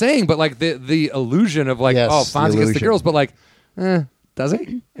 That's what I'm saying. But like the illusion of like, Yes, oh, the Fonzie gets the illusion. girls. But like, does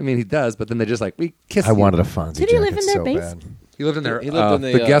he? I mean, he does. But then they just like, we kiss I you. wanted a Fonzie. Did he live jacket in their so base? bad. He lived in there. He lived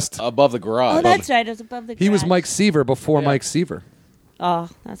in the guest. above the garage. Oh, that's right. It was above the. He was garage. Mike Seaver before Yeah. Mike Seaver. Oh,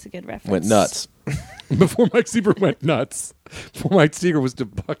 that's a good reference. Went nuts. Before Mike Seaver went nuts. Before Mike Seaver was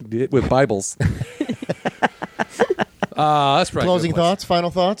debunked it with Bibles. That's probably Closing a good place. thoughts?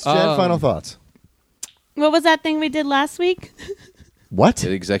 Final thoughts? Jen, final thoughts? What was that thing we did last week? What?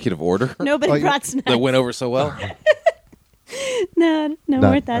 The executive order Nobody Oh, you- brought snacks. that went over so well. No None.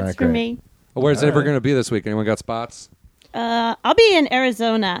 more thoughts Alright, for great. me. Well, where's it ever going to be this week? Anyone got spots? I'll be in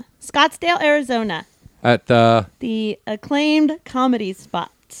Arizona, Scottsdale, Arizona, At the acclaimed comedy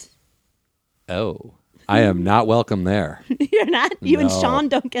spot. Oh, I am not welcome there. You're not. You and No. Sean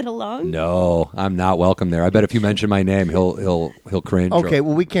don't get along. No, I'm not welcome there. I bet if you mention my name, he'll cringe. Okay,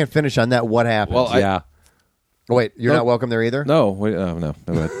 well, we can't finish on that. What happened? Well, Yeah. Oh, wait, you're No. not welcome there either? No, wait, no.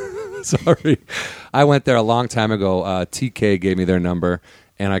 Go ahead. Sorry. I went there a long time ago. TK gave me their number,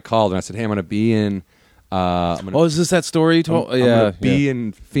 and I called and I said, "Hey, I'm going to be in. I'm gonna, Oh, is this that story you told? I'm yeah, gonna be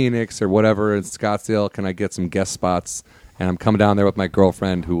in Phoenix or whatever in Scottsdale. Can I get some guest spots?" And I'm coming down there with my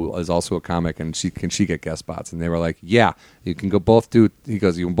girlfriend, who is also a comic, and she get guest spots? And they were like, "Yeah, you can go both do." He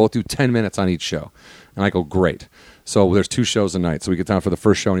goes, "You can both do 10 minutes on each show." And I go, "Great." So there's 2 shows a night. So we get down for the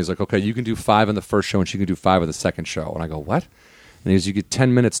first show, and he's like, "Okay, you can do 5 in the first show, and she can do 5 in the second show." And I go, "What?" And he goes, "You get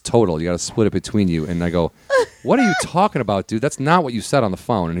 10 minutes total. You got to split it between you." And I go, "What are you talking about, dude? That's not what you said on the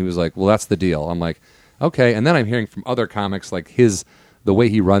phone." And he was like, "Well, that's the deal." I'm like, "Okay." And then I'm hearing from other comics like the way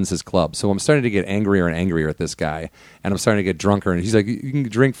he runs his club. So I'm starting to get angrier and angrier at this guy, and I'm starting to get drunker. And he's like, "You can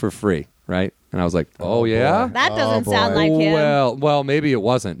drink for free, right?" And I was like, "Oh yeah." That doesn't boy. sound like him. Well, maybe it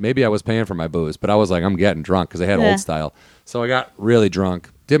wasn't. Maybe I was paying for my booze, but I was like, I'm getting drunk because I had Yeah. old style. So I got really drunk,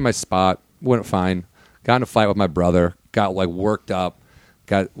 did my spot, went fine, got in a fight with my brother, got like worked up,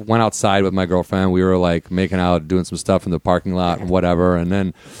 went outside with my girlfriend. We were like making out, doing some stuff in the parking lot and whatever. And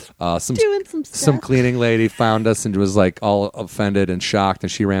then Doing some stuff. some cleaning lady found us and was like all offended and shocked,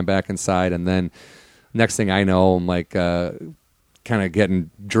 and she ran back inside. And then next thing I know, I'm like kind of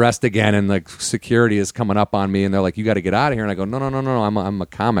getting dressed again, and like security is coming up on me, and they're like, "You got to get out of here." And I go, "No, I'm a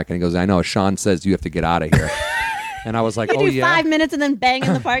comic." And he goes, "I know. Sean says you have to get out of here." And I was like, You "Oh do yeah." 5 minutes and then bang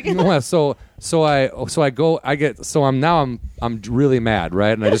in the parking lot. Well, I'm really mad,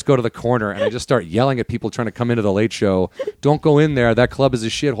 right? And I just go to the corner and I just start yelling at people trying to come into the late show. "Don't go in there. That club is a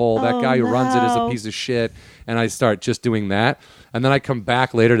shithole. That Oh, guy who runs it is a no. piece of shit." And I start just doing that. And then I come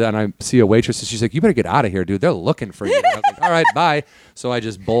back later and I see a waitress and she's like, "You better get out of here, dude. They're looking for you." And I was like, "All right, bye." So I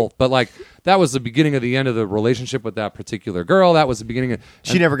just bolt. But like that was the beginning of the end of the relationship with that particular girl. That was the beginning of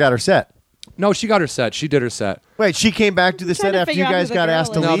She never got her set. No, she got her set. She did her set. Wait, she came back to the trying set to after figure you out guys who the got girl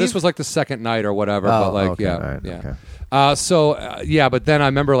asked to is. leave? No, this was like the second night or whatever. Oh, but like, okay, yeah, all right, yeah. okay. Yeah, but then I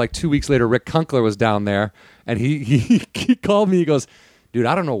remember like 2 weeks later, Rick Kunkler was down there, and he called me. He goes, "Dude,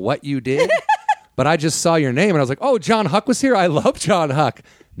 I don't know what you did, but I just saw your name, and I was like, oh, John Huck was here. I love John Huck."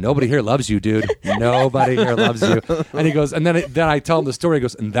 nobody here loves you, dude. Nobody here loves you. And he goes, and then I tell him the story. He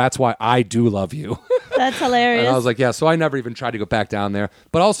goes, and that's why I do love you. That's hilarious. And I was like, yeah, so I never even tried to go back down there.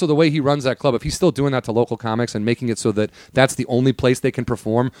 But also the way he runs that club, if he's still doing that to local comics and making it so that that's the only place they can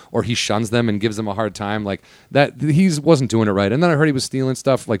perform, or he shuns them and gives them a hard time, like that, he wasn't doing it right. And then I heard he was stealing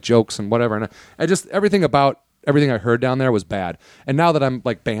stuff like jokes and whatever. And I just, everything I heard down there was bad. And now that I'm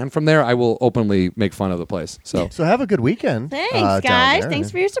like banned from there, I will openly make fun of the place. So have a good weekend. Thanks, down guys. there. Thanks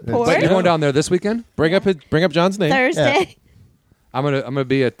for your support. But you're going down there this weekend? Bring up John's name. Thursday. I'm gonna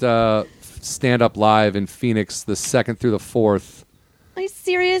be at Stand Up Live in Phoenix the 2nd through the 4th. Are you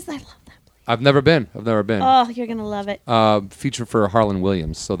serious? I love that place. I've never been. Oh, you're going to love it. Feature for Harlan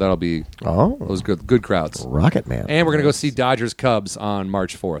Williams, so that'll be those good crowds. Rocket Man. And we're gonna go see Dodgers Cubs on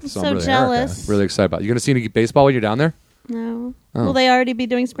March 4th. I'm So so I'm really, jealous. really excited about it. You gonna see any baseball when you're down there? No. Oh. Will they already be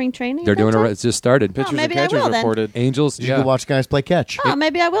doing spring training? They're at that doing time? it. It's just started. Pitchers maybe and I catchers will then. reported. Angels. You can watch guys play catch. Oh,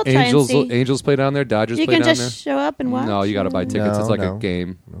 maybe I will try Angels. and see. Angels play down there. Dodgers You play can down just there. show up and watch. No, you got to buy tickets. No, It's like no. a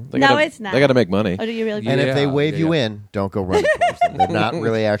game. They No, gotta- it's not. They got to make money. Oh, do you really? And if they Yeah, wave yeah, you yeah. in, don't go running towards them. They're not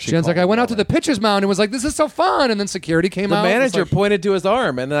really actually. Jen's like, I calling went out to you the pitcher's mound and was like, this is so fun. And then security came The out. and was manager like- pointed to his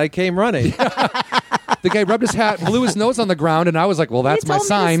arm, and I came running. the guy rubbed his hat, blew his nose on the ground, and I was like, well, that's my told me to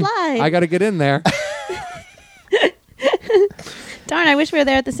sign. slide. I got to get in there. Darn, I wish we were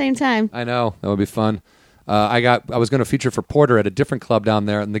there at the same time. I know. That would be fun. I was going to feature for Porter at a different club down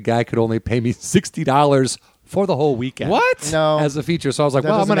there, and the guy could only pay me $60 for the whole weekend. What? No. As a feature. So I was like, That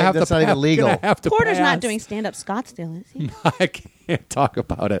well, I'm doesn't going to make- have that's to not even legal. gonna have to Porter's pass. not doing stand-up Scottsdale, is he? I can't talk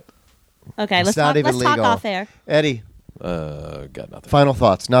about it. Okay, It's let's not talk. even Let's talk legal. off air. Eddie, Got nothing. final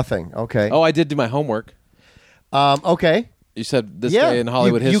thoughts? Nothing. Okay. Oh, I did do my homework. Okay. You said this Yeah, day in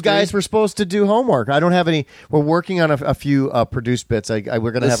Hollywood history. You guys were supposed to do homework. I don't have any. We're working on a few produced bits. We're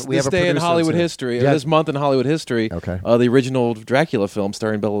going to this, have. We this have a day in producer Hollywood that's history. Yeah. This month in Hollywood history. Okay. The original Dracula film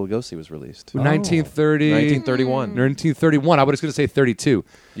starring Bela Lugosi was released. 1930. 1931. 1931. I was going to say 32.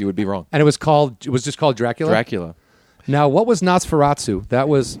 You would be wrong. And it was just called Dracula? Dracula. Now, what was Nosferatu? That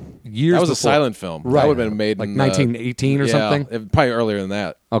was years That was a before. silent film. Right. That would have been made Like in 1918 or something? Probably earlier than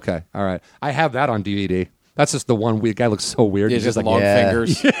that. Okay. All right. I have that on DVD. That's just the one weird guy looks so weird. Yeah, He's just just long like, Yeah.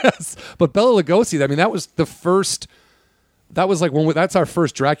 fingers. yes. But Bela Lugosi, I mean, that was the first. That was like that's our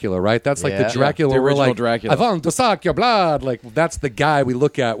first Dracula, right? That's like Yeah. the Dracula. Yeah, the where we're original like, Dracula. I want to suck your blood. Like that's the guy we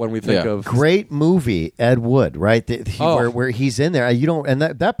look at when we think Yeah. of. Great movie, Ed Wood, right? Oh. Where he's in there. You don't, and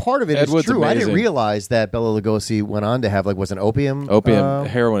that part of it Ed is Wood's true. I didn't amazing. realize that Bela Lugosi went on to have was an opium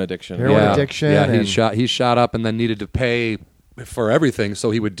Heroin addiction. heroin addiction Yeah, and- he shot up and then needed to pay for everything, so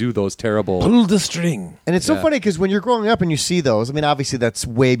he would do those terrible. Pull the string. And it's so Yeah. funny because when you're growing up and you see those, I mean, obviously that's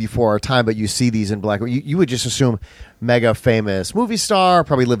way before our time, but you see these in black. You would just assume mega famous movie star,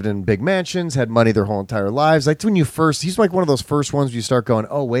 probably lived in big mansions, had money their whole entire lives. Like when he's like one of those first ones where you start going,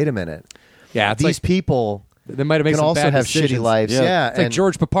 oh, wait a minute. Yeah, it's These like people they might have made can some also bad have decisions. shitty lives. Yeah. Yeah. It's like and-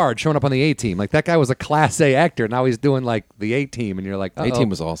 George Papard showing up on the A-Team. Like that guy was a Class A actor. Now he's doing like the A-Team, and you're like, A-Team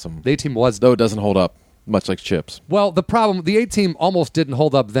was awesome. The A-Team was. Though it doesn't hold up much like Chips. Well, the problem, the A-Team almost didn't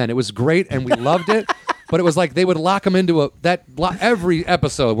hold up then. It was great, and we loved it. But it was like they would lock them into every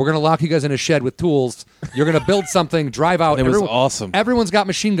episode. We're going to lock you guys in a shed with tools. You're going to build something, drive out. It was awesome. Everyone's got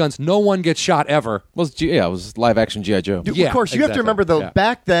machine guns. No one gets shot ever. Well, it was live action G.I. Joe. Dude, Yeah, of course, you have to exactly. remember, though, Yeah.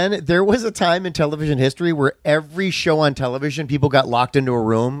 back then, there was a time in television history where every show on television, people got locked into a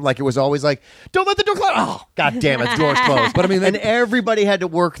room. Like, it was always like, don't let the door close. Oh, God damn it, the door's closed. But I mean, and everybody had to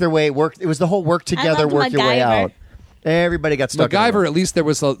work their way. It was the whole work together, loved work your way MacGyver. out. Everybody got stuck in a MacGyver, room. at least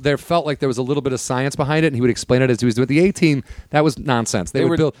there felt like there was a little bit of science behind it, and he would explain it as he was doing it. The A-Team, that was nonsense. They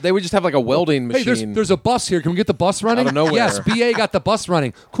would build. They would just have like a welding Hey, machine. there's a bus here. Can we get the bus running? Out of nowhere. Yes, BA got the bus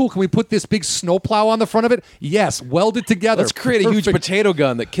running. Cool. Can we put this big snowplow on the front of it? Yes, weld it together. Let's create a huge Perfect. potato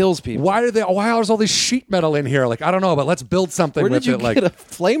gun that kills people. Why is all this sheet metal in here? Like, I don't know, but let's build something Where with did you it. Like, get a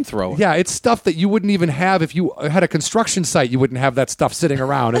flamethrower? yeah, it's stuff that you wouldn't even have if you had a construction site. You wouldn't have that stuff sitting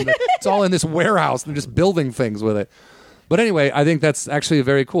around, and it's all in this warehouse and just building things with it. But anyway, I think that's actually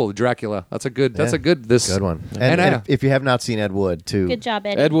very cool. Dracula. That's a good. That's Yeah. a good. Good one. And if you have not seen Ed Wood, too. Good job,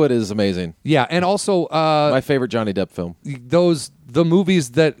 Eddie. Ed Wood is amazing. yeah, and also My favorite Johnny Depp film. the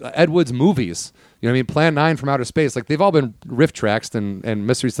movies that Ed Wood's movies. You know what I mean? Plan 9 from Outer Space. Like they've all been riff tracked and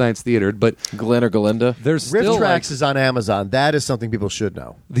Mystery Science Theatered, but Glenn or Galinda. there's Riff still Tracks is on Amazon. That is something people should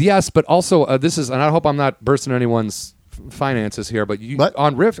know. yes, but also this is, and I hope I'm not bursting anyone's finances here, but What?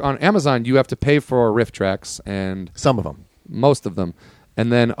 on Amazon you have to pay for riff tracks and Some of them. most of them,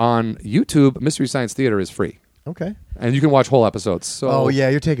 and then on YouTube, Mystery Science Theater is free, Okay. and you can watch whole episodes. So, Oh, yeah,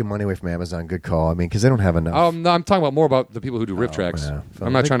 you're taking money away from Amazon. Good call. I mean, because they don't have enough. No, I'm talking about more about the people who do riff tracks. yeah.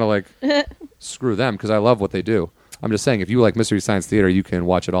 I'm not trying to like screw them because I love what they do. I'm just saying, if you like Mystery Science Theater, you can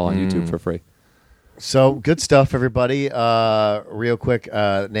watch it all on YouTube for free. So good stuff, everybody. Real quick,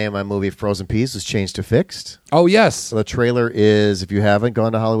 name of my movie Frozen Peas was changed to Fixed. Oh, yes. So the trailer is, if you haven't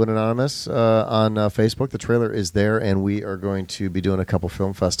gone to Hollywood Anonymous on Facebook, the trailer is there, and we are going to be doing a couple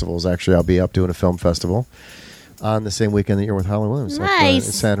film festivals. Actually, I'll be up doing a film festival on the same weekend that you're with Holly Williams. Nice.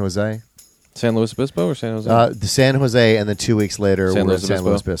 In San Jose. San Luis Obispo or San Jose? The San Jose, and then 2 weeks later, San we're Luis in San Obispo.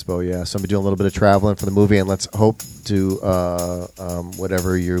 Luis Obispo. Yeah, so I'm doing a little bit of traveling for the movie, and let's hope to,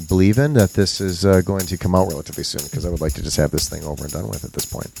 whatever you believe in, that this is going to come out relatively soon, because I would like to just have this thing over and done with at this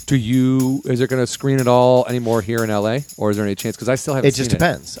point. Is it going to screen at all anymore here in LA, or is there any chance? Because I still haven't It seen just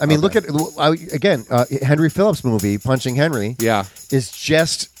depends. I mean, look at again, Henry Phillips' movie Punching Henry. Yeah. is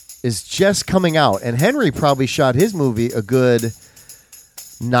just coming out, and Henry probably shot his movie a good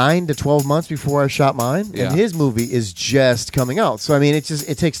 9 to 12 months before I shot mine, Yeah. and his movie is just coming out. So I mean, it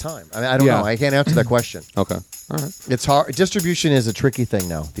takes time. I mean, I don't Yeah. know. I can't answer that question. Okay. All right. It's hard. Distribution is a tricky thing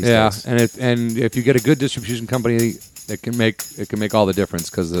now these days. and if you get a good distribution company, it can make all the difference,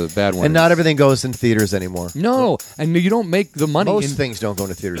 because the bad one. And not everything goes in theaters anymore. No, and you don't make the money. Most things don't go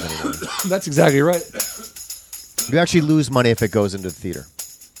into theaters anymore. That's exactly right. You actually lose money if it goes into the theater.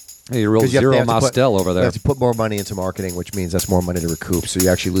 Hey, you're real 'Cause you zero have to put- Mostel over You there. have to put more money into marketing, which means that's more money to recoup. So you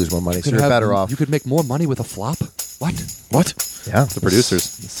actually lose more money. So you're better off. You could make more money with a flop. What? What? Yeah. The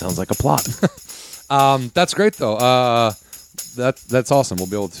producers. This sounds like a plot. That's great though. That's awesome. We'll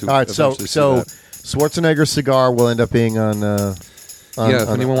be able to. All right, so eventually see that. Schwarzenegger's cigar will end up being on. If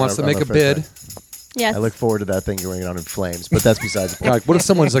anyone wants to make a bid. Yes. I look forward to that thing going on in flames, but that's besides the point. Like, what if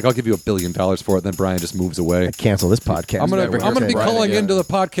someone's like, "I'll give you $1 billion for it," and then Brian just moves away? Cancel this podcast. I'm gonna be calling into the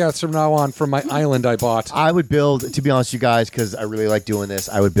podcast from now on from my island I bought. I would build, to be honest, you guys, because I really like doing this.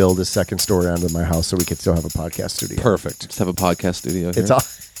 I would build a second story under my house so we could still have a podcast studio. Perfect. Just have a podcast studio here It's all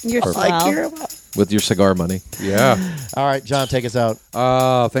You're all I swell. care about. with your cigar money. Yeah. All right, John, take us out.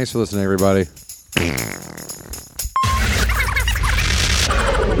 Thanks for listening, everybody.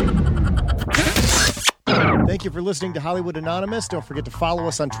 Thank you for listening to Hollywood Anonymous. Don't forget to follow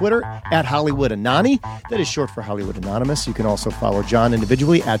us on Twitter at Hollywood Anani. That is short for Hollywood Anonymous. You can also follow John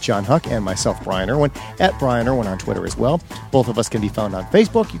individually at John Huck and myself, Brian Irwin, at Brian Irwin on Twitter as well. Both of us can be found on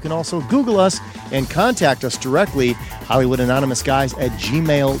Facebook. You can also Google us and contact us directly,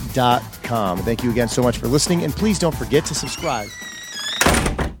 HollywoodAnonymousGuys@gmail.com. Thank you again so much for listening, and please don't forget to subscribe